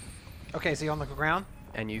 Okay, is he on the ground?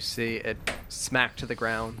 And you see it smack to the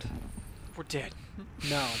ground. We're dead.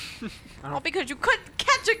 No. All because you couldn't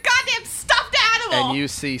catch a goddamn stuffed animal! And you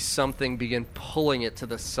see something begin pulling it to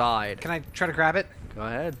the side. Can I try to grab it? Go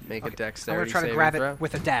ahead, make a Okay, I'm dexterity gonna try to saving grab throw. it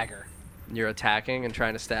with a dagger. You're attacking and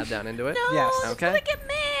trying to stab down into it? No, Yes. Okay. look at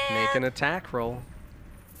me! Make an attack roll.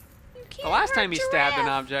 You can't The last hurt time he stabbed an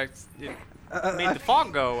giraffe. object, it made the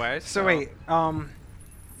fog go away. So wait,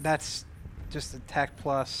 that's just attack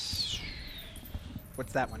plus.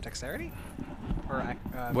 What's that one? Dexterity? Or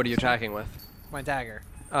What are you attacking with? My dagger.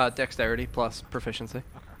 Dexterity plus proficiency.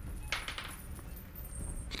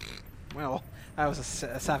 Well, that was a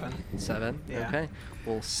 7. 7. Yeah. Okay.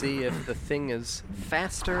 We'll see if the thing is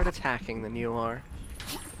faster at attacking than you are.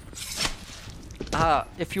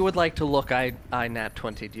 If you would like to look, I nat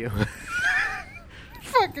 20'd you.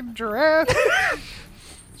 fucking giraffe.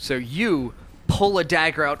 So you pull a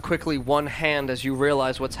dagger out quickly, one hand, as you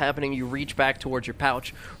realize what's happening. You reach back towards your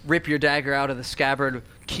pouch, rip your dagger out of the scabbard,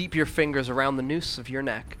 keep your fingers around the noose of your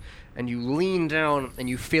neck, and you lean down and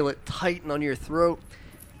you feel it tighten on your throat,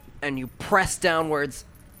 and you press downwards,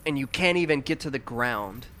 and you can't even get to the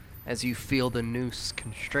ground as you feel the noose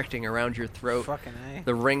constricting around your throat. Fucking A.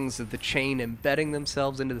 The rings of the chain embedding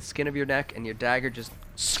themselves into the skin of your neck, and your dagger just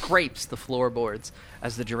scrapes the floorboards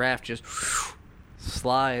as the giraffe just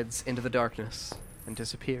slides into the darkness and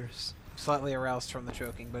disappears. Slightly aroused from the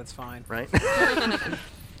choking, but it's fine. Right?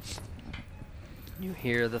 You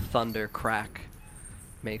hear the thunder crack.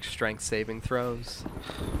 Make strength saving throws.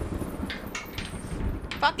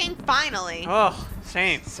 Fucking finally. Oh,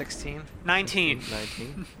 same. 16. 19.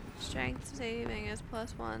 19. Strength saving is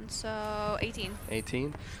 +1, so 18.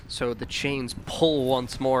 18. So the chains pull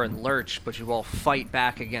once more and lurch, but you all fight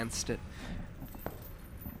back against it.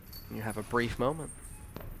 You have a brief moment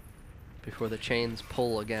before the chains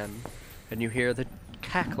pull again, and you hear the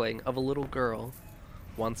cackling of a little girl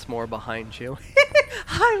once more behind you.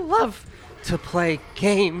 I love to play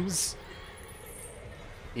games.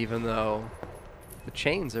 Even though the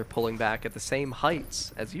chains are pulling back at the same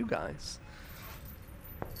heights as you guys.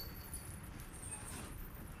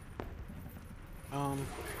 Oh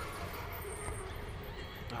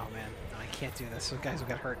man, no, I can't do this. Those guys will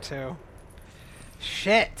get hurt too.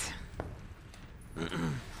 Shit.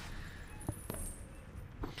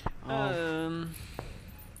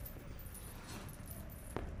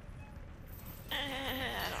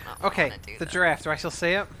 Okay, the giraffe. Do I still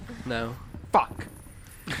see it? No. Fuck.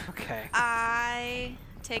 Okay. I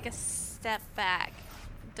take a step back.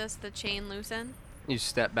 Does the chain loosen? You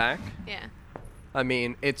step back. Yeah. I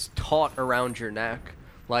mean, it's taut around your neck.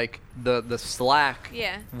 Like, the slack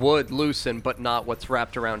Yeah. would loosen, but not what's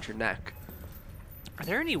wrapped around your neck. Are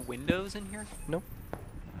there any windows in here? Nope.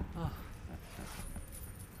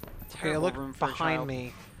 Okay, Terrible look room for a behind child.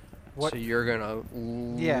 me. What? So you're gonna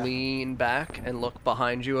Yeah. lean back and look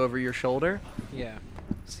behind you over your shoulder. Yeah.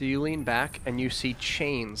 So you lean back and you see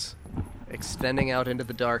chains extending out into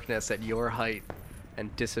the darkness at your height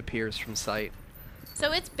and disappears from sight.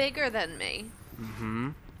 So it's bigger than me. Mm-hmm.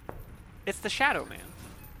 It's the Shadow Man.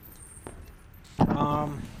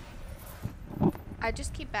 I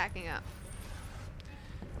just keep backing up.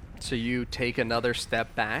 So you take another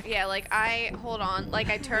step back. Yeah, like I hold on, like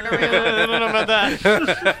I turn I around. don't know about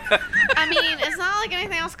that. I mean, it's not like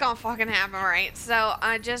anything else gonna fucking happen, right? So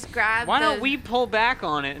I just grab. Why don't we pull back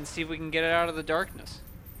on it and see if we can get it out of the darkness?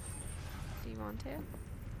 Do you want to?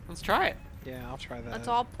 Let's try it. Yeah, I'll try that. Let's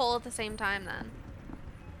all pull at the same time then.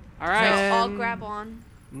 All So right. all 10, grab on.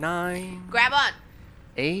 9, Grab on.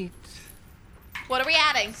 8, What are we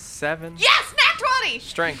adding? 7. Yes, nat 20.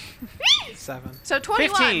 Strength. 7. So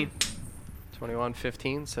 21. 15. 21,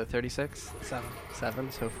 15, so 36. 7.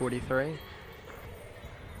 7, so 43.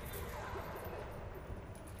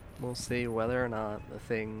 We'll see whether or not the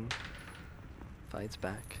thing fights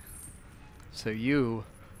back. So you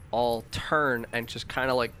all turn and just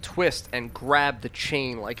kind of like twist and grab the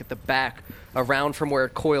chain like at the back around from where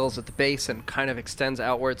it coils at the base and kind of extends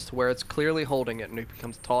outwards to where it's clearly holding it, and it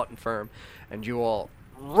becomes taut and firm, and you all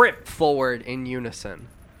rip forward in unison,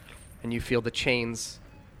 and you feel the chains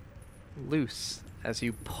loose as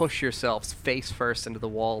you push yourselves face first into the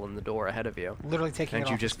wall and the door ahead of you, Literally taking and it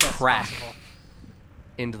you off just as fast as crack possible.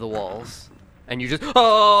 into the walls, and you just Take it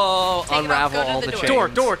off, unravel go to all the the door.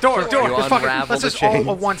 chains. Door. You Just fucking- unravel let's the just all chains.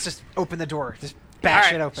 at once just open the door. Just bash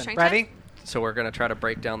Alright. it open. Strength Ready? So we're gonna try to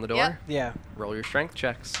break down the door. Yep. Yeah. Roll your strength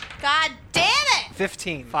checks. God damn it.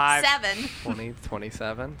 15. 5. 7. 20,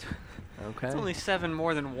 27. Okay. It's only 7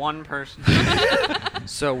 more than one person.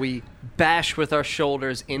 So we bash with our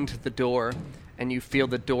shoulders into the door, and you feel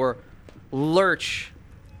the door lurch,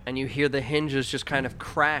 and you hear the hinges just kind of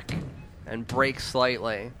crack and break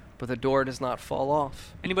slightly, but the door does not fall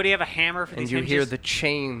off. Anybody have a hammer for And these you hinges? hear the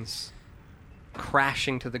chains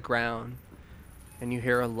crashing to the ground, and you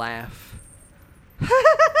hear a laugh.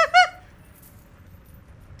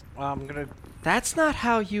 I'm gonna That's not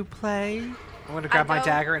how you play. grab my go-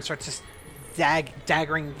 dagger and start just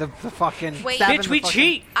daggering the fucking. Wait. stabbing Bitch, the we fucking-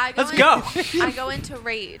 cheat. I Let's go. I go into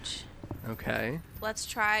rage. Okay, Let's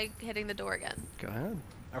try hitting the door again. go ahead.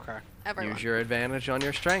 Okay. Everyone. Use your advantage on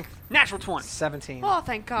your strength. Natural 20. 17. Oh,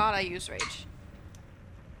 thank God I used rage.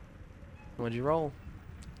 What'd you roll?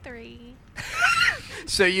 3.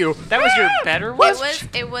 So you. That was your better one?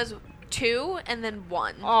 It was 2 and then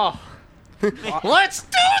 1. Oh. Let's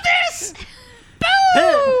do this!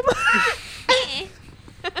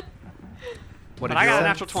 What But did I you got a roll?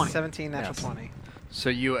 natural 20. 17, natural Yes. 20. So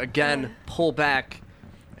you again pull back,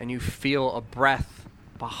 and you feel a breath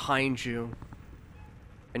behind you,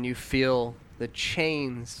 and you feel the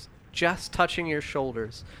chains just touching your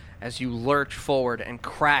shoulders as you lurch forward and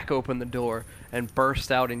crack open the door and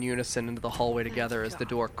burst out in unison into the hallway together as the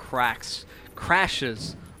door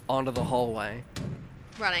crashes onto the hallway.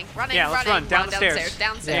 Running. Yeah, let's run. Down the stairs.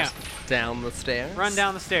 Downstairs. Down the stairs. Run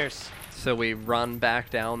down the stairs. So we run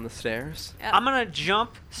back down the stairs. Yep. I'm gonna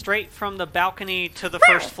jump straight from the balcony to the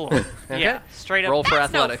first floor. Okay. Yeah, straight up. Roll for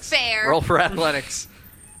That's no athletics. fair. Roll for athletics.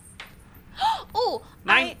 Ooh,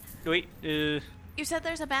 Nine. Wait. you said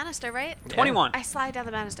there's a banister, right? 21. I slide down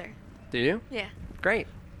the banister. Do you? Yeah. Great.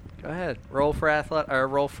 Go ahead. Roll for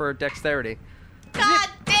roll for dexterity. God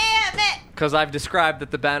damn it! Because I've described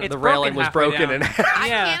that It's the railing broken was halfway broken down. in half.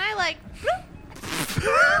 Yeah. Can't I like?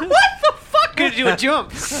 What the fuck? Gonna do a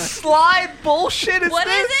jump. Slide bullshit is What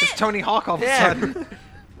is this? It's Tony Hawk all of a Yeah. sudden.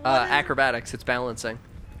 Acrobatics. It's balancing.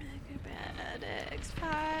 Acrobatics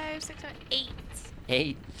 5, 6, 7, 8.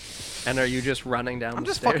 8. And are you just running down I'm the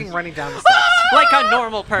just stairs? fucking running down the steps. Like a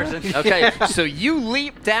normal person. Okay, so you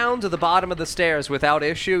leap down to the bottom of the stairs without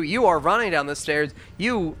issue. You are running down the stairs.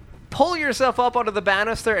 You pull yourself up onto the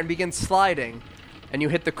banister and begin sliding. And you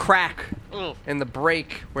hit the crack in the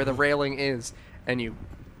break where the railing is. And you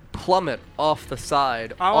plummet off the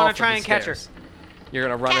side. I wanna off of try the and catch her. stairs. You're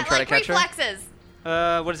going to run and try to Cat-like catch reflexes.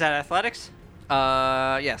 What is that? Athletics?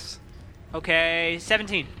 her? Yes. Okay,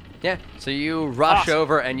 17. Yeah. So you rush Awesome.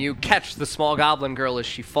 over and you catch the small goblin girl as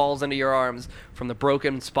she falls into your arms from the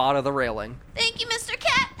broken spot of the railing. Thank you, Mr.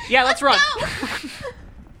 Cat. Yeah, let's run. go.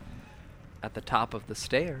 At the top of the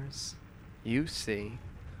stairs, you see,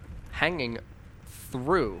 hanging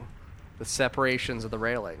through the separations of the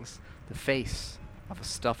railings, the face of a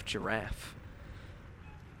stuffed giraffe.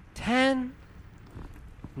 10,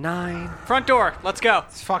 9, Front door. Let's go.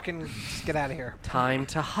 Let's fucking just get out of here. time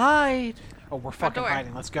to hide. Oh, we're Front fucking door.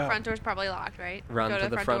 hiding. Let's go. Front door's probably locked, right? Run Go to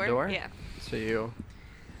the front door? Yeah. So you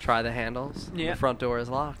try the handles. Yeah. The front door is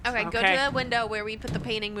locked. Okay, go Okay. to the window where we put the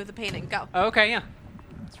painting. Move the painting. Go. Okay, yeah.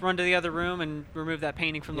 Let's run to the other room and remove that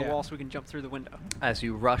painting from the Yeah. wall so we can jump through the window. As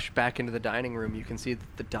you rush back into the dining room, you can see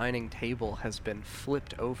that the dining table has been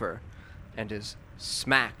flipped over and is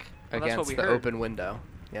smack Oh, that's what against we the heard. open window.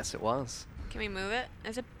 Yes, it was. Can we move it?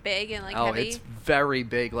 Is it big and like Oh, heavy? it's very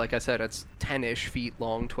big. Like I said, it's 10-ish feet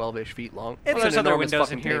long, 12-ish feet long. It's there's an other enormous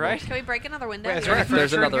windows in fucking here, table. right? Can we break another window? Wait, is Yeah. there any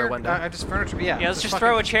There's furniture in another here? window. Just furniture, but yeah. Yeah, let's just fucking-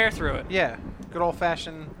 throw a chair through it. Yeah, good old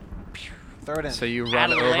fashioned. Throw it in. So you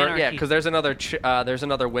run Adult over, yeah, anarchy. because there's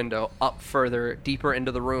another window up further, deeper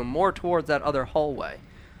into the room, more towards that other hallway.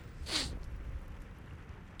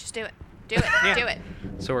 Just do it. Do it. Yeah. Do it.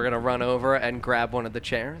 So we're gonna run over and grab one of the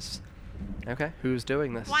chairs. Okay, who's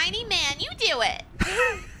doing this? Whiny man, you do it.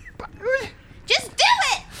 Just do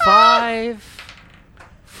it. 5,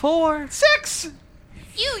 4, 6.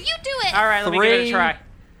 You do it. All right, let me give it 3. a try.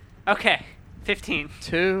 Okay, 15.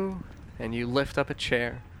 2, and you lift up a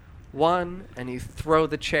chair. 1, and you throw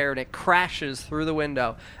the chair, and it crashes through the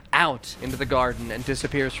window, out into the garden, and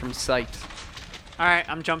disappears from sight. All right,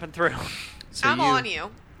 I'm jumping through. So I'm on you.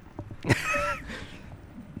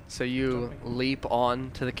 So you leap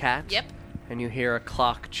on to the cat. Yep. And you hear a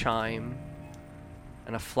clock chime,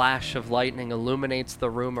 and a flash of lightning illuminates the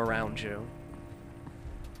room around you.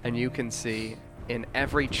 And you can see in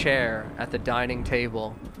every chair at the dining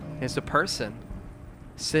table is a person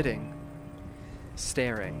sitting,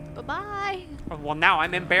 staring Bye-bye. Oh, well, now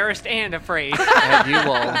I'm embarrassed and afraid. at you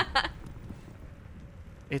all.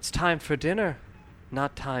 It's time for dinner,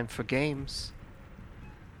 not time for games.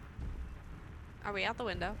 Are we out the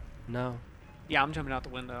window? No. Yeah, I'm jumping out the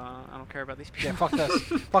window. I don't care about these people. Yeah, fuck this.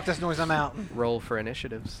 Fuck this noise. I'm out. Roll for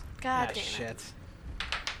initiatives. God Ah, damn shit. it.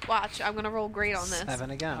 Watch, I'm gonna roll great on this. 7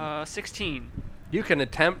 again. 16. You can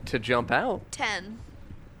attempt to jump out. 10.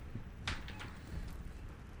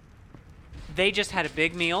 They just had a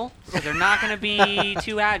big meal, so they're not going to be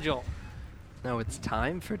too agile. No, it's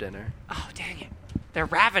time for dinner. Oh, dang it. They're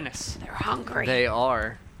ravenous. They're hungry. They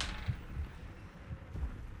are.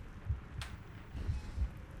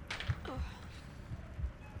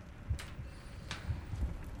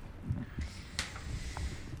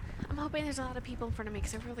 I'm hoping there's a lot of people in front of me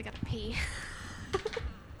because I really gotta pee.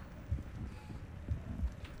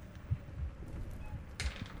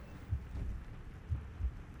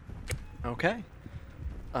 Okay.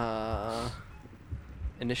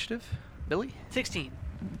 Initiative? Billy? 16.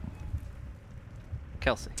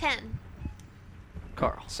 Kelsey? 10.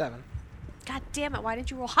 Carl? 7. God damn it, why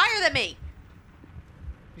didn't you roll higher than me?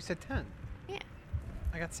 You said 10. Yeah,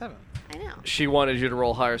 I got 7. I know. She wanted you to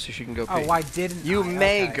roll higher so she can go pee. Oh, why didn't You I?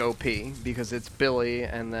 may Okay. go pee because it's Billy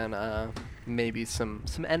and then maybe some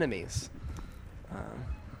enemies.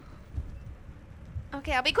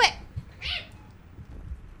 Okay, I'll be quick.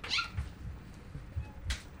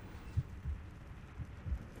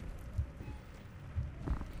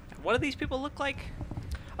 What do these people look like?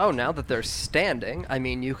 Oh, now that they're standing, I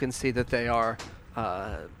mean, you can see that they are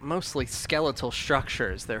mostly skeletal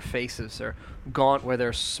structures. Their faces are gaunt, where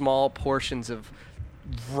there's small portions of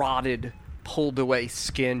rotted, pulled away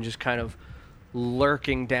skin just kind of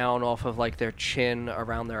lurking down off of like their chin,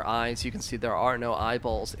 around their eyes. You can see there are no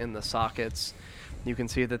eyeballs in the sockets. You can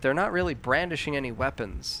see that they're not really brandishing any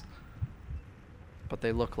weapons, but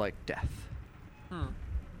they look like death.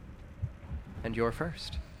 And you're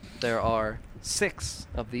first. There are 6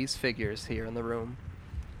 of these figures here in the room.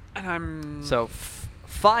 And I'm... So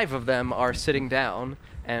 5 of them are sitting down,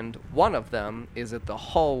 and 1 of them is at the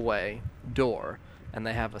hallway door, and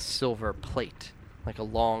they have a silver plate, like a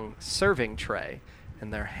long serving tray,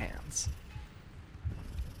 in their hands.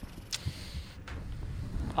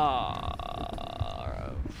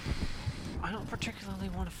 I don't particularly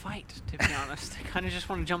want to fight, to be honest. I kind of just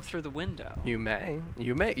want to jump through the window. You may.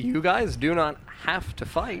 You guys do not have to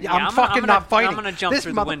fight. Yeah, I'm I'm fucking gonna- not fighting. I'm gonna jump this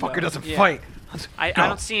through the window. motherfucker doesn't Yeah. fight. Let's I go.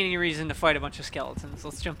 don't see any reason to fight a bunch of skeletons.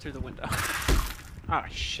 Let's jump through the window. Oh,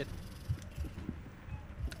 shit.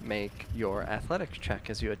 Make your athletics check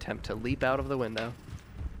as you attempt to leap out of the window.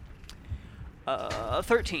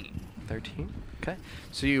 13. 13. Okay.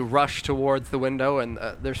 So you rush towards the window, and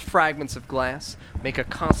there's fragments of glass. Make a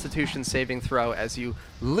Constitution saving throw as you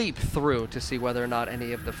leap through to see whether or not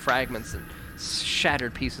any of the fragments and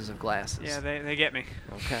shattered pieces of glass. Yeah, they get me.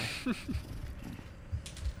 Okay.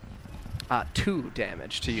 2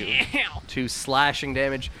 damage to you. Yeah. 2 slashing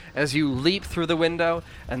damage as you leap through the window,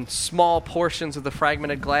 and small portions of the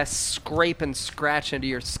fragmented glass scrape and scratch into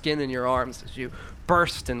your skin and your arms as you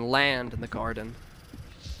burst and land in the garden.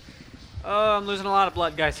 Oh, I'm losing a lot of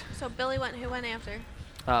blood, guys. So Billy went. Who went after?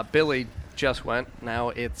 Billy just went. Now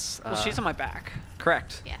it's... Well, she's on my back.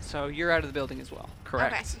 Correct. Yeah. So you're out of the building as well.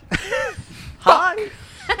 Correct. Okay. Hi!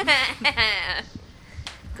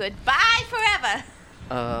 Goodbye forever,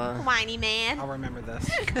 Uh, whiny man. I'll remember this.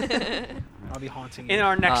 I'll be haunting you. In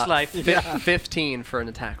our next life. 15 for an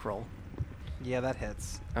attack roll. Yeah, that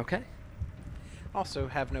hits. Okay. Also,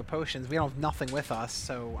 have no potions. We don't have nothing with us,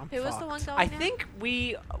 so I'm Who was fucked. the one going I now? think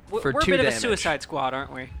we're For a 2 bit of a damage. suicide squad,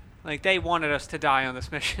 aren't we? Like, they wanted us to die on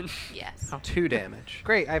this mission. Yes. 2 damage.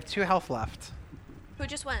 Great, I have 2 health left. Who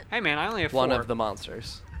just went? Hey, man, I only have 4. One of the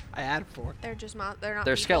monsters. I added 4. They're just they're not. They're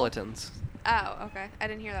people? skeletons. Oh, okay. I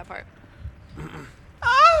didn't hear that part.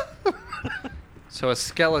 So a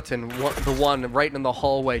skeleton, the one right in the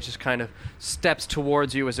hallway, just kind of steps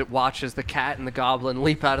towards you as it watches the cat and the goblin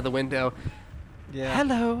leap out of the window. Yeah.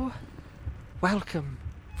 Hello. Welcome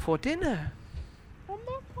for dinner.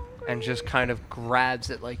 And just kind of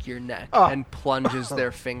grabs at like your neck Oh. and plunges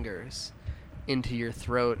their fingers into your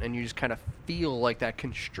throat, and you just kind of feel like that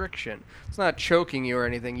constriction. It's not choking you or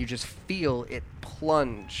anything. You just feel it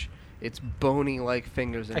plunge its bony like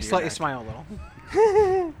fingers into I your slightly neck. smile a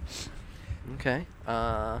little. Okay.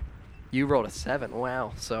 You rolled a 7.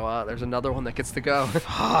 Wow. So there's another one that gets to go.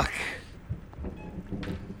 Fuck.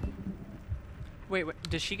 Wait,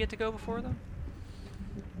 does she get to go before them?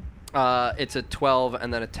 It's a 12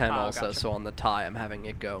 and then a 10 Oh, also. gotcha. So on the tie, I'm having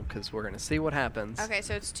it go because we're gonna see what happens. Okay,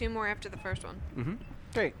 so it's 2 more after the first one. Mm-hmm.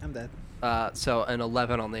 Great, I'm dead. So an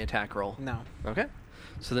 11 on the attack roll. No. Okay.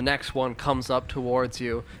 So the next one comes up towards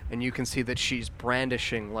you, and you can see that she's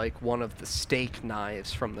brandishing like one of the steak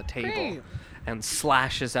knives from the table, Great. and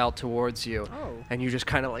slashes out towards you. Oh. And you just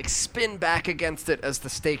kind of like spin back against it as the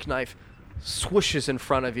steak knife swooshes in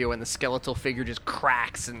front of you, and the skeletal figure just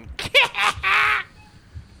cracks and.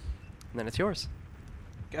 And then it's yours.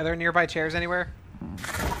 Are there nearby chairs anywhere?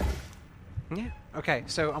 Yeah. Okay,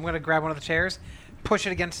 so I'm gonna grab one of the chairs, push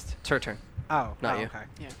it against. It's her turn. Oh, Not oh, you. Okay.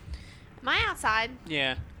 Yeah. Am I outside?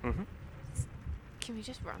 Yeah. Mm-hmm. Can we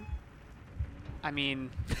just run? I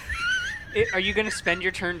mean, are you going to spend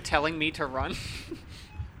your turn telling me to run?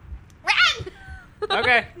 Run!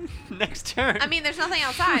 Okay. Next turn. I mean, there's nothing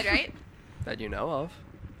outside, right? That you know of.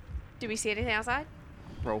 Do we see anything outside?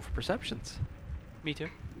 Roll for perceptions. Me too.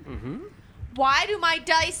 Mm-hmm. Why do my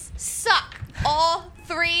dice suck? All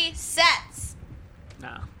 3 sets.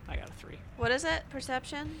 No, I got a 3. What is it?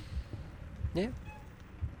 Perception? Yeah.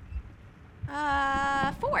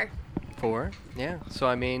 4. 4. Yeah. So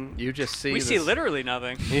I mean, you just see. We see this- literally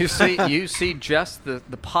nothing. You see just the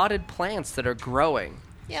potted plants that are growing,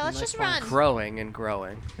 Yeah, let's nice just ones. run. growing and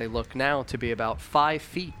growing. They look now to be about 5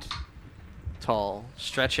 feet tall,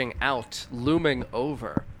 stretching out, looming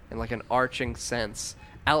over in like an arching sense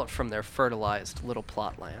out from their fertilized little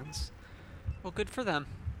plot lands. Well, good for them.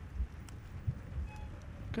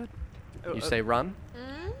 Good. You say run?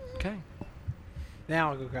 Mm? Okay.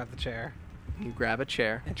 Now I'll go grab the chair You grab a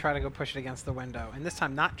chair. and try to go push it against the window. And this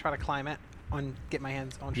time, not try to climb it. Get my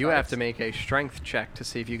hands on. You have to shards. make a strength check to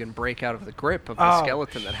see if you can break out of the grip of the Oh,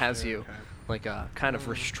 skeleton that has shit, you, okay. like kind of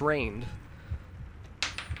restrained.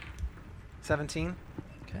 17.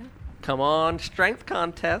 Okay. Come on, strength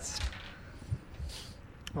contest.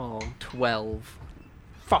 Oh, 12.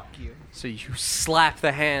 Fuck you. So you slap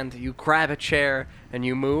the hand, you grab a chair, and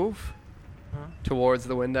you move towards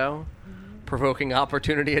the window, provoking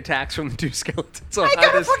opportunity attacks from the two skeletons on I gotta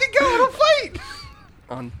either, fucking go. It'll fight.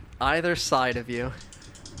 on either side of you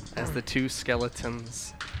as the two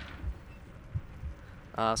skeletons.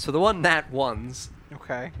 So the one nat ones.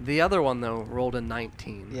 Okay. The other one, though, rolled a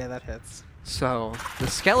 19. Yeah, that hits. So the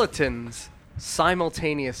skeletons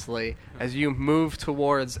simultaneously, as you move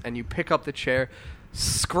towards and you pick up the chair,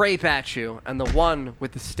 scrape at you, and the one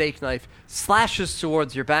with the steak knife slashes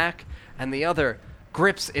towards your back, and the other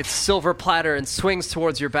grips its silver platter and swings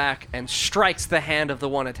towards your back and strikes the hand of the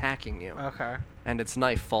one attacking you, Okay. and its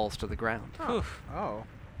knife falls to the ground Oh.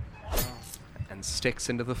 and sticks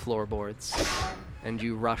into the floorboards. And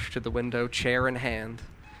you rush to the window, chair in hand,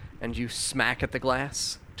 and you smack at the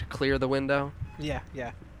glass to clear the window, Yeah.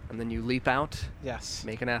 Yeah. and then you leap out. Yes.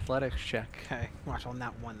 Make an athletics check. Okay. Watch. I'll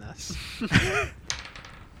not win this.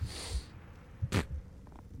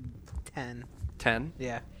 10. 10.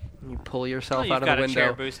 Yeah. You pull yourself Well, out you've of the got a chair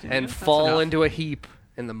window boosting and you. That's fall enough. into a heap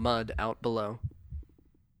in the mud out below.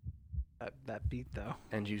 That beat though.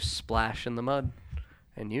 And you splash in the mud.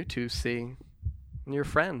 And you two see your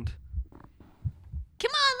friend.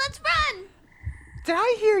 Come on, let's run. Did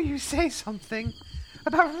I hear you say something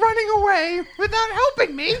about running away without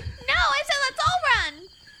helping me? No, I said let's all run.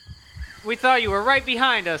 We thought you were right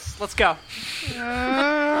behind us. Let's go.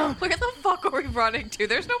 Where the fuck are we running to?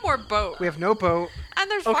 There's no more boat. We have no boat. And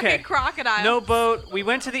there's Okay. fucking crocodiles. No boat. We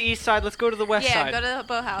went to the east side. Let's go to the west Yeah, side. go to the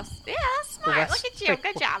boathouse. Yeah, that's The smart. west. Look at you. Wait,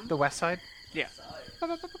 Good job. The west side. Yeah.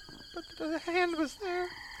 But the hand was there.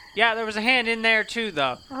 Yeah, there was a hand in there too,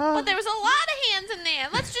 though. But there was a lot of hands in there.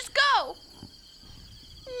 Let's just go.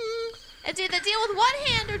 It's either deal with one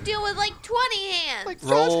hand or deal with like 20 hands. Like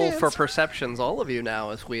Roll hands. for perceptions, all of you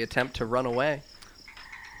now, as we attempt to run away.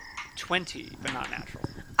 20, but not natural.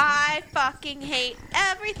 I fucking hate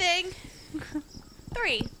everything.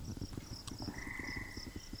 3.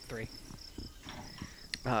 3.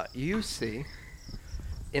 You see,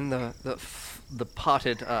 in the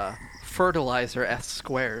potted fertilizer-esque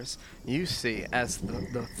squares, you see as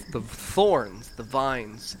the thorns, the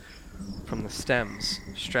vines from the stems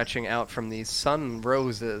stretching out from these sun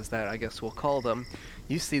roses that I guess we'll call them,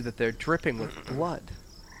 you see that they're dripping with blood.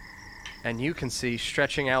 And you can see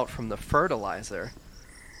stretching out from the fertilizer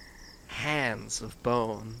hands of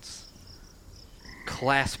bones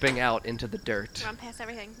clasping out into the dirt. Run past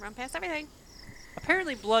everything. Run past everything.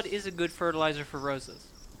 Apparently, blood is a good fertilizer for roses.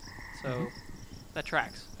 So, that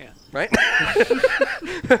tracks. Yeah. Right?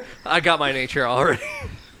 I got my nature already.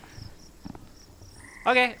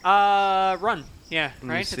 Okay, run. Yeah, You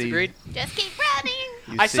right? It's see- agreed. Just keep running.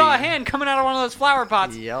 You I saw a see- hand coming out of one of those flower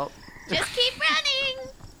pots. Yep. Just keep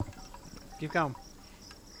running. Keep going.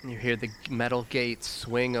 You hear the metal gates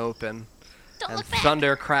swing open, Don't and look back.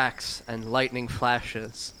 thunder cracks and lightning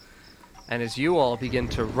flashes. And as you all begin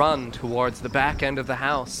to run towards the back end of the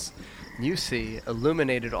house, you see,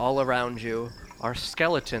 illuminated all around you, are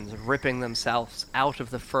skeletons ripping themselves out of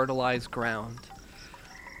the fertilized ground.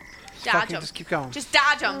 Dodge Fucking them. just keep going. Just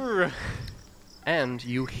dodge them. And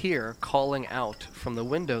you hear, calling out from the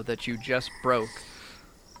window that you just broke,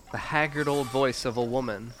 the haggard old voice of a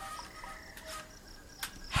woman.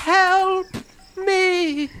 Help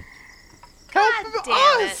me! God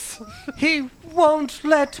damn it. us! He won't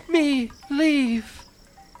let me leave.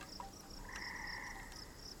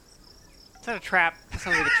 Is that a trap? That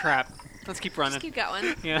sounds like a trap. Let's keep running. Just keep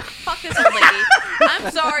going. Yeah. Fuck this old lady.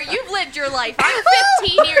 I'm sorry. You've lived your life. I'm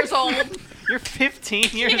 15 years old. You're 15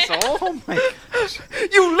 years Yeah. old? Oh my gosh.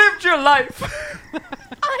 You lived your life!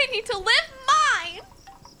 I need to live mine.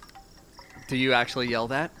 Do you actually yell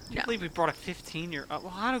that? Do you believe we brought a 15-year... well,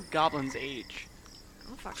 how do goblins age?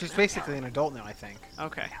 Oh, fuck She's no. basically an adult now, I think.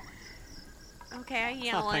 Okay. Okay, I Let's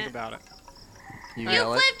yell not think it. about it. You You've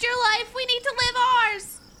yell it. lived your life. We need to live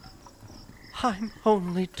ours. I'm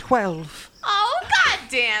only 12. Oh, god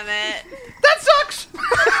damn it. That sucks!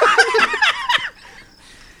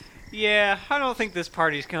 Yeah, I don't think this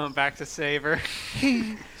party's coming back to save her.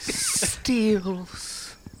 He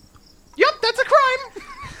steals Yup, that's a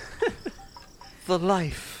crime! the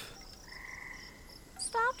life.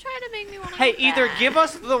 Stop trying to make me want to Hey, either give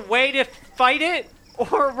us the way to fight it,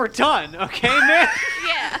 or we're done, okay, man?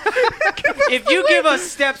 Yeah. If you give us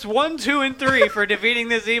steps 1, 2, and 3 for defeating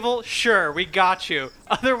this evil, sure, we got you.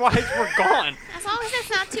 Otherwise, we're gone. As long as it's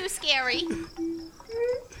not too scary.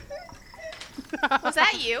 Was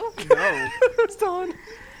that you? No. It's done.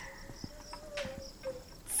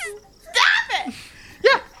 Stop it!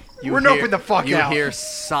 You We're noping the fuck you out. hear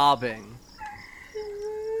sobbing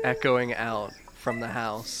echoing out from the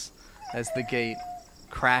house as the gate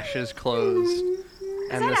crashes closed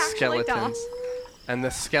and that the actually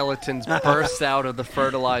skeletons burst out of the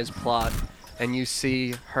fertilized plot, and you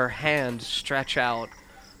see her hand stretch out,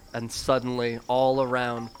 and suddenly all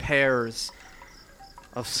around pairs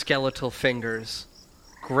of skeletal fingers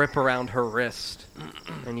grip around her wrist,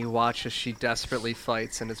 and you watch as she desperately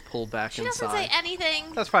fights and is pulled back She doesn't inside. say anything.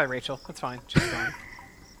 That's probably Rachel. That's fine. She's fine.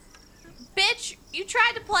 Bitch, you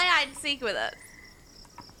tried to play hide and seek with us.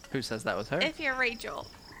 Who says that was her? If you're Rachel.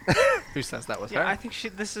 Who says that was Yeah, her? I think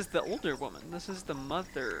this is the older woman. This is the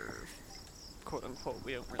mother, quote unquote.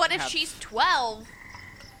 We don't really But if have- she's 12,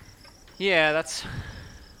 Yeah, that's...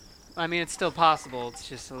 I mean, it's still possible. It's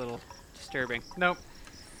just a little disturbing. Nope.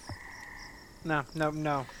 No. And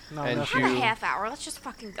no. for a half hour, let's just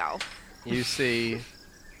fucking go. You see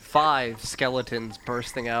 5 skeletons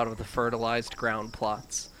bursting out of the fertilized ground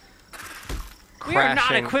plots, We are not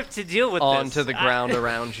crashing equipped to deal with onto this. the ground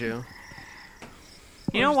around you.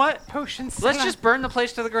 You know what? Potions. Let's just burn the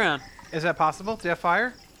place to the ground. Is that possible? Do you have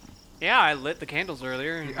fire? Yeah, I lit the candles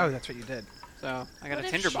earlier. And Oh, that's what you did. so I got What a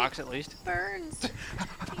if tinder she- box at least. Burns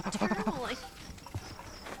eternally.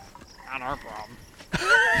 Not our problem.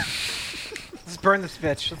 Let's burn this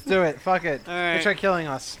bitch. Let's do it. Fuck it. All right. They try killing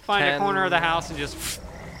us. Find a 10. corner of the house and just...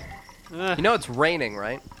 Ugh. You know it's raining,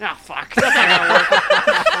 right? Ah, fuck. That's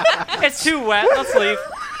not gonna work. It's too wet. Let's leave.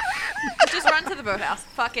 Just run to the boathouse.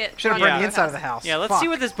 Fuck it. Should have Run burned to the inside of boathouse. the house. Yeah, let's Fuck. see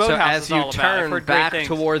what this So boathouse as is you all about. I've turn heard great back things.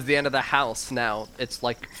 towards the end of the house now, it's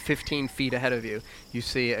like 15 feet ahead of you. You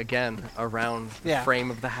see again around the Yeah. frame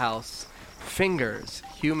of the house, fingers,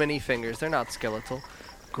 human-y fingers, they're not skeletal,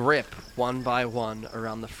 grip one by one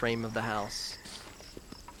around the frame of the house.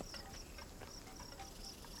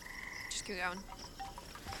 Just keep going.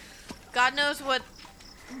 God knows what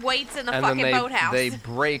waits in the And then fucking boathouse. they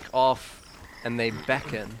break off and they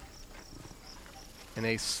beckon in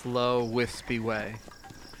a slow, wispy way.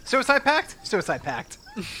 Suicide pact? Suicide pact.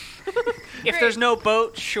 If there's no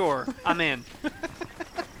boat, sure, I'm in.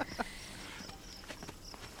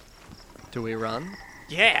 Do we run?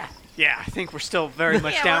 Yeah, I think we're still very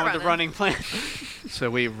much Yeah, down we're with the running. running plan. So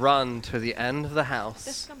we run to the end of the This is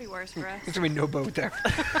house. gonna be worse for us. There's gonna be no boat there.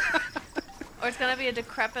 Or it's gonna be a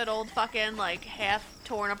decrepit old fucking, like, half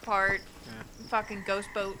torn apart fucking ghost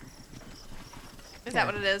boat. Is that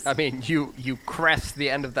what it is? I mean, you crest the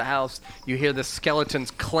end of the house. You hear the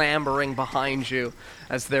skeletons clambering behind you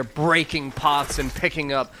as they're breaking pots and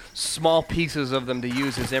picking up small pieces of them to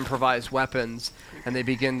use as improvised weapons. And they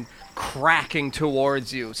begin cracking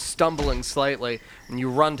towards you, stumbling slightly. And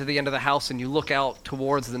you run to the end of the house and you look out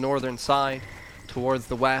towards the northern side, towards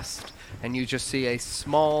the west, and you just see a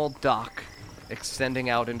small dock extending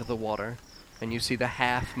out into the water. And you see the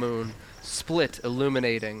half moon split,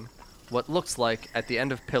 illuminating what looks like, at the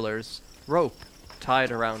end of pillars, rope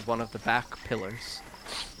tied around one of the back pillars.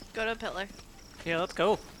 Go to a pillar. Yeah, let's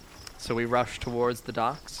go. So we rush towards the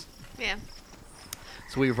docks. Yeah.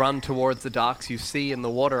 So we run towards the docks. You see in the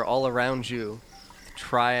water all around you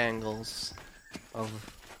triangles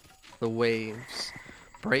of the waves,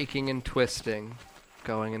 breaking and twisting,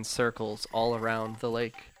 going in circles all around the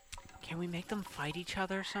lake. Can we make them fight each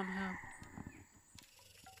other somehow?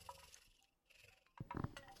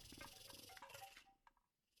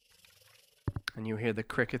 And you hear the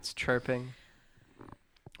crickets chirping.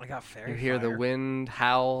 I got fairy You hear the fire. wind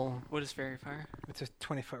howl. What is fairy fire? It's a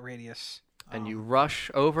 20-foot radius. And you rush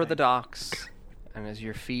over the docks, and as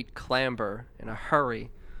your feet clamber in a hurry,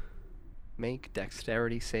 make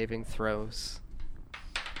dexterity saving throws.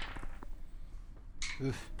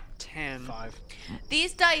 Oof. 10. 5.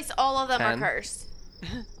 These dice, all of them 10. are cursed.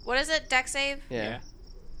 What is it? Dex save? Yeah.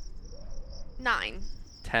 9.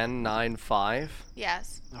 10, 9, 5.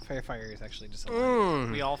 Yes. No, fairy fire is actually just a line.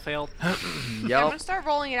 Mm. We all failed. Yeah, I'm Yep. gonna start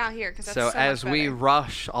rolling it out here because that's So so as much we better.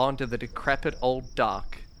 rush onto the decrepit old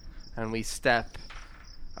dock, and we step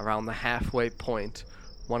around the halfway point,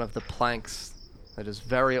 one of the planks that is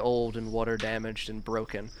very old and water damaged and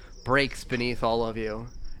broken breaks beneath all of you,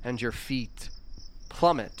 and your feet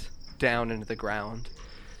plummet down into the ground,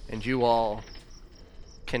 and you all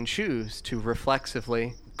can choose to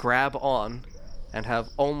reflexively grab on and have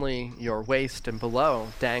only your waist and below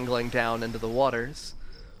dangling down into the waters,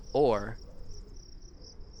 or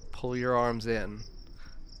pull your arms in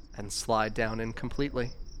and slide down in completely.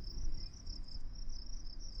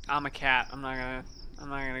 I'm a cat. I'm not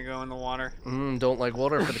gonna go in the water. Don't like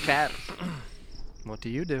water for the cat. What do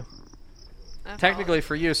you do? I Technically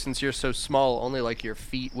for you, since you're so small, only like your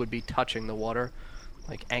feet would be touching the water.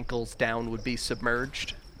 Like ankles down would be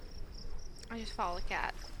submerged. I just follow the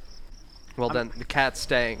cat. Well, then the cat's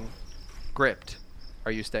staying gripped.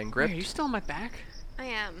 Are you staying Wait, gripped? are you still on my back? I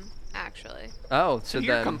am, actually. Oh, So so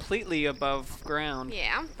you're then... completely above ground.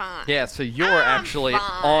 Yeah, I'm fine. Yeah, so you're I'm actually on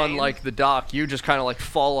fine. like the dock. You just kind of like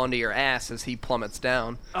fall onto your ass as he plummets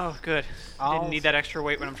down. Oh, good. I I'll- didn't need that extra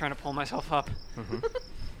weight when I'm trying to pull myself up.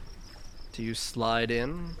 Do you slide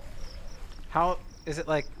in? How is it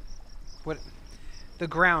like? What? The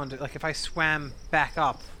ground? Like if I swam back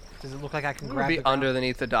up, does it look like I can It would grab be the ground?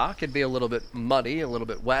 underneath the dock. It'd be a little bit muddy, a little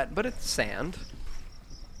bit wet, but it's sand.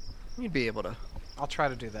 You'd be able to. I'll try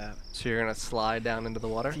to do that. So you're gonna slide down into the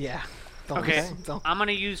water? Yeah. Okay, Don't- I'm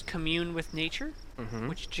gonna use commune with nature, Mm-hmm.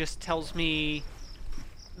 which just tells me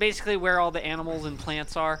basically where all the animals and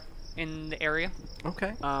plants are in the area.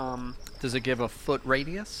 Okay. Um, Does it give a foot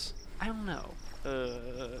radius? I don't know.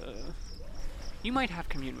 You might have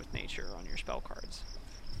commune with nature on your spell cards.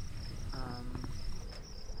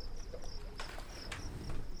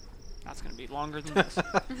 That's gonna be longer than this.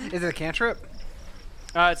 Is it a cantrip?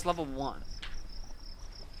 It's level 1.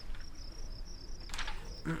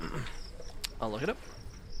 I'll look it up.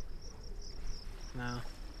 No.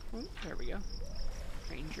 Oh, there we go.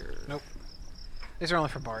 Ranger. Nope. These are only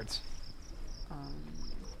for bards. Um,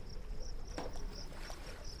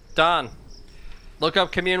 Don, look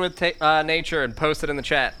up commune with nature and post it in the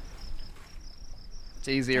chat. It's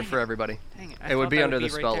easier Dang for it. everybody. dang it. It would thought be that under the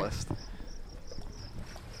right spell there. list.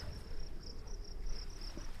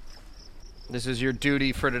 This is your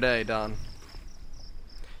duty for today, Don.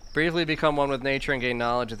 Briefly become one with nature and gain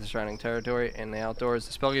knowledge of the surrounding territory and the outdoors.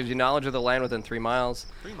 The spell gives you knowledge of the land within 3 miles.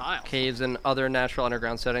 3 miles. Caves and other natural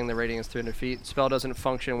underground setting. The rating is 300 feet. Spell doesn't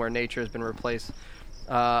function where nature has been replaced.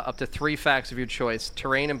 Up to 3 facts of your choice.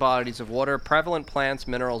 Terrain and bodies of water. Prevalent plants,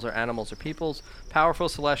 minerals, or animals or peoples. Powerful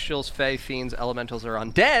celestials, fae, fiends, elementals, or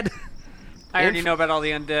undead. I already know about all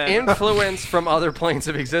the undead. Influence from other planes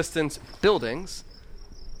of existence. Buildings.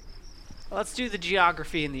 Let's do the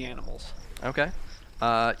geography and the animals. Okay.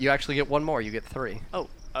 You actually get 1 more. You get 3. Oh,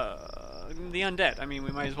 the undead. I mean, we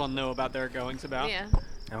might as well know about their goings about. Yeah.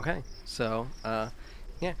 Okay. So,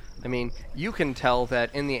 yeah. I mean, you can tell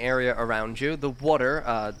that in the area around you, the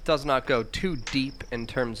water does not go too deep in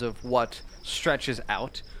terms of what stretches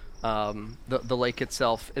out. The lake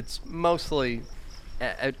itself, it's mostly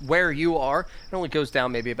at where you are. It only goes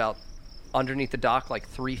down maybe about underneath the dock, like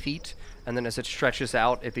 3 feet, and then as it stretches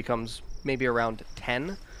out, it becomes maybe around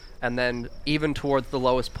 10. And then even towards the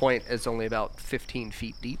lowest point is only about 15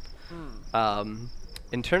 feet deep.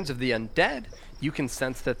 In terms of the undead, you can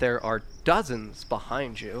sense that there are dozens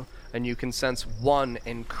behind you, and you can sense one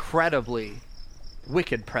incredibly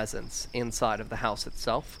wicked presence inside of the house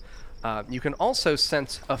itself. You can also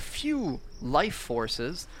sense a few life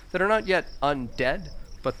forces that are not yet undead,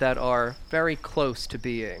 but that are very close to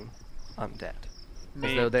being undead.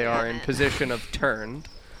 As though they are in position of turned.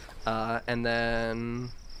 And then...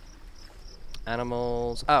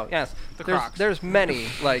 animals. Oh, yes. The there's, crocs. there's many.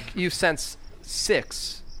 Like, you sense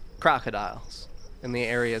 6 crocodiles in the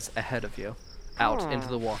areas ahead of you, out into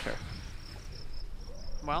the water.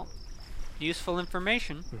 Well, useful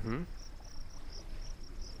information. Mm-hmm.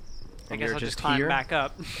 I And guess you're I'll just just climb here. back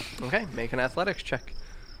up. Okay, make an athletics check.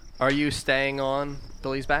 Are you staying on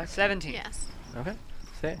Billy's back? 17. Yes. Okay.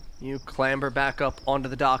 So you clamber back up onto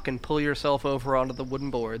the dock and pull yourself over onto the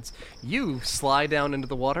wooden boards. You slide down into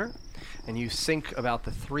the water, and you sink about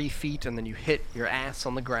the 3 feet, and then you hit your ass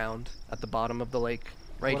on the ground at the bottom of the lake,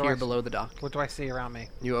 right What do here I s- below the dock. What do I see around me?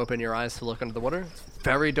 You open your eyes to look under the water. It's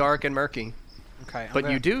very dark and murky, Okay. I'm but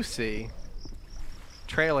gonna- you do see,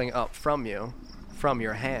 trailing up from you, from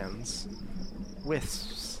your hands,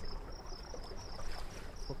 wisps.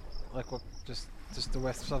 Like what? Just the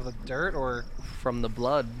wisps of the dirt, or? From the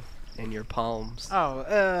blood in your palms. Oh,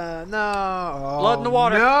 no. Oh, Blood in the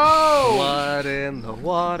water. No. Blood in the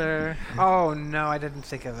water. Oh no, I didn't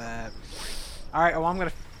think of that. All right. Well, I'm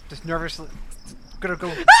gonna just nervously gonna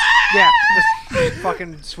go. Yeah. Just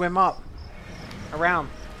fucking swim up, around.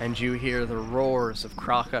 And you hear the roars of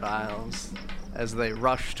crocodiles as they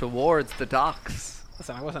rush towards the docks.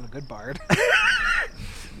 Listen, I wasn't a good bard.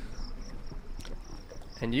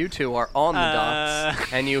 And you two are on the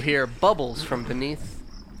docks, and you hear bubbles from beneath.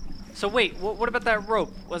 So wait, what about that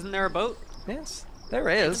rope? Wasn't there a boat? Yes, there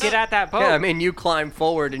is. Get at that boat. Yeah, I mean, you climb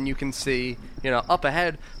forward and you can see, up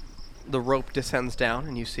ahead, the rope descends down,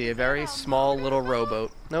 and you see a very small little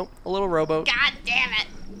rowboat. Nope, a little rowboat. God damn it.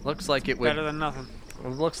 Looks like it would. Better than nothing. It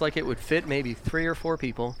looks like it would fit maybe 3 or 4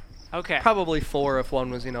 people. Okay. Probably 4 if one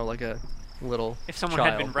was, like a little. If someone child.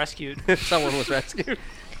 had been rescued. If someone was rescued.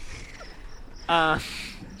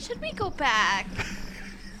 Should we go back?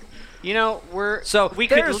 We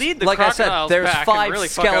could there's- lead the like I said, crocodiles there's back 5 and really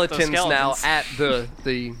fuck up those skeletons now skeletons. at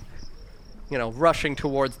the rushing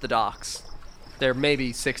towards the docks. They're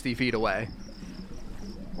maybe 60 feet away.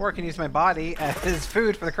 Or I can use my body as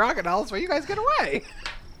food for the crocodiles while you guys get away.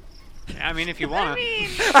 I mean, if you want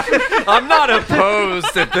to. I'm not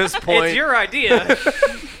opposed at this point. It's your idea.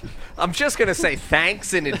 I'm just gonna say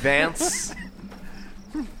thanks in advance.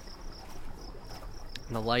 And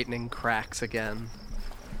the lightning cracks again.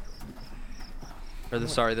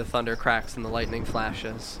 The thunder cracks and the lightning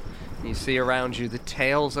flashes. And you see around you the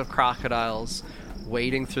tails of crocodiles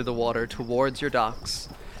wading through the water towards your docks.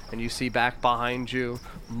 And you see back behind you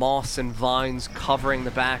moss and vines covering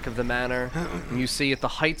the back of the manor. And you see at the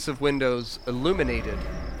heights of windows illuminated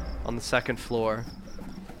on the 2nd floor.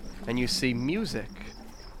 And you see music.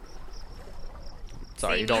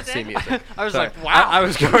 Sorry, See you don't see music? music. I was Sorry. like, wow. I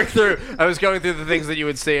was going through the things that you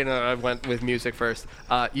would see, and I went with music first.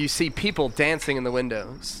 You see people dancing in the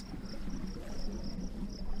windows.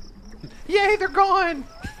 Yay, they're gone!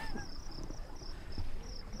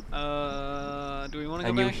 Do we want to go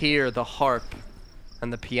And back? you hear the harp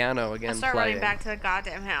and the piano I again start playing. running back to the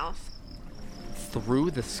goddamn house.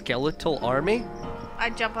 Through the skeletal army? I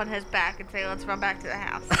jump on his back and say, let's run back to the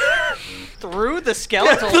house. Through the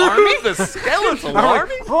skeletal army? The skeletal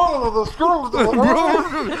army?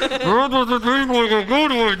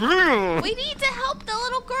 We need to help the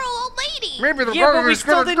little girl, old lady. Maybe the Yeah, but we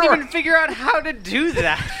still didn't even figure out how to do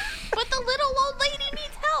that. But the little old lady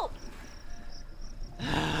needs help.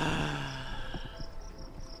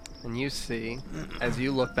 And you see, as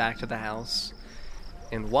you look back to the house,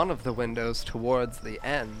 in one of the windows towards the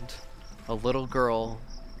end, a little girl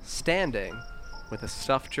standing with a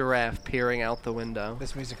stuffed giraffe peering out the window.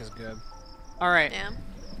 This music is good. All right. Yeah.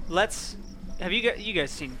 Have you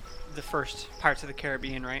guys seen the first Pirates of the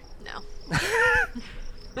Caribbean, right? No.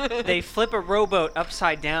 They flip a rowboat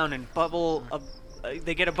upside down and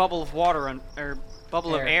they get a bubble of water of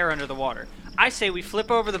air under the water. I say we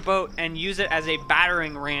flip over the boat and use it as a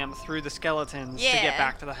battering ram through the skeletons to Yeah. get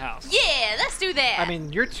back to the house. Yeah, let's do that. I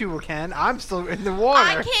mean, you two can. I'm still in the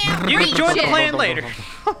water. I can't You can reach join the it. plan later.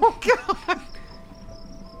 Oh, God.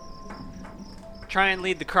 Try and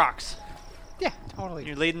lead the crocs. Yeah, totally.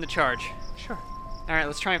 You're leading the charge. Sure. All right,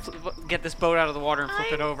 let's try and get this boat out of the water and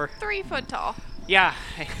flip it I'm over. 3 foot tall. Yeah,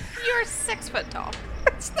 You're 6 foot tall.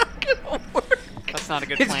 It's not gonna work. that's not a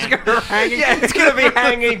good It's plan. yeah, it's gonna be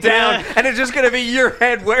hanging down, and it's just gonna be your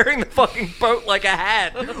head wearing the fucking boat like a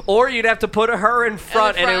hat. Or you'd have to put her in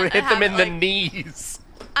front, and it would hit them in the have, like- knees.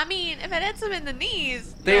 I mean, if it hits them in the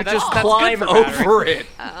knees, They would that's- just that's good climb for battering. over it.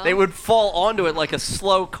 Oh. They would fall onto it like a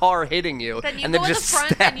slow car hitting you, Then you and go then in just the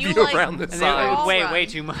front stab and you, you like- around the And they side. would All weigh run. way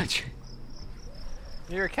too much.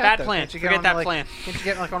 You're a cat, Bad though. plan. Can't you Forget on, that like, plan. Can't you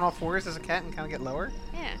get like on all fours as a cat and kind of get lower?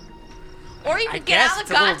 yeah. Or you I could get out guess of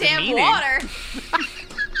the it's a little goddamn demeaning. water.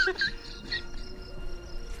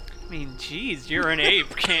 I mean, geez, you're an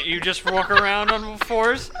ape. Can't you just walk around on all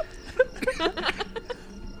fours? All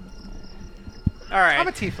right. I'm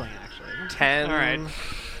a tiefling, actually. 10, All right.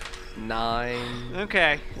 9,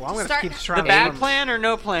 Okay. Well, I'm gonna Start- keep The trying. bad to plan or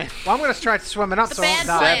no plan? Well, I'm gonna try swimming up. The so I bad won't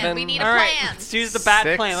die. plan. We 7. need a All right. plan. Let's use the bad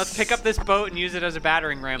 6. plan. Let's pick up this boat and use it as a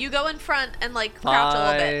battering ram. You go in front and like crouch a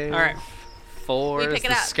little bit. All right. 4 We as pick it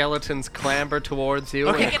the up. skeletons clamber towards you,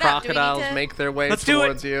 Okay. and the Pick it up. Do we need crocodiles to- make their way Let's do it.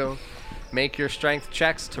 towards you. Make your strength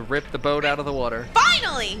checks to rip the boat out of the water.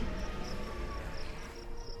 Finally!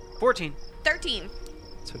 14. 13.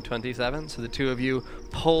 So 27. So the two of you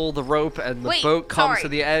pull the rope, and the Wait, boat comes sorry. to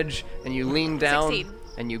the edge, and you lean down, 16.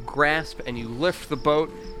 and you grasp, and you lift the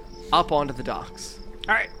boat up onto the docks.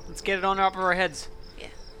 All right. Let's get it on top of our heads. Yeah.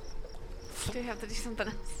 Do we have to do something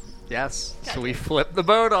else? Yes. Gotcha. So we flip the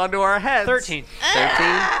boat onto our heads. 13.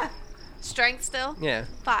 13. Strength still? Yeah.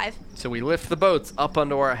 5. So we lift the boats up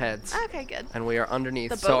onto our heads, Okay, good. and we are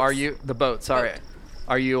underneath. The So are boats. you the boat? Sorry. Boat.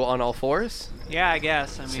 Are you on all fours? Yeah, I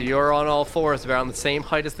guess. I mean, So you're on all fours, around the same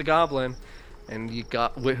height as the goblin, and you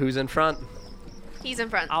got who's in front? He's in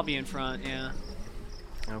front. I'll be in front. Yeah.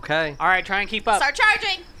 Okay. All right. Try and keep up. Start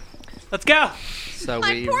charging! Let's go. So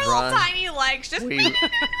My we poor little run. tiny legs just. We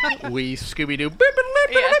we Scooby Doo,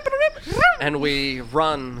 Yeah. and we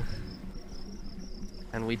run,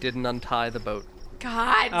 and we didn't untie the boat.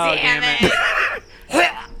 God Oh, damn damn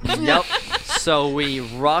it. Yep. So we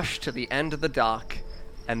rush to the end of the dock,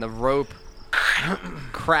 and the rope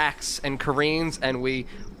cracks and careens, and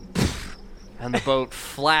and the boat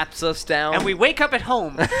flaps us down. And we wake up at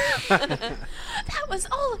home. That was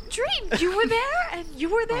all a dream. You were there, and you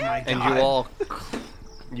were there. my and God.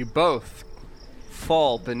 you both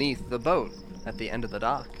fall beneath the boat at the end of the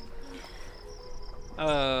dock.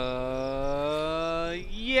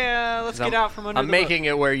 Yeah, let's get out from under I'm the making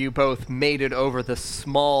it where you both made it over the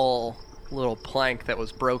small little plank that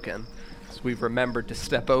was broken. So we've remembered to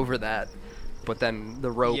step over that, but then the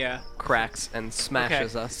rope Yeah. cracks and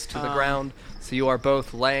smashes Okay. us to the ground. So you are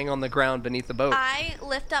both laying on the ground beneath the boat. I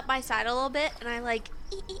lift up my side a little bit, and I like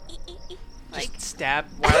Just stab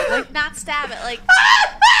wildly. not stab it, like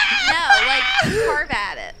no, like carve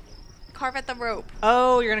at it, carve at the rope.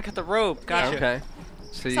 Oh, you're gonna cut the rope. Gotcha. Okay.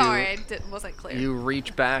 So Sorry, I wasn't clear. you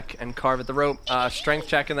reach back and carve at the rope. Strength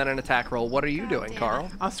check and then an attack roll. What are you doing, damn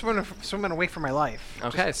Carl? I'm swimming away from my life.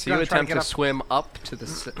 Okay, Just so you gonna try attempt get to up- swim up to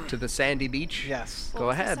the sandy beach. Yes. What Go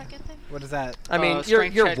was the ahead. second thing? What is that? I mean, you're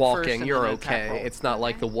strength check first walking, and you're then attack okay. roll. It's not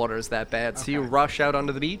like the water's that bad. So you Okay. rush out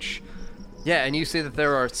onto the beach. Yeah, and you see that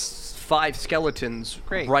there are 5 skeletons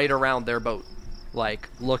Great. right around their boat, like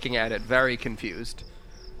looking at it, very confused.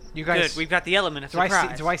 You guys, Good. We've got the element of do I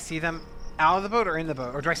surprise. see them out of the boat or in the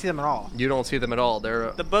boat, or do I see them at all? You don't see them at all.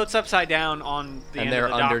 They're The boat's upside down on the And end they're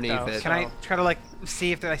of the dock, underneath though, it. Can I try to like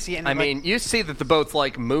see if I see any? I mean, you see that the boat's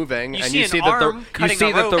like moving, You and see you an see that arm you cutting see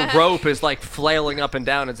a that the rope. rope is like flailing up and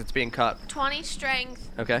down as it's being cut. 20 strength.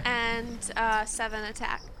 Okay. And 7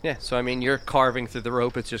 attack. Yeah, so I mean, you're carving through the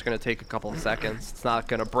rope. It's just going to take a couple of seconds. It's not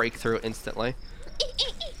going to break through instantly.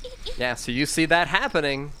 Yeah, so you see that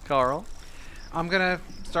happening, Carl. I'm gonna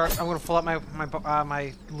pull out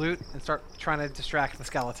my loot and start trying to distract the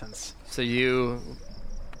skeletons. So you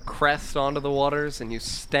crest onto the waters and you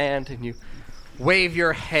stand and you wave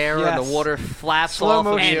your hair and Yes. the water flaps Slow off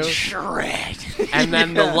of motion. you. And shred. And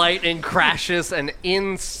then the Yeah. lightning crashes and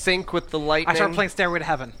in sync with the lightning. I start playing Stairway to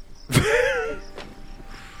Heaven.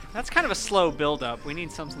 That's kind of a slow build-up. We need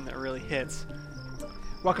something that really hits.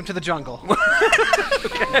 Welcome to the jungle.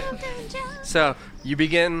 So you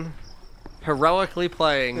begin heroically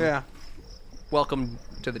playing Yeah. Welcome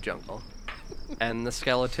to the Jungle. And the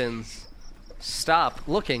skeletons stop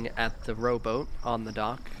looking at the rowboat on the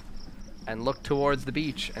dock and look towards the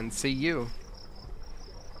beach and see you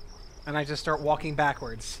And I just start walking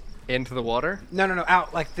backwards. into the water. No,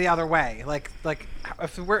 out like the other way. Like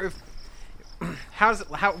if we're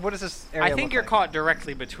what is this area? I think look you're like? caught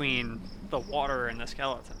directly between the water and the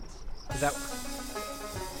skeletons. Is that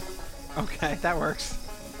okay? That works.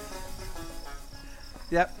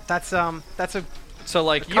 Yep, that's a So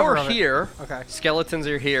like The cover you're of it. here, Okay. skeletons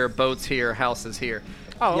are here, boats here, houses here.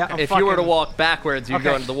 Oh, Yeah, okay. I'm If you were to fucking- walk backwards, you'd go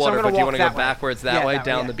okay, into the so water, I'm gonna but do you walk want to go that way. backwards that Yeah, way that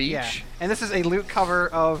down yeah, the beach? yeah. And this is a loot cover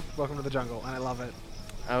of Welcome to the Jungle, and I love it.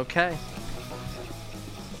 Okay.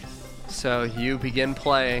 So you begin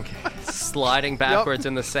playing, sliding backwards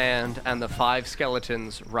in the sand, and the 5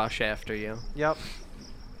 skeletons rush after you, Yep.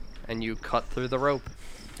 and you cut through the rope.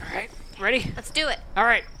 All right. Ready? Let's do it. All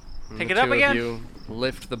right. And Pick the it up two of again. You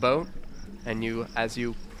lift the boat, and as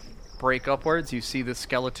you break upwards, you see the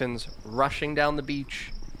skeletons rushing down the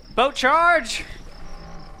beach, Boat charge.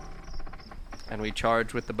 and we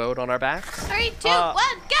charge with the boat on our backs. 3, 2, 1,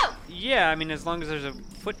 go! Yeah, I mean, as long as there's a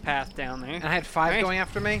footpath down there. And I had 5 Right. going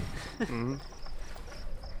after me. Mhm.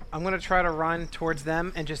 I'm gonna try to run towards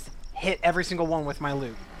them and just hit every single one with my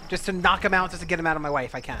loot, just to knock them out, just to get them out of my way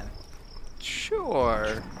if I can.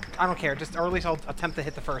 Sure. I don't care. Or at least I'll attempt to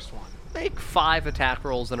hit the first one. Make 5 attack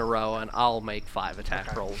rolls in a row, and I'll make 5 attack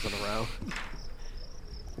Okay. rolls in a row.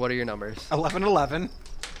 What are your numbers? 11.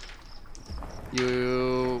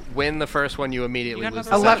 You win the first one, you immediately You got lose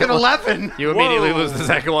the another second one. 11. You immediately Whoa. lose the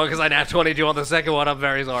second one because I nat 22 on the second one. I'm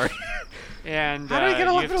very sorry. And How did I get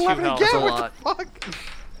you have 11 2 health. again? That's a What lot. the fuck?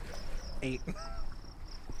 8.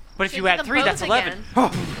 But if Should you do add the 3, that's boats 11.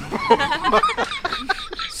 again.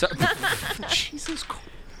 So, Jesus,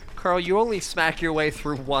 Carl, you only smack your way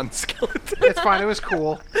through one skeleton. It's fine. It was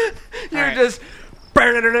cool. You're Alright. just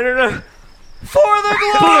for the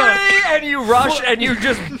glory, and you rush and you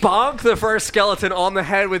just bonk the first skeleton on the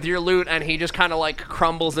head with your loot, and he just kind of like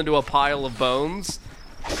crumbles into a pile of bones.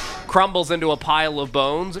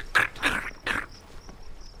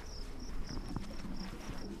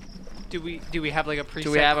 Do we have like a preset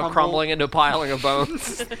Do we have crumble? him crumbling into a piling of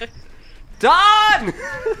bones? Done!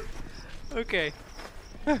 Okay.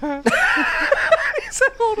 He said,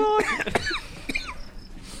 hold on.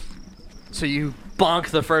 So you bonk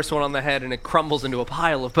the first one on the head, and it crumbles into a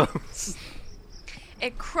pile of bones.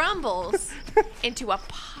 It crumbles into a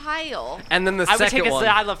pile. And then the I would second take a one,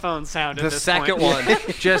 xylophone sound at the this second point. one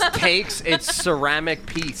just takes its ceramic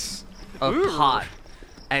piece of pot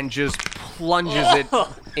and just plunges it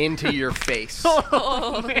into your face.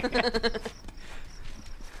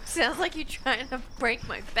 Sounds like you're trying to break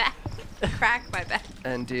my back. Crack my back.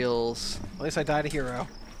 And deals At least I died a hero.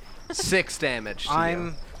 6 damage to you.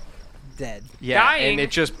 I'm dead. Yeah, dying. and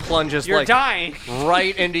it just plunges You're like dying.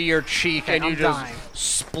 right into your cheek, and you I'm just dying.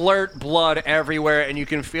 splurt blood everywhere, and you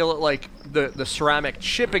can feel it like the ceramic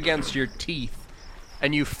chip against your teeth,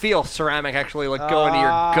 and you feel ceramic actually like go into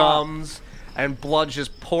your gums, and blood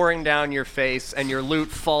just pouring down your face, and your loot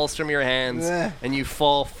falls from your hands, Ugh. and you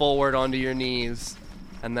fall forward onto your knees,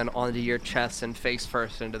 and then onto your chest and face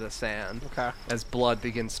first into the sand, Okay. as blood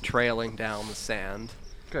begins trailing down the sand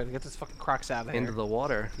Good. Get this fucking crocs out of here. into the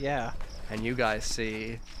water. Yeah. And you guys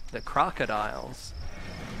see the crocodiles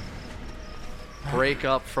break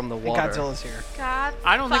up from the And water, Godzilla's here. God.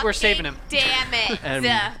 I don't think we're saving him. Damn it.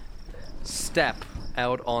 And- step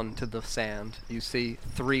out onto the sand. You see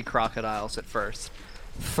 3 crocodiles at first,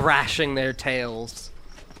 thrashing their tails,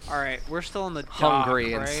 All right, we're still in the dock,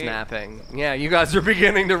 hungry and right? snapping. Yeah, you guys are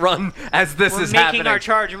beginning to run as this We're is making happening. our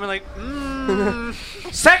charge, and we're like,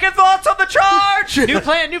 Second thoughts on the charge! new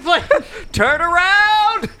plan, new plan. Turn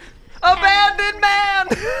around! Abandoned man!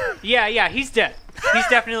 Yeah, he's dead. He's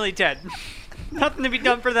definitely dead. Nothing to be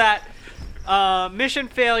done for that. Mission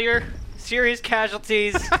failure. Serious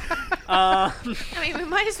casualties. I mean, we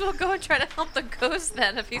might as well go and try to help the ghost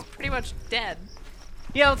then if he's pretty much dead.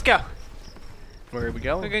 Yeah, let's go. Where are we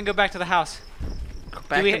going? We're gonna go back to the house.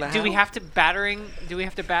 Back do we in the do we house? have to Do we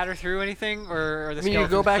have to batter through anything, or are the I mean, you go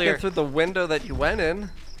skeletons back clear? in through the window that you went in.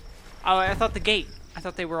 Oh, I thought the gate. I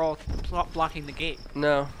thought they were all blocking the gate.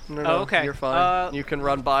 No. Oh, okay. You're fine. Uh, You can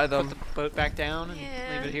run by them. Put the boat back down and Yeah.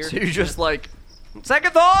 leave it here. So you just like,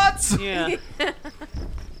 second thoughts! Yeah.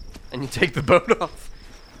 And you take the boat off.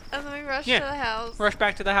 And then we rush Yeah. to the house. Rush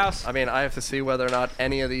back to the house. I mean, I have to see whether or not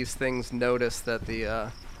any of these things notice that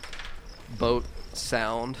the boat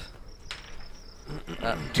sound.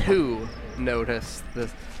 2 notice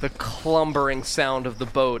the clumbering sound of the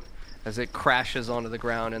boat as it crashes onto the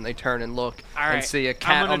ground, and they turn and look All and right. see a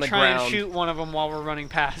cat I'm on gonna the try ground and shoot one of them while we're running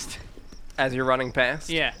past. as you're running past.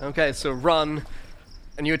 Yeah. Okay, so run,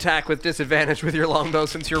 and you attack with disadvantage with your longbow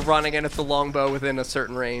since you're running and it's a longbow within a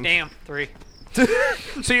certain range. Damn, 3.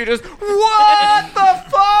 So you just, what the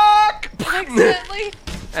fuck? Accidentally.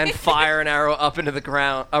 And fire an arrow up into the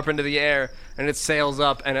ground, up into the air, and it sails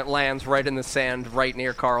up and it lands right in the sand, right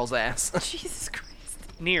near Carl's ass. Jesus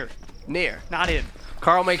Christ. Near, Near. not in.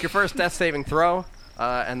 Carl, make your first death saving throw,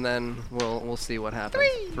 and then we'll see what happens.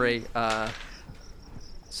 3.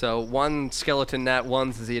 So one skeleton nat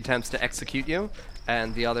ones as he attempts to execute you,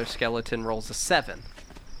 and the other skeleton rolls a 7.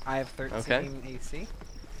 I have 13 Okay. AC.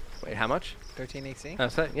 Wait, how much? 13 AC. Oh,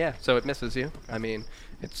 so, yeah, so it misses you. I mean,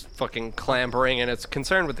 it's fucking clambering and it's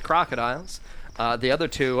concerned with the crocodiles. The other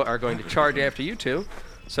 2 are going to charge after you 2.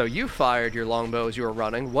 So you fired your longbow as you were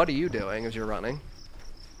running. What are you doing as you're running?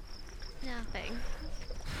 Nothing.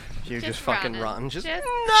 You just fucking running. run. Just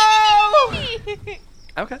No!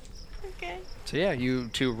 okay. Okay. So yeah, you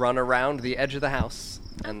 2 run around the edge of the house,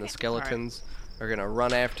 and the skeletons are gonna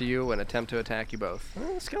run after you and attempt to attack you both.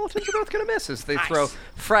 The skeletons are both gonna miss as they throw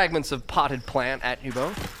fragments of potted plant at you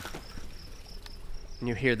both. And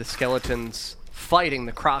you hear the skeletons fighting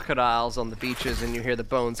the crocodiles on the beaches, and you hear the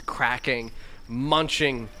bones cracking,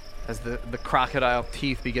 munching as the crocodile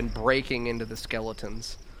teeth begin breaking into the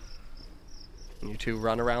skeletons. And you 2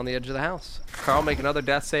 run around the edge of the house. Carl, make another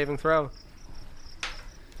death saving throw.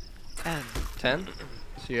 10.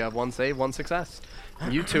 So you have 1 save, 1 success.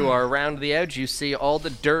 You 2 are around the edge. You see all the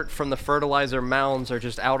dirt from the fertilizer mounds are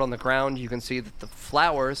just out on the ground. You can see that the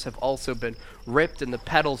flowers have also been ripped and the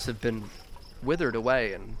petals have been withered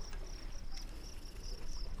away. And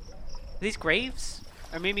Are these graves?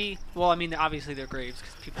 Or maybe, well, I mean, obviously they're graves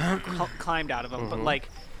because people climbed out of them. But like,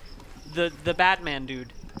 the Batman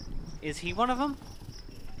dude, is he one of them?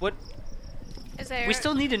 What? Is there We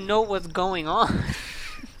still need to know what's going on.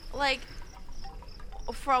 like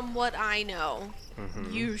from what I know,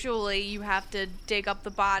 usually you have to dig up the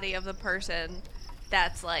body of the person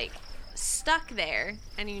that's like stuck there,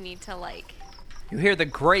 and you need to like you hear the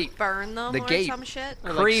grate burn them The or gate. some shit.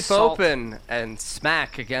 Or, like, creep salt. open and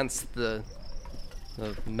smack against the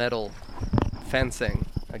metal fencing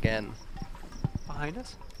again. Behind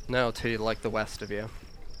us? No, to like the west of you.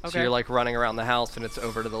 So Okay. you're like running around the house and it's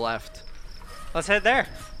over to the left. Let's head there.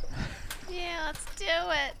 Yeah, let's do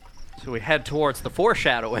it. So we head towards the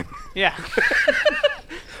foreshadowing. Yeah.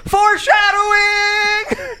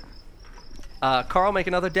 Foreshadowing! Carl, make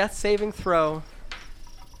another death saving throw.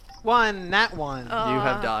 1, nat 1. You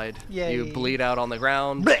have died. Yay. You bleed out on the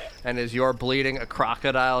ground. And as you're bleeding, a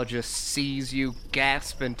crocodile just sees you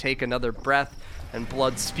gasp and take another breath, and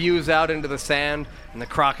blood spews out into the sand, and the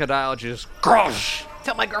crocodile just grosh.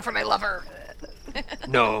 Tell my girlfriend I love her.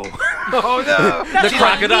 No. Oh no! The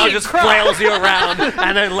crocodile just flails you around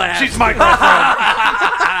and then laughs. She's my girlfriend.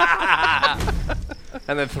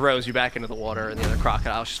 And then throws you back into the water, and the other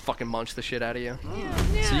crocodile just fucking munch the shit out of you.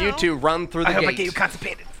 No. So you two run through the I gate. hope I get you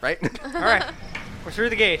constipated. Right? All right, we're through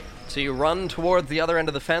the gate. So you run towards the other end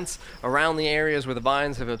of the fence, around the areas where the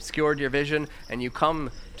vines have obscured your vision, and you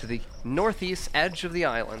come to the northeast edge of the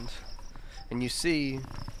island. And you see,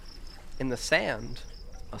 in the sand,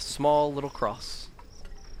 a small little cross.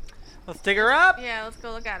 Let's dig her up. Yeah, let's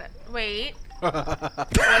go look at it. Wait.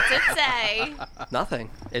 What's it say? Nothing.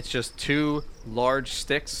 It's just two large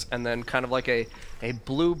sticks, and then kind of like a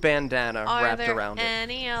blue bandana Are wrapped there around it.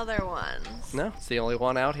 any other ones? No, it's the only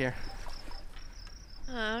one out here.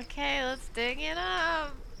 Okay, let's dig it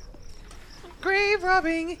up. Grave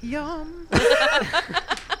robbing, yum. I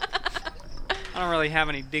don't really have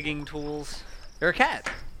any digging tools. You're a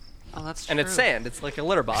cat. Oh, that's true. And it's sand. It's like a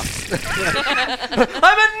litter box. I'm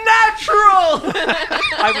a natural!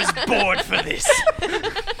 I was bored for this.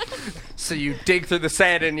 So you dig through the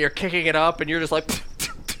sand and you're kicking it up and you're just like...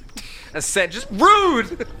 a sand, just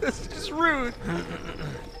rude! It's just rude.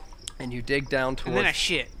 And you dig down towards... And then I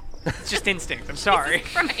shit. It's just instinct. I'm sorry.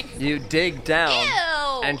 Right. You dig down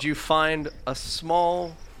Ew. and you find a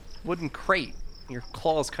small wooden crate. Your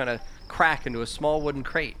claws kind of crack into a small wooden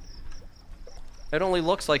crate. It only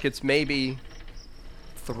looks like it's maybe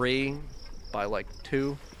 3 by like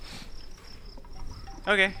 2.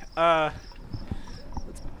 Okay. Let's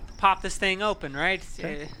pop this thing open, right?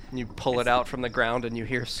 And you pull it out from the ground and you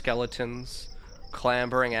hear skeletons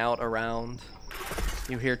clambering out around.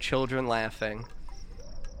 You hear children laughing.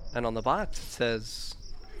 And on the box it says,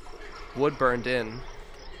 wood burned in,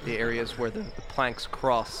 the areas where the planks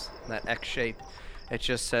cross, that X shape. It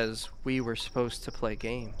just says, we were supposed to play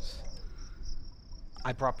games.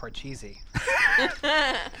 I brought Parcheesi.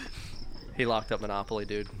 He locked up Monopoly,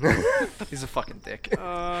 dude. He's a fucking dick.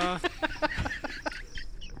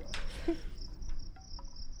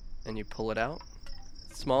 And you pull it out.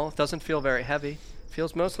 It's small. It doesn't feel very heavy.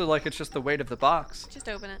 Feels mostly like it's just the weight of the box. Just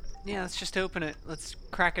open it. Yeah, let's just open it. Let's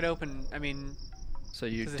crack it open. I mean, So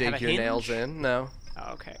you Does it have dig a your nails hinge? in. No.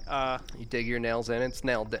 oh, okay. You dig your nails in. It's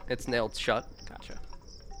nailed. It's nailed shut. Gotcha.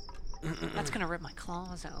 That's gonna rip my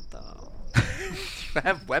claws out, though. You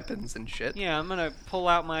have weapons and shit. Yeah, I'm gonna pull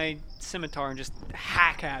out my scimitar and just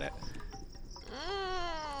hack at it.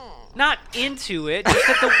 Not into it, just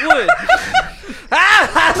at the wood.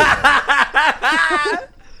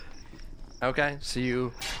 Okay, so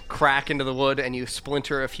you crack into the wood and you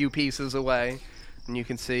splinter a few pieces away, and you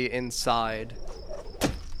can see inside.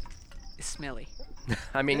 It's smelly.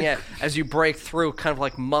 I mean, yeah, as you break through, kind of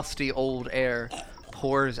like musty old air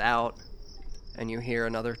pours out, and you hear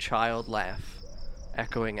another child laugh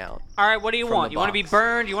echoing out. All right, what do you From want? the You want to be box.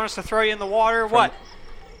 burned? You want us to throw you in the water? What?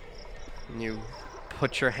 And you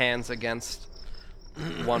put your hands against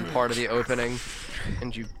one part of the opening,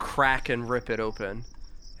 and you crack and rip it open.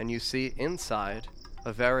 And you see inside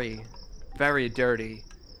a very, very dirty,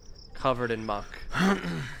 covered in muck,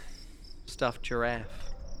 stuffed giraffe.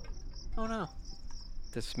 Oh no.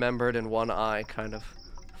 Dismembered and one eye kind of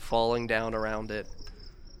falling down around it.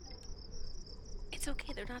 It's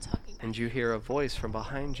okay, they're not talking. And you hear a voice from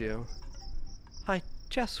behind you. I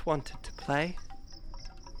just wanted to play.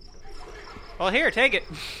 Well, here, take it.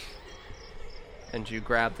 And you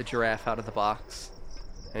grab the giraffe out of the box.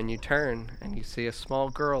 And you turn, and you see a small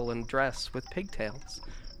girl in a dress with pigtails,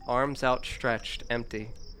 arms outstretched,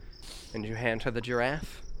 empty. And you hand her the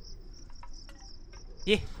giraffe.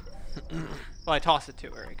 Yeah. Well, I toss it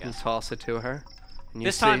to her, I You guess. toss it to her. And you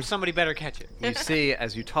This time, see- somebody better catch it. You see,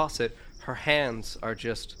 as you toss it, her hands are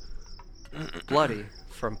just bloody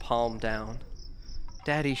from palm down.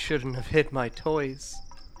 Daddy shouldn't have hid my toys.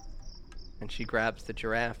 And she grabs the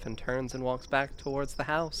giraffe and turns and walks back towards the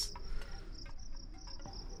house.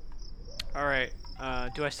 All right.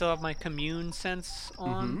 Do I still have my commune sense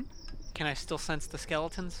on? Can I still sense the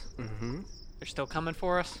skeletons? Mm-hmm. They're still coming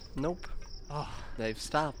for us? Nope. Oh. They've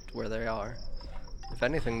stopped where they are. If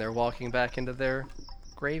anything, they're walking back into their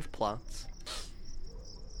grave plots.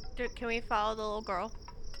 Can we follow the little girl?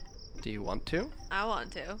 Do you want to? I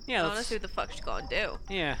want to. Yeah, I want to let's- see what the fuck she's gonna do.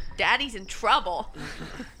 Yeah. Daddy's in trouble.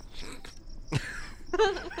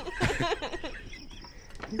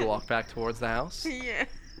 You walk back towards the house? Yeah.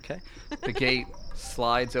 Okay. The gate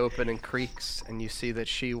slides open and creaks, and you see that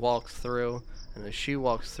she walks through. And as she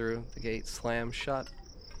walks through, the gate slams shut.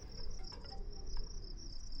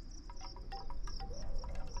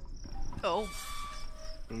 Oh.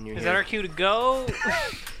 And you Is hear, that our cue to go?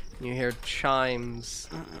 You hear chimes.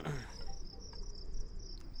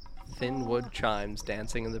 Thin wood chimes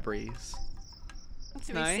dancing in the breeze.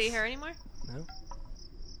 Do Nice. we see her anymore? No?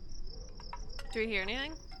 Do we hear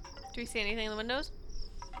anything? Do we see anything in the windows?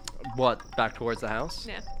 What? Back towards the house?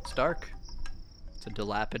 Yeah. It's dark. It's a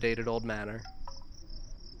dilapidated old manor.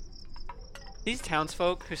 These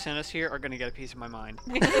townsfolk who sent us here are gonna get a piece of my mind.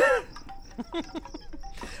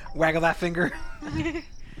 Waggle that finger.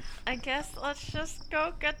 I guess let's just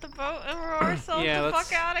go get the boat and row ourselves Yeah, the let's-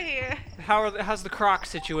 fuck out of here. How's the croc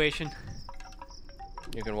situation?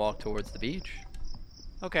 You can walk towards the beach.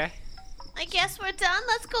 Okay. I guess we're done.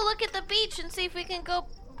 Let's go look at the beach and see if we can go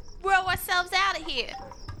row ourselves out of here.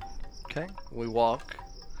 Okay. We walk,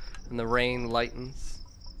 and the rain lightens.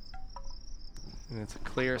 And it's a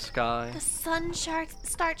clear sky. The sun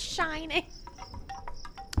starts shining.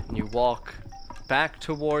 And you walk back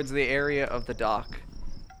towards the area of the dock.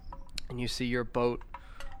 And you see your boat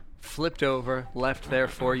flipped over, left there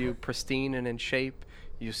for you, pristine and in shape.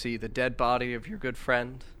 You see the dead body of your good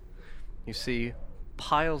friend. You see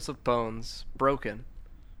piles of bones, broken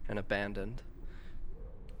and abandoned.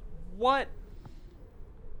 What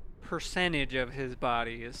percentage of his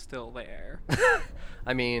body is still there?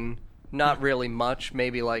 I mean, not really much,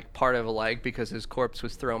 maybe like part of a leg because his corpse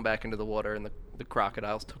was thrown back into the water and the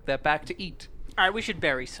crocodiles took that back to eat. Alright, we should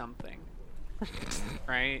bury something.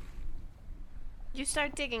 Right? You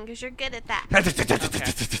start digging because you're good at that.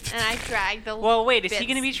 Okay. And I drag the. Well, wait, is he bits.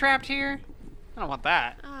 gonna be trapped here? I don't want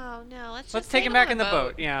that. Oh no! Let's Let's just take him back in the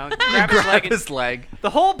boat. Yeah, You grab his leg. and- his leg. The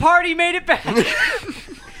whole party made it back.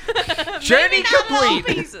 Journey Maybe not in all complete.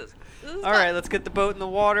 pieces. This is All right, let's get the boat in the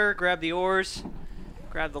water. Grab the oars.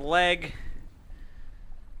 Grab the leg.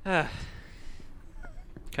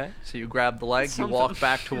 Okay, so you grab the leg, you Something. walk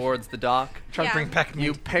back towards the dock. Try Yeah. to bring back meat.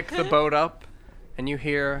 You pick the boat up, and you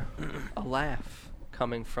hear a laugh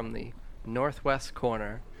coming from the northwest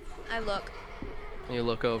corner. I look. You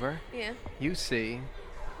look over. Yeah. You see,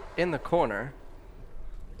 in the corner,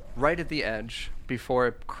 right at the edge, before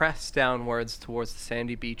it crests downwards towards the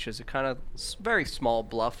sandy beach, is a kind of very small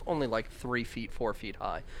bluff, only like 3 feet, 4 feet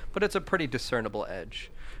high. But it's a pretty discernible edge.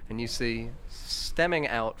 And you see, stemming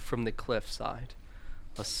out from the cliffside,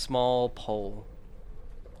 a small pole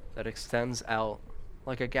that extends out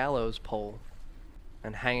like a gallows pole.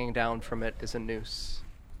 And hanging down from it is a noose.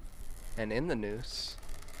 And in the noose,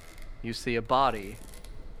 you see a body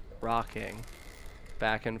rocking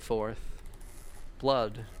back and forth,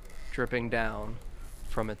 blood dripping down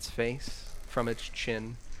from its face, from its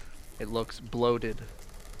chin. It looks bloated,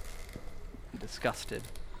 disgusted,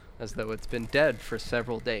 as though it's been dead for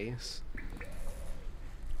several days.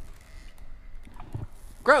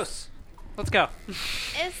 Gross. Let's go.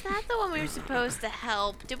 Is that the one we were supposed to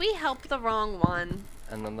help? Did we help the wrong one?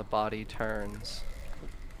 And then the body turns,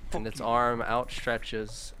 and its arm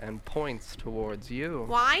outstretches and points towards you.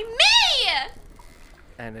 Why me?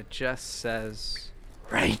 And it just says,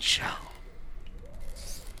 Rachel.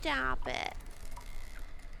 Stop it.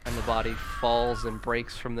 And the body falls and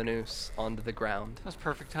breaks from the noose onto the ground. That was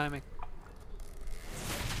perfect timing.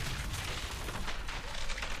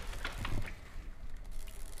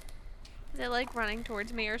 Is it like running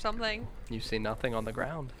towards me or something? You see nothing on the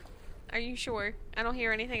ground. Are you sure? I don't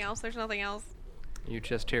hear anything else. There's nothing else. You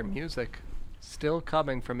just hear music, still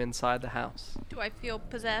coming from inside the house. Do I feel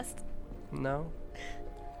possessed? No?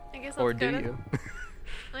 I guess. Or let's do go to- you?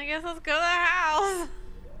 I guess let's go to the house.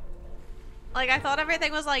 Like I thought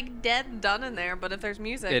everything was like dead and done in there, but if there's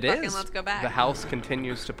music, It fucking is. let's go back. The house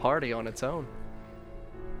continues to party on its own.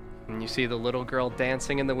 And you see the little girl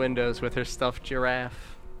dancing in the windows with her stuffed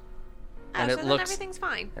giraffe. Oh, and so it then looks- everything's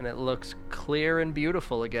fine. And it looks clear and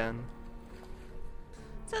beautiful again.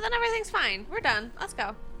 So then everything's fine. We're done. Let's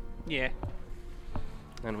go. Yeah.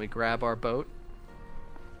 And we grab our boat.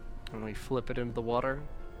 And we flip it into the water.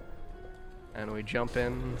 And we jump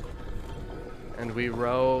in. And we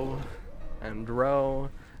row. And row.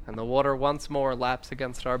 And the water once more laps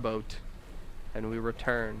against our boat. And we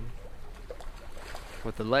return.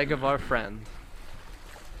 With the leg of our friend.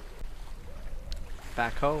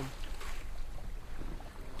 Back home.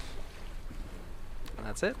 And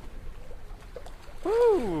that's it.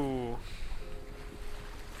 Woo.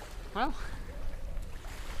 Well,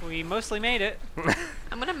 we mostly made it.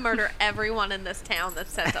 I'm gonna murder everyone in this town that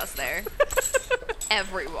sent us there.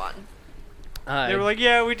 Everyone. They were like,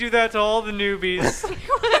 yeah, we do that to all the newbies.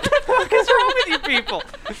 What the fuck is wrong with you people?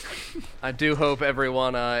 I do hope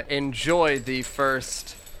everyone enjoyed the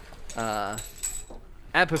first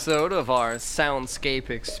episode of our soundscape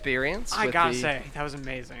experience. I with gotta the- say, that was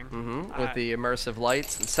amazing. with the immersive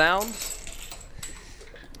lights and sounds.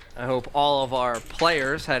 I hope all of our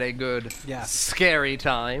players had a good, Yeah. scary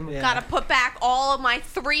time. Yeah. Gotta put back all of my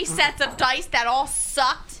 3 sets of dice that all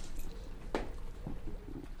sucked.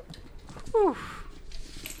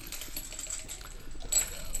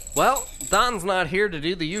 Well, Don's not here to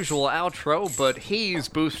do the usual outro, but he's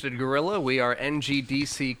Boosted Gorilla. We are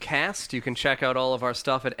NGDC Cast. You can check out all of our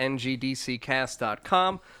stuff at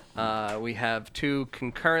ngdccast.com. We have 2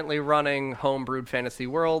 concurrently running Homebrewed Fantasy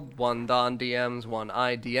World, one Don DMs, one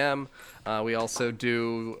I DM. We also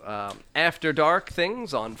do After Dark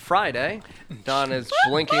things on Friday. Don is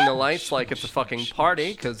blinking the lights like it's a fucking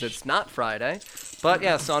party, because it's not Friday. But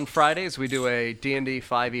yes, on Fridays we do a D&D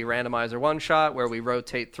 5e randomizer one-shot where we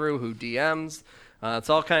rotate through who DMs. It's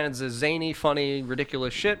all kinds of zany, funny,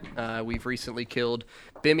 ridiculous shit. We've recently killed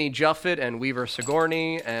Bimmy Juffet and Weaver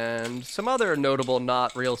Sigourney and some other notable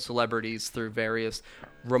not real celebrities through various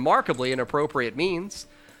remarkably inappropriate means.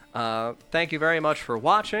 Thank you very much for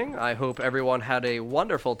watching. I hope everyone had a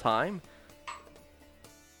wonderful time.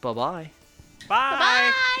 Bye-bye. Bye.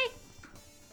 Bye!